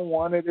 I kind of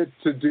wanted it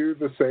to do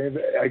the same.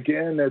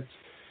 Again,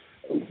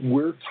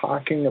 we're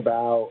talking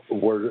about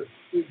so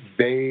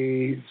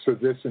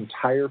this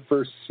entire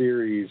first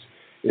series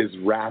is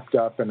wrapped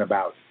up in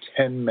about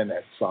 10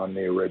 minutes on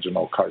the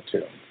original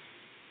cartoon.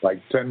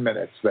 Like 10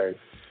 minutes.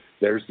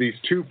 There's these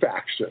two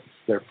factions.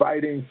 They're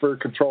fighting for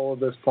control of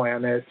this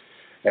planet,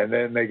 and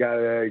then they got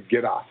to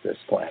get off this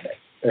planet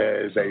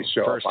as they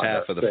show first up on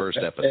half of the first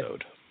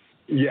episode.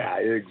 Yeah,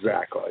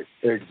 exactly.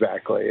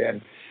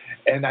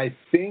 And I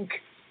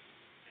think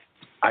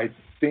I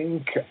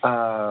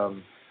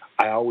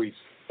always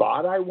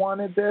thought I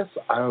wanted this.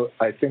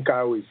 I think I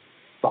always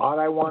thought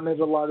I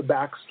wanted a lot of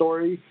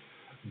backstory,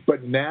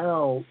 but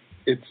now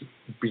it's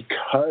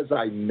because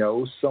I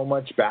know so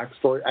much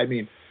backstory. I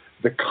mean,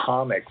 the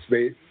comics,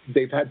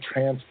 they've had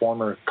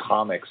Transformer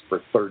comics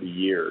for 30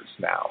 years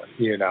now.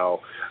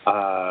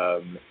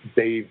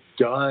 They've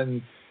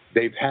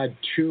had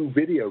 2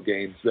 video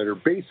games that are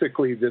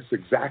basically this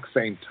exact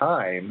same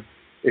time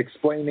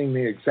explaining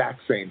the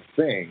exact same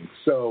thing.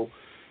 So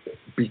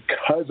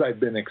because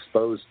I've been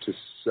exposed to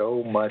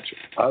so much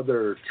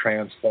other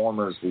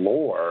Transformers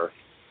lore,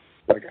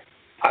 like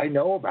I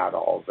know about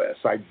all of this.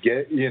 I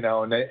get,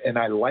 and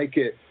I like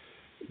it.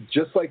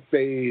 Just like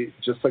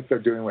they're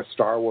doing with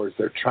Star Wars,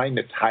 they're trying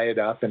to tie it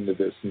up into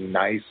this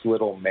nice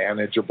little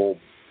manageable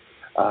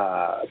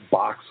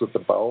box with a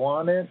bow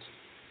on it.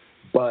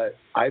 But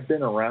I've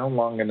been around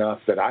long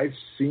enough that I've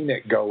seen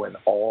it go in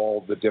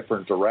all the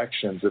different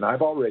directions, and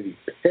I've already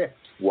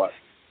picked what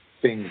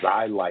things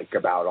I like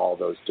about all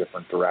those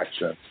different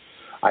directions.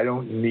 I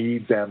don't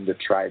need them to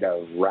try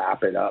to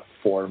wrap it up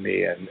for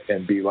me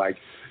and be like,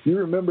 you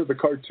remember the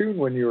cartoon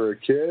when you were a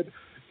kid?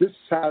 This is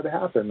how it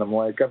happened. I'm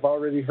like, I've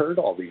already heard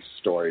all these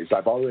stories.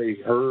 I've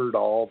already heard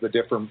all the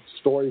different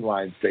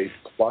storylines they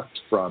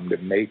plucked from to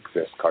make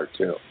this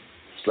cartoon.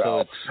 So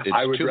it's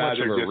I would too much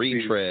of rather a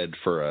retread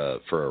for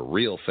a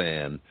real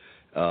fan,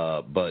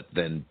 but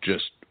then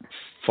just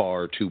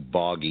far too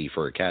boggy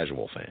for a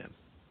casual fan.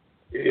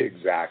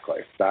 Exactly.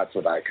 That's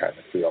what I kind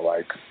of feel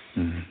like.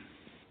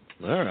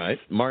 Mm-hmm. All right.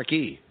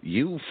 Marke,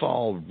 you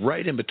fall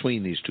right in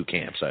between these two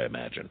camps, I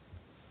imagine.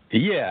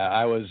 Yeah,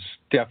 I was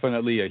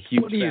definitely a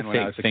huge fan when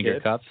I was a finger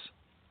kid. cups?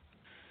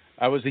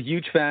 I was a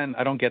huge fan.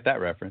 I don't get that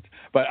reference.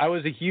 But I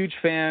was a huge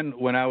fan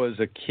when I was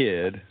a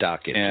kid.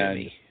 Doc and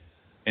Jimmy.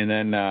 And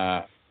then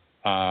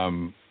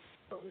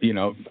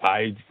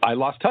I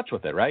lost touch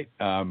with it, right?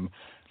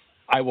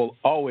 I will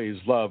always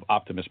love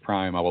Optimus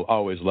Prime. I will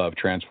always love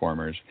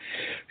Transformers.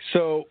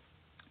 So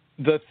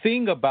the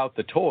thing about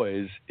the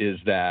toys is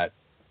that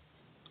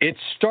it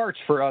starts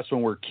for us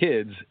when we're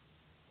kids,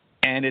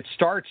 and it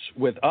starts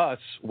with us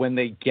when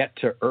they get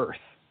to Earth,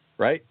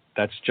 right?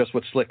 That's just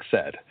what Slick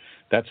said.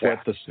 That's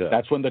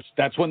when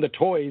the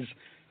toys.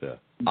 Yeah.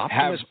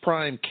 Optimus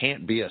Prime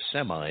can't be a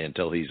semi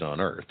until he's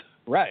on Earth.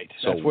 Right.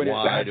 So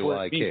why do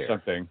I care?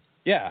 Something.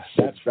 Yeah.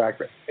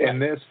 Exactly. In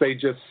this, they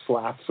just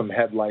slap some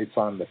headlights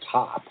on the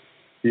top.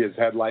 He has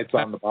headlights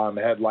on the bottom,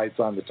 headlights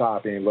on the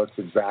top, and he looks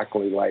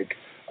exactly like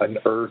an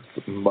Earth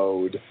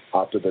mode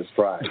Optimus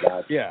Prime.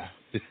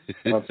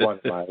 That's one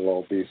of my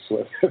little beefs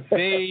with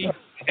it.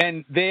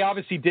 They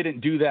obviously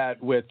didn't do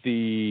that with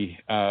the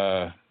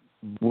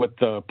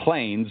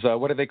planes.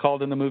 What are they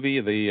called in the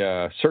movie?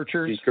 The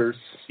searchers?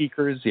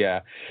 Seekers,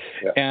 yeah.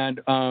 And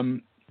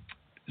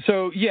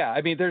so, yeah,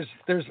 I mean,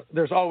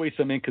 there's always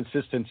some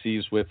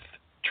inconsistencies with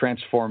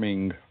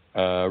transforming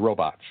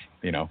robots,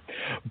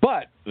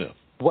 But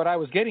what I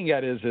was getting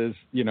at is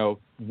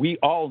we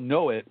all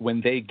know it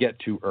when they get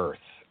to Earth,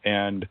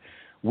 and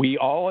we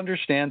all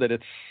understand that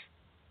it's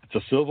a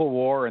civil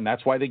war, and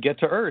that's why they get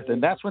to Earth,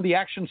 and that's when the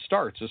action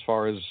starts, as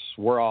far as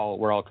we're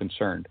all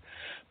concerned.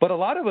 But a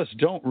lot of us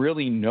don't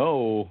really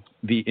know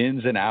the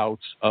ins and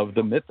outs of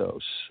the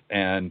mythos,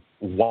 and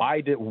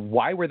why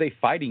were they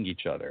fighting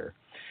each other?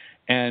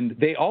 And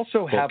they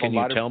also have Can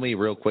you tell me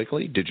real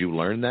quickly? Did you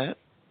learn that?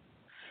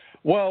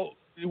 Well,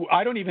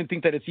 I don't even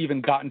think that it's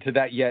even gotten to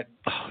that yet.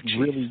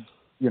 Really,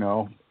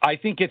 I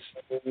think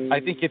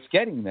it's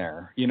getting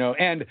there,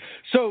 And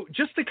so,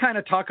 just to kind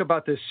of talk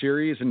about this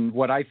series and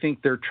what I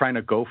think they're trying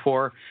to go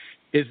for,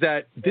 is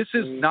that this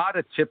is not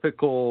a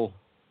typical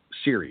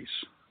series.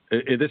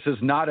 This is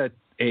not a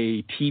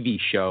TV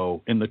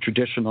show in the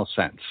traditional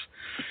sense.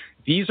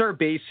 These are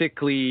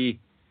basically,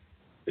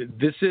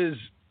 this is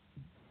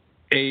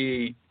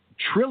a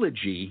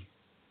trilogy,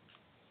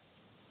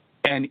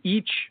 and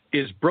each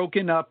is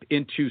broken up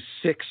into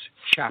 6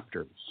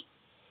 chapters.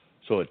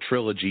 So a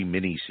trilogy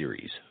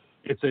miniseries.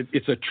 It's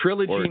a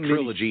trilogy. Or a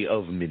trilogy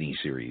of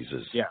miniseries.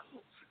 Yeah.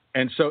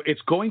 And so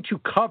it's going to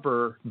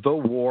cover the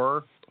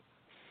war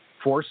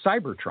for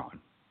Cybertron.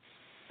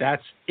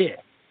 That's it.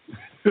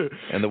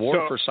 And the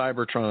war for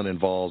Cybertron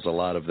involves a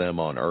lot of them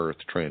on Earth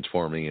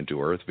transforming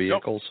into Earth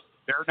vehicles?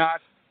 No, they're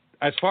not.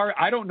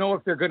 I don't know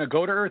if they're going to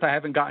go to Earth. I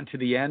haven't gotten to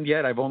the end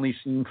yet. I've only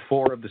seen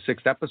 4 of the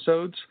 6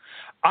 episodes.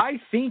 I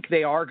think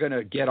they are going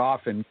to get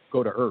off and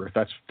go to Earth.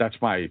 That's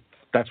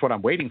what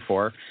I'm waiting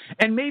for.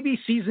 And maybe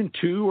season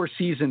 2 or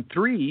season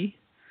 3,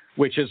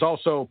 which is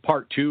also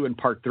part 2 and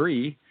part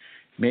 3,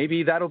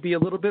 maybe that'll be a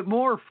little bit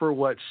more for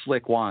what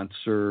Slick wants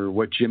or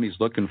what Jimmy's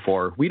looking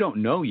for. We don't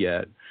know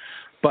yet.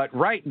 But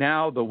right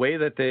now, the way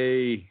that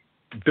they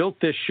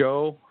built this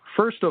show,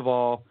 first of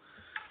all,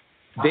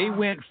 they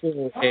went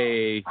for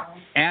a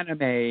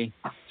anime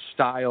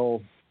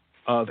style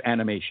of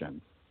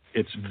animation.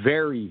 It's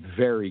very,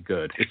 very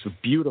good. It's a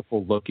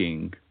beautiful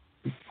looking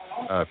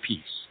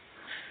piece.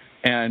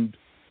 And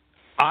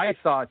I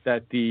thought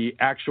that the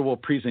actual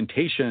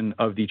presentation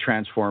of the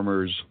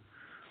Transformers,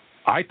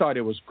 I thought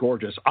it was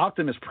gorgeous.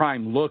 Optimus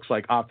Prime looks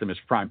like Optimus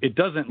Prime. It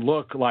doesn't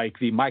look like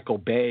the Michael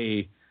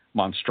Bay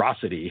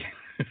monstrosity.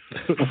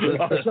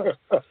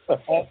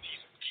 All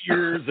these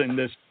tears and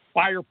this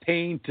fire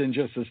paint and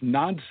just this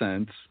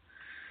nonsense.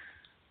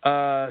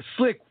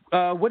 Slick,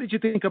 what did you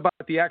think about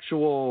the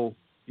actual,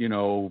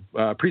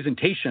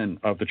 presentation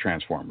of the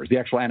Transformers, the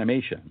actual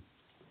animation?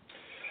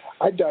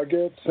 I dug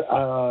it.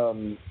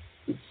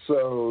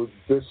 So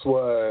this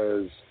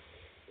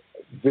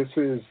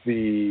is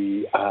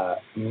the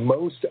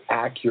most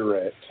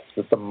accurate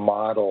that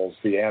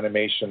the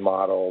animation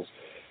models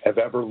have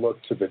ever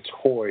looked to the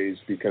toys,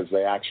 because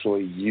they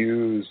actually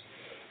use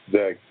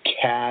the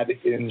CAD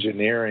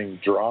engineering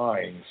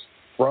drawings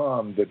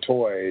from the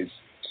toys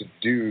to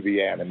do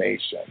the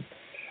animation.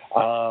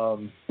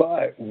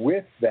 But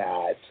with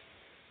that,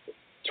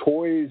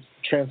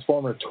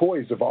 Transformer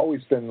toys have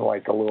always been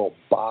like a little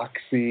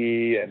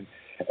boxy, and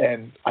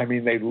I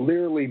mean, they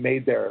literally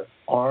made their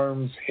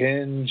arms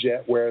hinge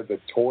at where the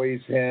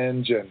toys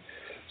hinge, and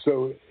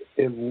so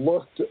it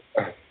looked,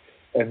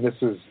 and it's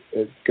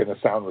going to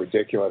sound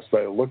ridiculous,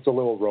 but it looked a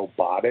little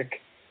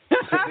robotic.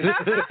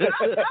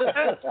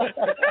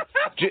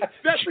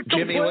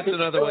 Jimmy, what's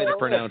another way to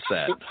pronounce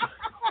that?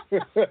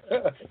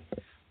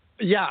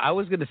 Yeah, I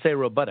was going to say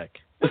robotic.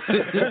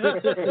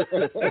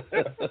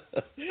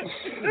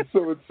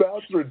 So it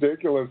sounds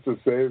ridiculous to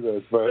say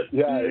this, but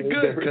yeah,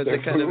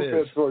 their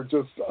movements were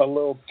just a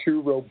little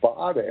too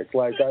robotic.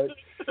 Like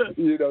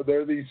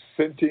they're these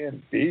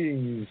sentient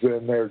beings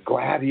and they're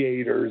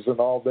gladiators and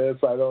all this.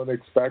 I don't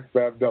expect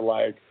them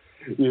to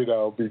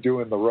be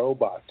doing the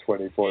robot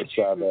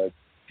 24/7.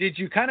 Did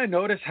you kind of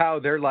notice how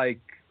they're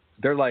like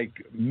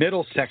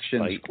middle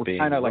sections were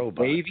kind of like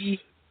wavy,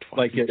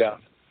 like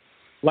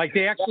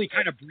they actually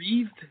kind of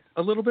breathed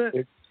a little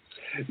bit?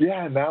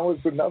 Yeah, and that was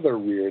another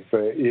weird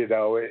thing. You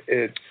know,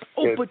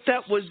 but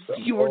that was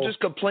you were just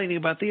complaining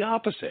about the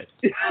opposite.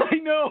 I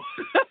know.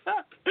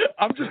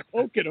 I'm just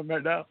poking him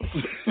right now.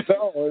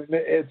 No,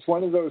 it's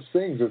one of those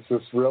things. It's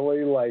this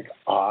really like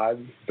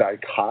odd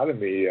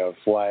dichotomy of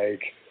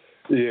like,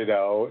 you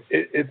know,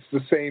 it's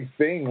the same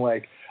thing.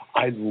 Like,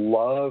 I'd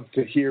love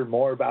to hear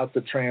more about the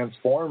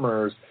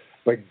Transformers.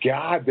 But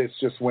God, this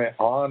just went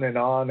on and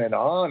on and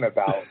on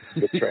about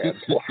the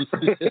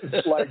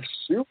Transformers. Like,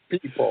 shoot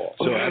people.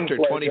 So after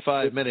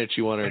 25 minutes,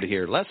 you wanted to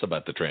hear less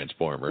about the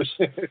Transformers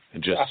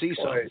and just see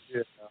something.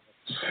 You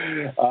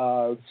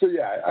know. So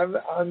yeah,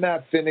 I'm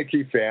that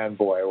finicky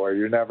fanboy where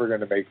you're never going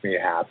to make me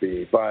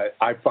happy, but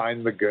I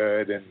find the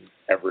good in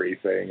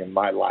everything in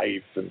my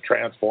life and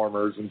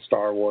Transformers and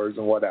Star Wars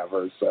and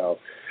whatever. So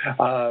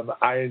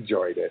I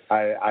enjoyed it.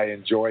 I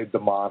enjoyed the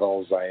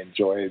models. I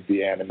enjoyed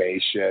the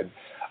animation.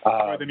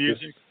 The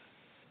music.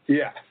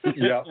 Yeah. And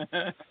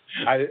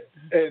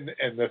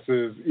this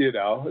is, you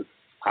know,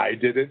 I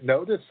didn't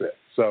notice it.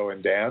 So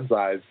in Dan's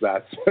eyes,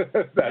 that's a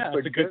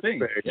good thing.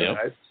 Yep.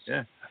 Right?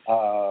 Yeah.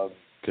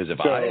 Because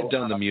if I had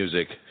done the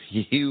music,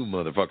 you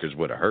motherfuckers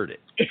would have heard it.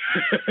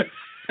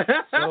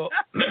 So,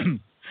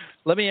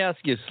 let me ask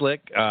you,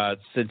 Slick,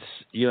 since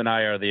you and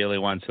I are the only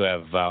ones who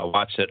have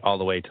watched it all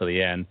the way to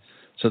the end,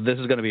 so this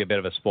is going to be a bit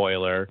of a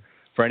spoiler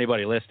for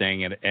anybody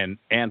listening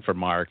and for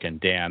Mark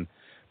and Dan.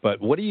 But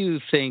what do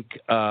you think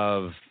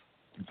of?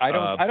 I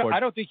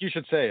don't think you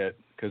should say it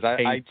because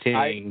I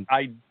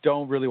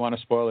don't really want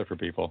to spoil it for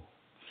people.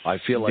 I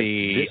feel like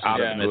this is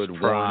a good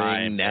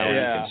warning. Now you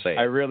can say it.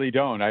 I really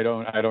don't. I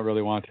don't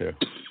really want to.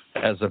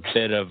 As a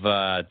bit of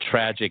a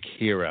tragic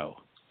hero,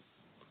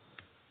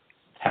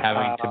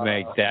 having to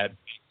make that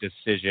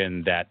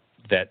decision that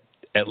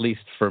at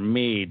least for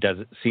me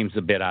seems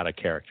a bit out of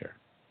character.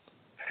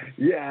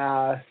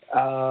 Yeah.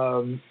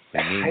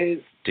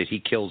 Did he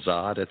kill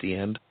Zod at the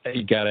end?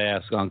 You got to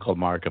ask Uncle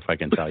Mark if I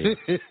can tell you.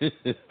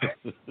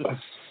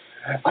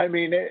 I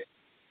mean,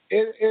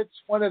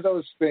 it's one of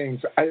those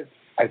things. I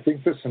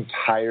think this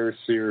entire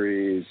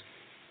series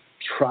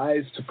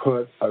tries to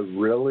put a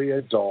really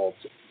adult,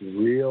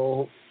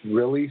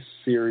 really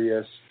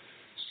serious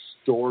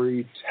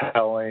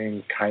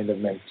storytelling kind of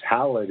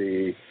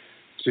mentality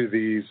to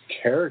these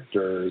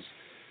characters,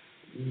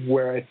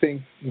 where I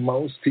think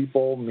most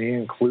people, me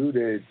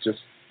included, just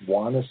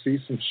want to see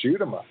some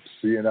shoot 'em ups,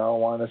 you know,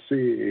 want to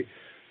see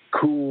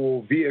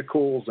cool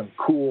vehicles and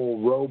cool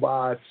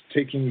robots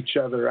taking each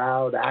other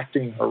out,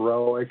 acting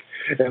heroic.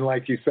 And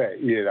like you say,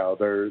 you know,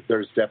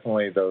 there's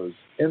definitely those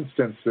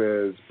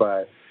instances,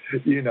 but,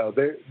 you know,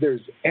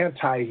 there's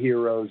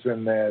anti-heroes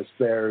in this.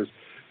 There's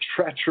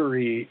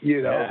treachery,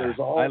 you know, there's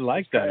all. I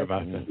like that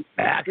about them.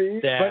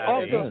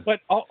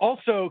 But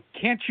also,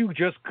 can't you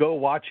just go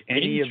watch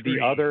any of the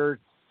other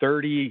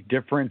 30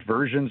 different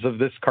versions of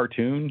this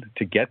cartoon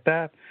to get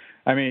that?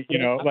 I mean, you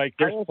know, like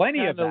there's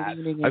plenty of that.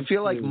 I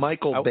feel like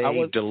Michael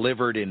Bay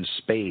delivered in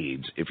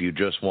spades if you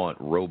just want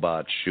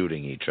robots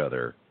shooting each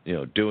other, you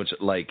know, doing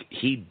like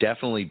he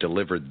definitely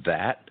delivered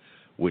that,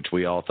 which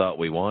we all thought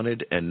we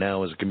wanted. And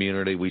now as a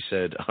community, we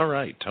said, all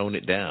right, tone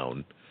it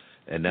down.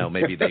 And now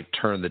maybe they've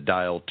turned the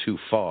dial too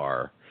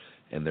far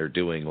and they're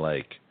doing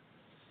like,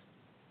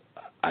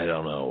 I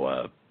don't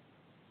know,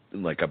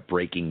 like a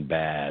Breaking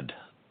Bad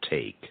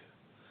take.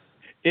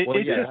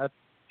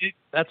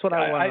 That's what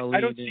I want to lead.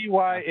 I don't see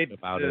why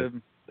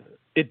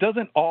it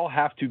doesn't all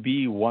have to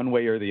be one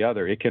way or the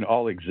other. It can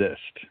all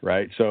exist,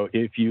 right? So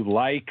if you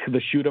like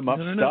the shoot 'em up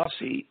stuff,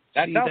 See,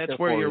 that's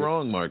where you're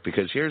wrong, Mark.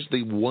 Because here's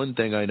the one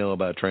thing I know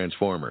about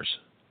Transformers: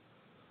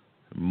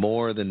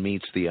 more than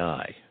meets the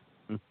eye.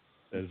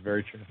 That is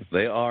very true.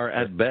 They are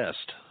at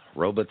best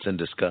robots in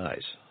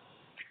disguise.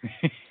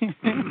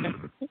 That's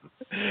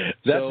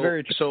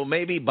very true. So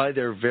maybe by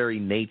their very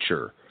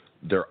nature,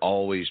 they're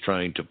always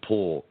trying to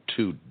pull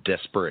two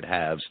desperate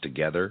halves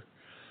together,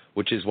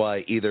 which is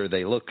why either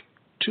they look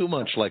too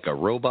much like a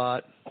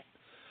robot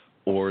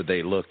or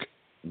they look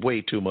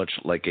way too much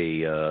like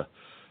a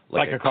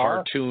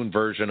cartoon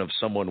version of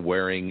someone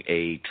wearing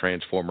a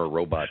Transformer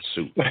robot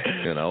suit,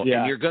 you know?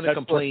 And you're going to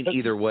complain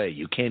either way.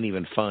 You can't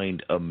even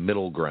find a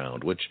middle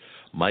ground, which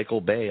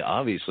Michael Bay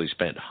obviously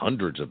spent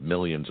hundreds of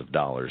millions of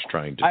dollars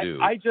trying to do.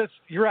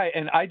 You're right,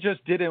 and I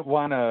just didn't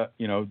want to,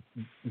 you know,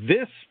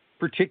 this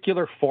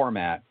particular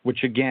format,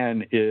 which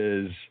again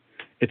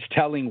it's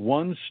telling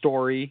one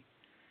story.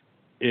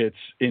 It's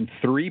in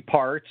 3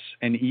 parts,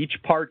 and each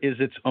part is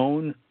its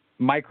own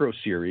micro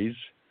series,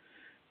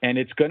 and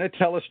it's going to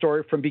tell a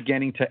story from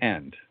beginning to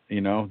end.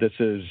 You know, this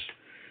is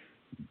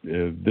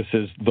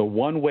the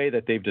one way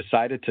that they've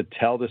decided to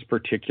tell this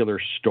particular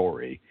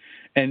story.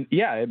 And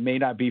yeah, it may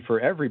not be for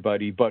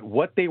everybody, but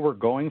what they were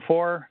going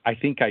for, I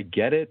think I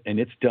get it, and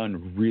it's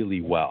done really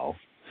well.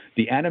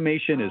 The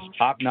animation is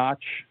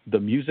top-notch. The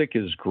music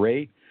is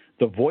great.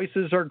 The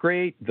voices are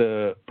great.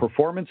 The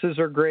performances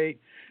are great.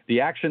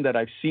 The action that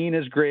I've seen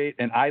is great.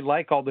 And I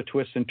like all the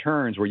twists and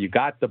turns where you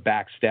got the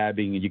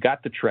backstabbing and you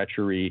got the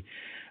treachery.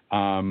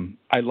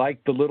 I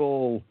like the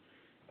little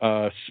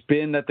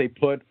spin that they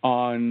put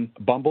on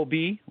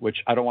Bumblebee, which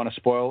I don't want to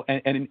spoil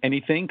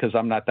anything because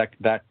I'm not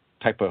that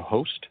type of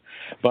host.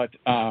 But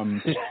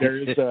there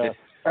is a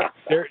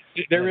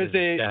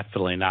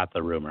definitely not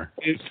the rumor.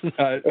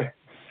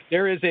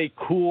 There is a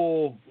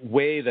cool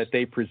way that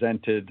they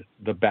presented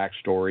the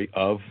backstory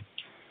of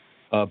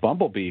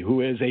Bumblebee, who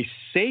is a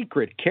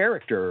sacred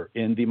character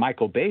in the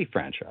Michael Bay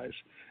franchise.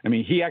 I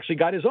mean, he actually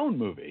got his own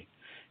movie.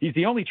 He's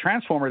the only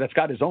Transformer that's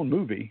got his own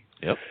movie.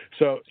 Yep.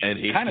 So and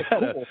he's kind of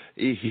cool.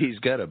 He's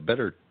got a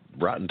better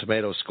Rotten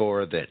Tomato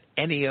score than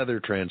any other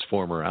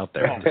Transformer out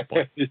there at this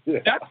point.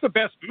 That's the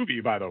best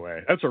movie, by the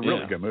way. That's a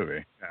really good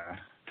movie.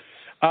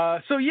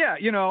 So, yeah,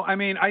 I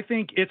mean, I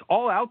think it's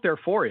all out there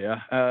for you.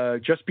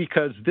 Just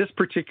because this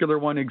particular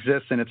one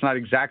exists and it's not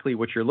exactly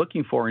what you're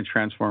looking for in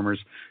Transformers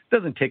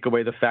doesn't take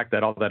away the fact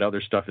that all that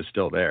other stuff is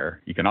still there.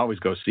 You can always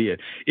go see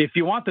it. If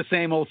you want the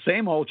same old,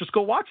 just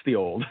go watch the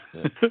old.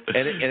 Yeah.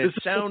 And it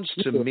sounds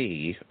to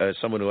me, as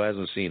someone who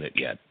hasn't seen it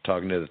yet,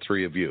 talking to the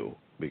three of you,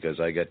 because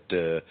I got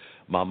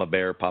Mama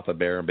Bear, Papa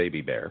Bear, and Baby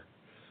Bear,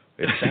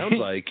 it sounds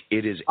like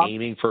it is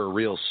aiming for a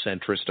real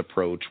centrist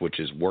approach, which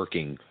is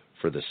working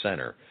for the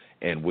center.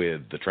 And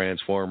with the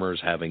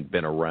Transformers having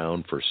been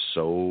around for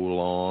so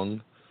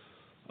long,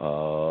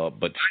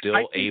 but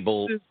still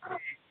able to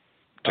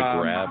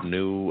grab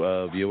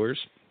new viewers,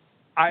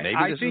 maybe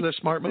this is a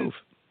smart move.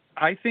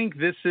 I think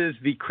this is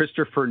the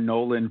Christopher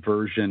Nolan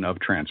version of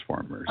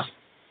Transformers.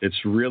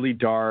 It's really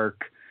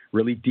dark,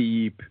 really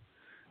deep.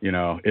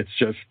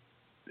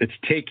 It's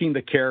taking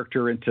the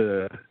character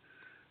into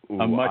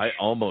a much... I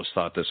almost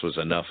thought this was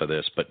enough of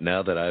this, but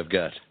now that I've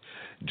got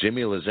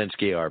Jimmy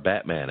Lazinski, our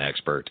Batman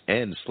expert,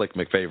 and Slick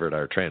McFavorite,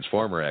 our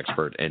Transformer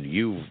expert, and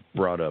you've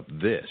brought up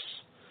this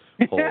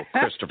whole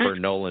Christopher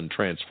Nolan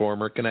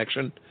Transformer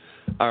connection.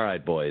 All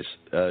right, boys.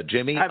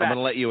 Jimmy, I'm going to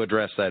let you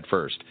address that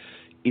first.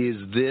 Is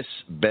this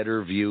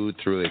better viewed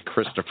through a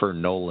Christopher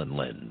Nolan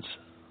lens?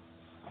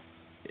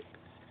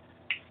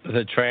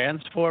 The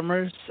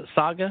Transformers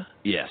saga?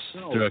 Yes.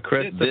 Through a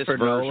Christopher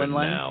Nolan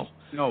lens? Now.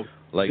 No.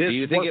 Like, do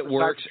you think it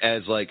works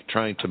as, like,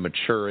 trying to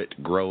mature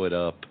it, grow it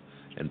up,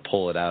 and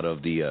pull it out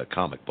of the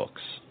comic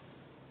books?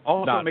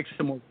 Also makes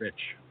them more rich.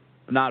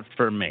 Not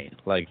for me.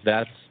 Like,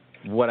 that's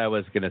what I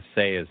was going to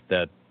say, is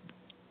that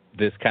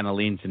this kind of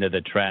leans into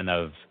the trend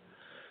of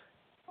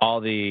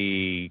all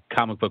the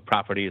comic book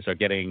properties are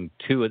getting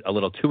a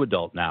little too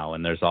adult now,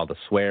 and there's all the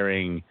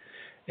swearing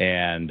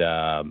and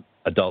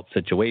adult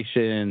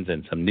situations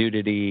and some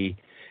nudity,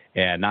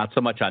 and not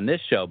so much on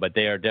this show, but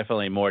they are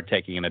definitely more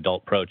taking an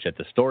adult approach at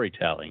the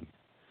storytelling.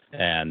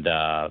 And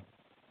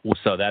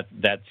so that's,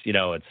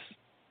 it's,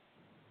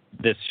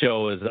 this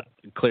show is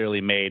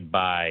clearly made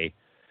by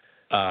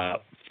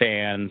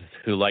fans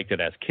who liked it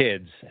as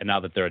kids, and now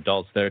that they're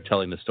adults, they're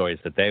telling the stories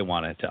that they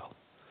want to tell.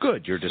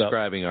 Good. You're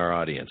describing our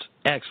audience.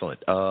 Excellent.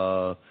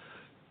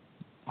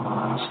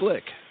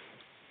 Slick.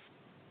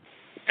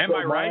 Am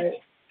I right?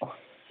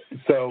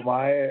 So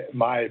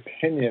my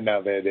opinion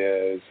of it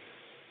is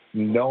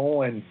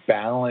Nolan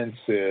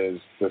balances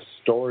the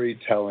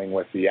storytelling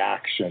with the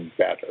action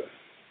better.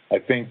 I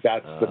think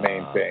that's the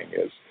main thing,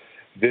 is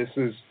this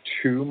is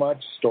too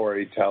much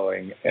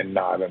storytelling and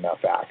not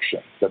enough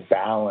action. The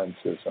balance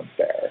isn't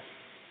there.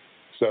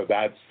 So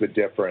that's the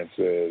difference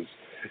is,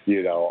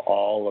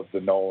 all of the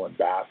Nolan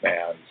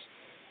Batmans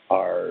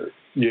are,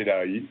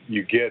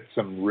 you get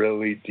some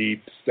really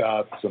deep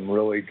stuff, some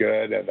really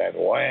good, and then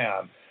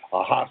wham,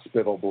 a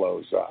hospital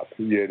blows up.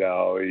 You get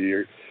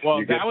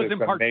that was this in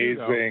part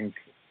amazing.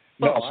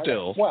 Two, no,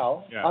 still.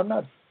 Yeah. I'm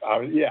not.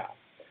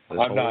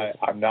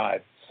 I'm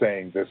not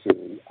saying this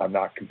is. I'm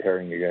not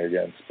comparing it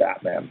against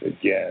Batman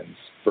Begins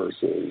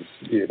versus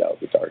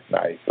the Dark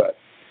Knight, but.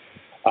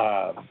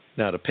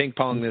 Now, to ping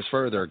pong this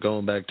further,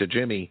 going back to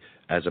Jimmy,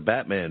 as a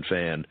Batman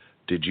fan,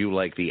 did you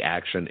like the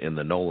action in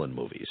the Nolan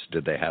movies?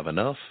 Did they have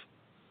enough?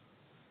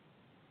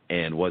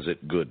 And was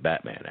it good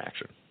Batman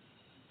action?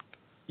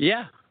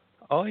 Yeah.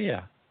 Oh,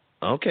 yeah.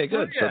 Okay,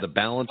 good. Oh, yeah. So the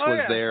balance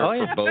was there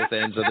for both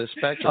ends of the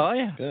spectrum. Oh,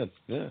 yeah. Good.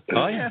 Yeah.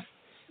 Oh, yeah.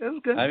 It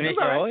was good. I mean,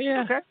 right.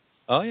 yeah. Okay.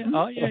 Oh, yeah.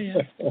 Oh,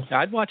 yeah.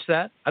 I'd watch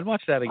that. I'd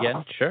watch that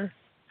again. Sure.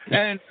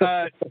 And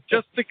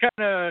just to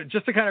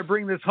kind of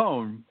bring this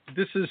home,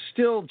 this is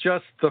still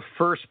just the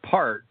first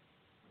part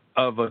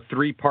of a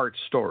 3-part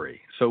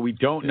story. So we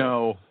don't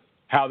know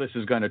how this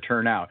is going to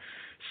turn out.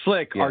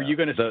 Slick, are you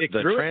going to stick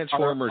through it? The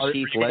Transformers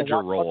Heath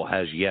Ledger role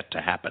has yet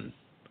to happen.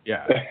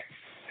 Yeah.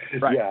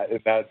 Right. Yeah,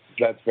 that's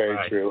very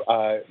true.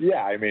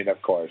 Yeah, I mean,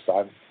 of course,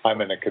 I'm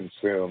going to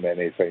consume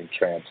anything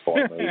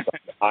Transformers.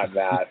 I'm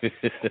that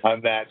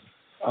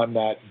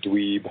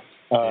dweeb.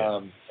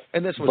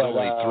 And this was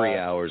only 3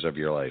 hours of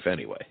your life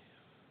anyway.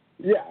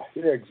 Yeah,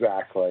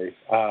 exactly.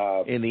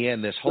 In the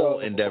end, this whole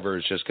endeavor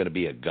is just going to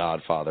be a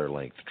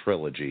Godfather-length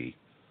trilogy.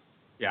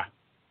 Yeah.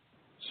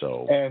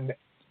 So.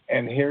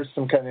 And here's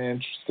some kind of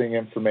interesting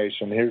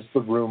information. Here's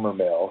the rumor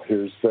mill.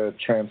 Here's the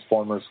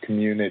Transformers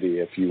community,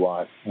 if you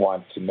want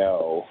to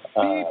know.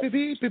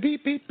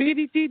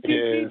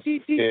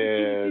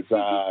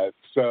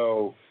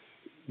 So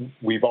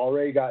we've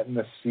already gotten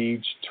the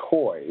Siege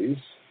toys.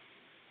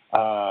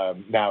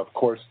 Now, of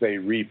course, they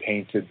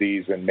repainted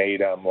these and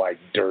made them like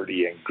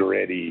dirty and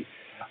gritty.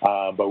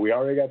 But we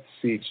already got the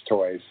Siege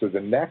toys. So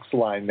the next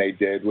line they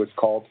did was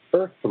called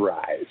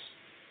Earthrise.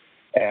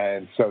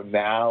 And so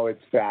now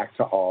it's back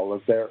to all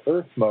of their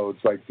Earth modes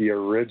like the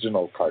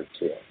original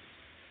cartoon.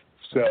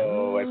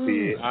 So at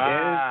the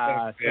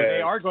end, so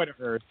they are going to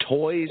Earth.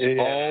 Toys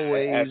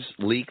always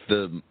leak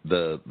the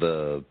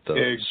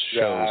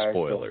show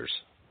spoilers.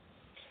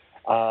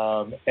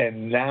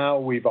 And now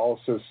we've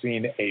also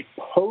seen a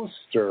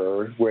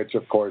poster, which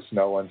of course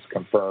no one's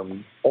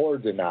confirmed or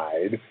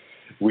denied.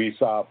 We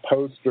saw a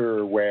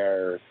poster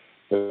where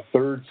the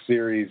third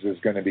series is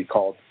going to be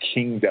called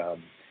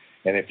Kingdom.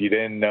 And if you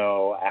didn't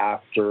know,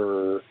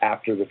 after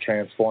the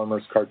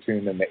Transformers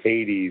cartoon in the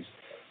 80s,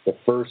 the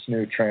first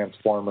new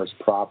Transformers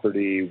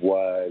property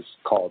was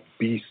called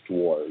Beast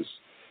Wars.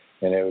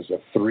 And it was a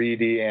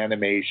 3D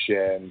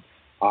animation,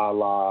 a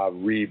la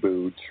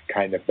Reboot,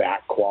 kind of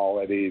that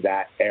quality,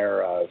 that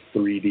era of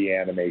 3D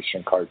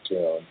animation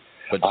cartoon.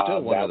 But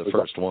still one of the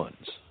first ones.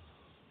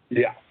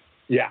 Yeah.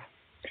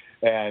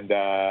 And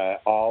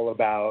all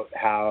about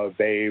how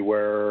they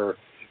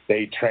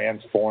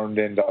transformed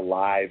into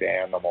live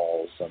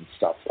animals and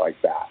stuff like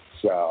that.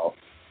 So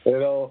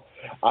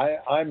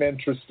I'm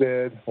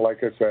interested.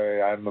 Like I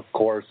say, I'm of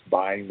course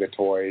buying the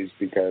toys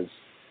because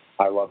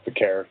I love the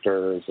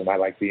characters and I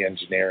like the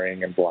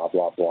engineering and blah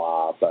blah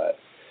blah. But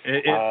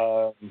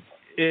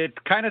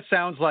it kind of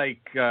sounds like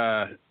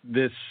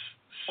this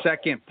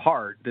second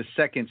part, the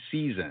second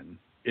season,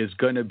 is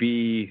going to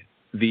be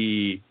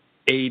the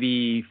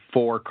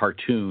 84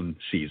 cartoon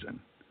season.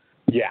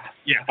 Yeah.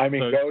 I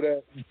mean,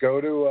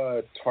 go to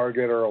a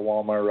Target or a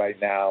Walmart right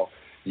now.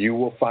 You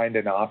will find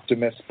an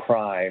Optimus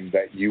Prime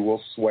that you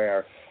will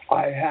swear,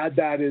 I had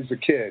that as a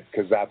kid,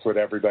 because that's what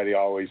everybody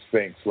always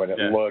thinks when it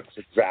looks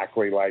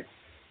exactly like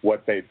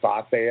what they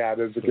thought they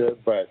had as a kid.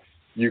 But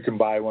you can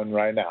buy one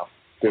right now.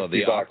 Well,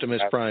 the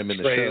Optimus Prime in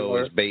the show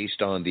is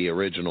based on the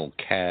original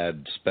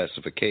CAD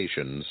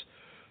specifications,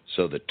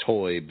 so the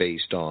toy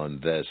based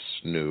on this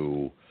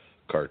new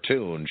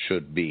cartoon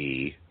should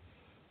be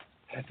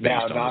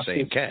based on the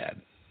same CAD.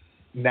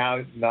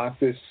 Now, not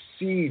this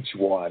Siege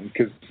one,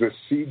 because the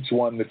Siege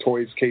one, the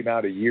toys came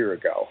out a year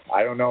ago.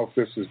 I don't know if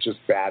this is just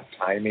bad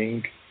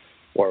timing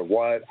or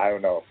what. I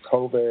don't know if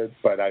COVID,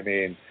 but I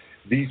mean,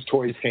 these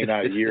toys came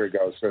out a year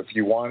ago. So if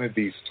you wanted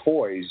these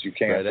toys, you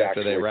can't. Right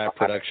after they wrapped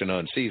production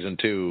on season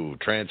 2,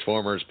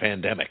 Transformers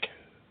Pandemic.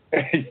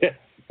 Yeah,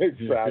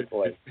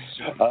 exactly.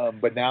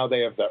 But now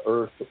they have the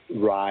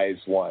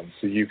Earthrise one,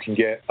 so you can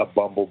get a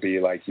Bumblebee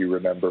like you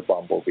remember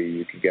Bumblebee.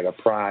 You can get a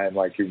Prime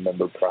like you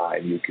remember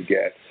Prime. You could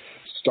get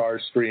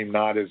Starscream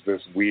not as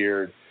this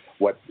weird,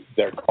 what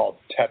they're called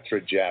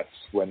Tetrajets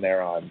when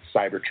they're on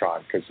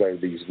Cybertron, because they're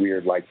these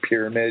weird like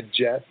pyramid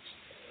jets.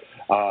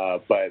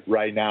 But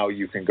right now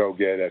you can go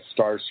get a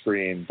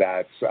Starscream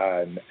that's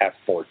an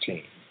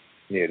F-14,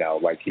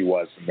 like he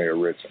was in the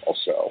original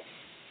show.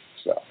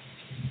 So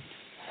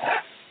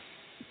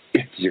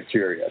if you're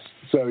curious.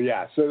 So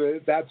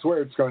that's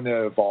where it's going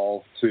to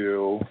evolve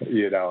to,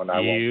 and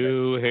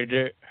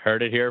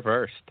heard it here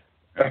first.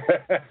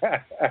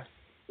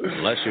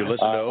 Unless you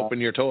listened to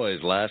Open Your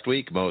Toys last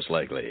week, most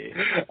likely.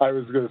 I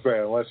was going to say,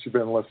 unless you've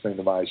been listening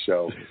to my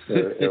show,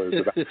 it was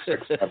about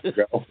 6 months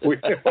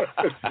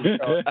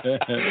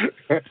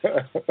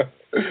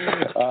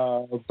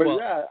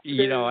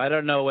ago. I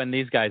don't know when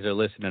these guys are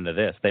listening to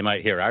this. They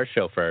might hear our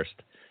show first,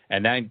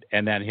 and then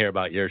hear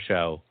about your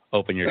show,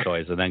 Open Your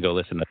Toys, and then go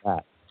listen to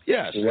that.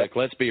 Yes,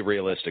 let's be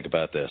realistic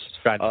about this.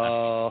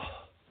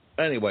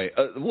 Anyway,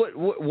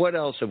 what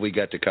else have we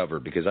got to cover?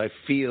 Because I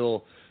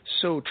feel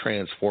so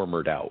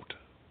transformered out,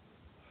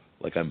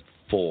 like I'm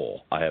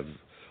full. I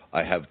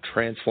have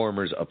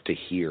Transformers up to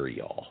here,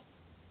 y'all.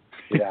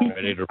 Yeah,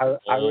 ready to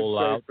roll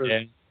out.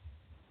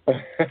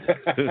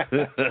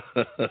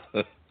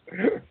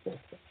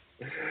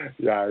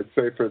 Yeah, I'd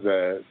say for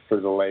the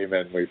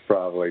layman, we've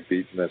probably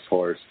beaten this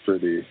horse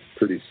pretty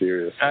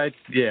seriously.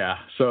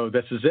 So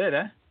this is it,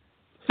 eh?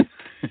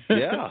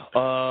 Yeah.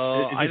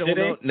 I don't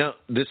know. No,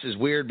 this is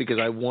weird because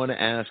I want to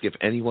ask if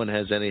anyone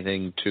has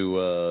anything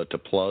to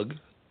plug.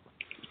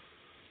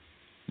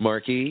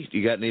 Marke,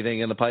 you got anything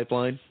in the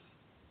pipeline?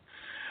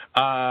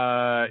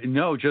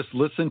 No, just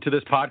listen to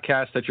this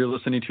podcast that you're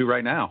listening to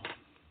right now.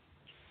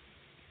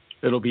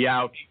 It'll be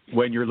out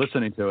when you're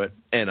listening to it.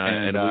 And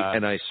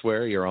I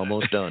swear you're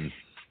almost done.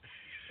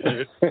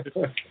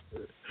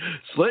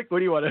 Slick, what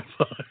do you want to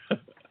plug?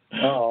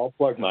 I'll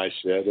plug my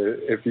shit.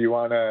 If you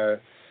want to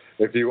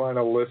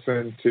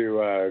listen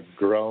to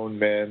grown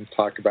men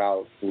talk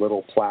about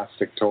little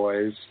plastic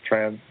toys,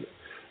 and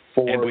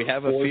we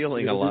have a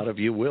feeling a lot of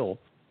you will.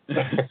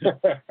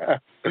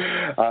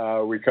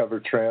 We cover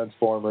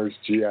Transformers,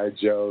 G.I.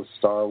 Joe,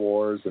 Star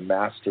Wars, and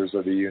Masters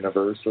of the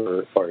Universe,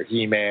 or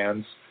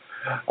He-Mans.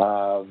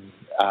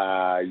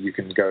 You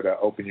can go to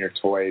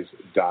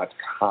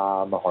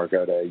openyourtoys.com or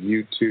go to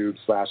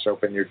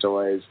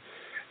YouTube/openyourtoys.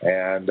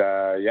 And,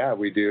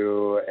 we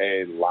do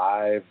a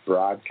live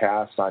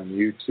broadcast on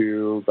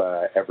YouTube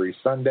every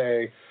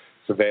Sunday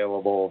It's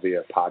available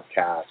via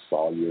podcasts,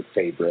 all your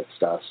favorite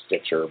stuff,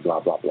 Stitcher, blah,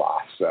 blah, blah.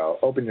 So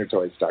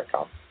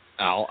openyourtoys.com.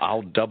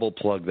 I'll double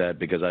plug that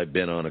because I've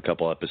been on a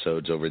couple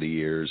episodes over the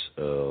years.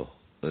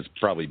 It's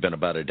probably been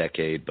about a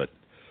decade, but,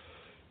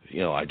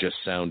 I just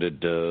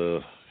sounded,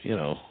 sexier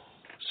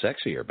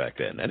back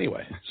then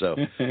anyway. So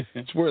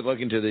it's worth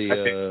looking to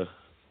the...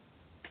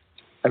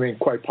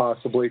 quite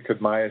possibly,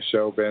 could my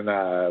show been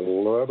a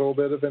little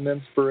bit of an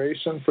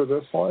inspiration for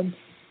this one?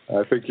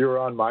 I think you were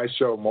on my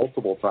show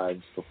multiple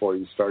times before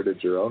you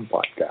started your own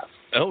podcast.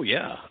 Oh,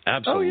 yeah,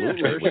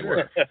 absolutely. Oh, yeah,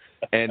 sure.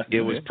 And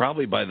it was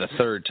probably by the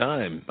third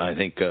time, I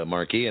think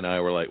Marke and I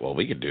were like, well,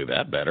 we could do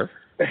that better.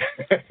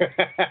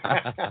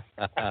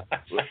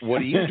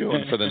 What are you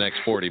doing for the next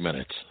 40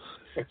 minutes?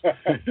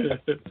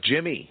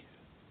 Jimmy,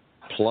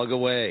 plug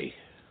away.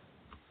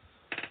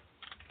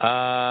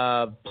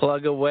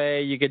 Plug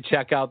away. You can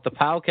check out the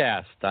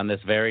Powcast on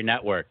this very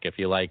network if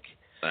you like.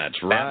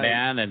 That's right.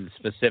 Batman, and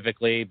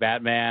specifically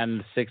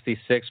Batman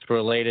 66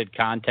 related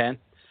content,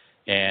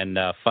 and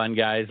fun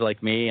guys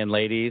like me and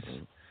ladies.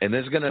 And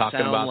this is going to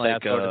sound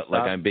like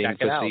I'm being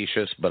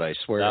facetious, but I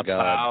swear to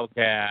God,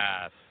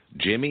 Powcast.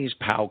 Jimmy's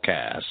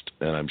Powcast,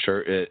 and I'm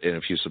sure, and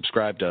if you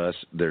subscribe to us,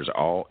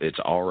 it's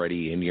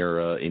already in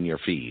your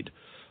feed.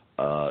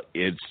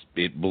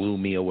 It blew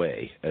me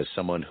away as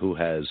someone who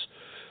has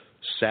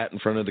sat in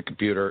front of the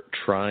computer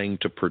trying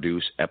to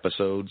produce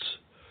episodes.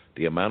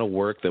 The amount of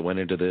work that went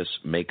into this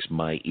makes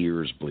my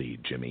ears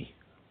bleed, Jimmy.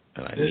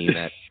 And I mean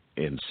that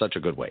in such a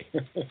good way.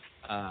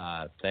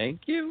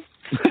 Thank you.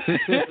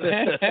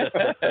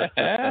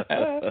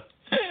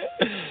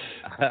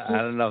 I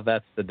don't know if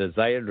that's the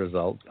desired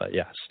result, but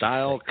yeah.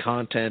 Style,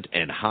 content,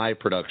 and high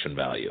production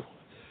value.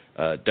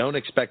 Don't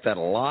expect that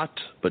a lot,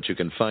 but you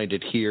can find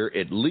it here,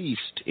 at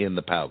least in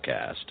the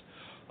Powcast.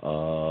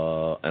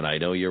 And I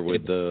know you're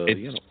with the...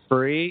 It's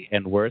free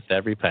and worth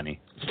every penny.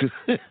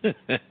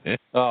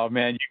 Oh,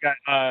 man. You guys,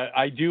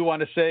 I do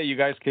want to say you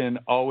guys can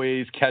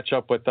always catch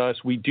up with us.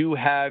 We do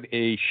have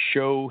a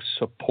show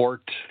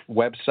support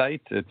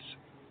website. It's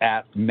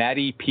at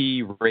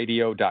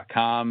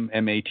mattypradio.com,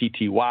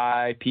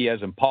 MATTY, P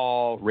as in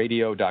Paul,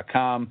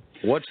 radio.com.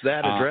 What's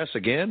that address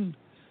again?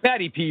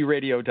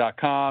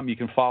 mattypradio.com. You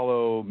can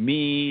follow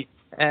me.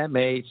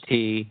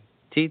 MATTY.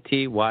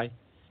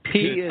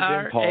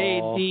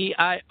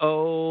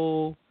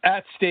 PRADIO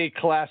at Stay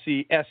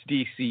Classy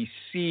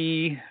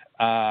SDCC.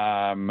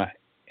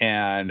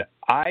 And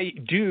I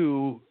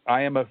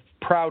am a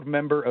proud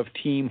member of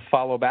Team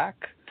Follow Back.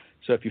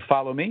 So if you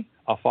follow me,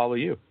 I'll follow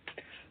you.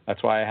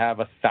 That's why I have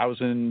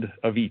 1,000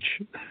 of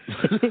each.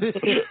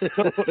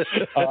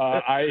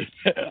 I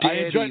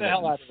enjoy the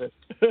hell out of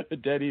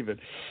it. Dead even.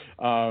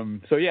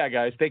 So yeah,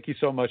 guys, thank you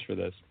so much for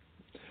this.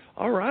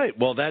 All right.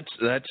 Well, that's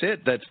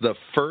it. That's the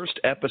first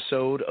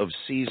episode of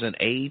Season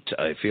 8.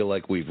 I feel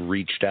like we've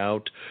reached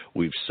out.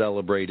 We've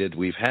celebrated.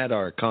 We've had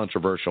our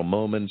controversial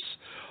moments.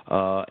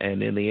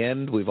 And in the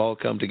end, we've all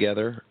come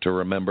together to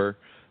remember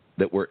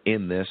that we're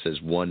in this as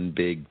one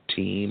big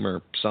team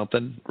or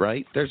something,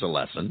 right? There's a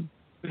lesson.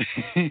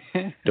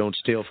 Don't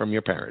steal from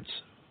your parents.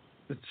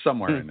 It's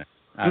somewhere in there.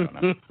 I don't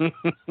know.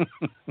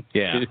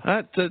 Yeah.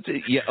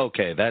 Yeah.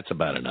 Okay. That's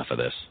about enough of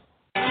this.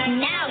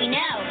 Now we know.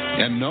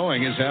 And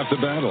knowing is half the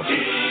battle.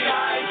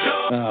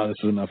 This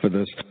is enough of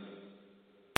this.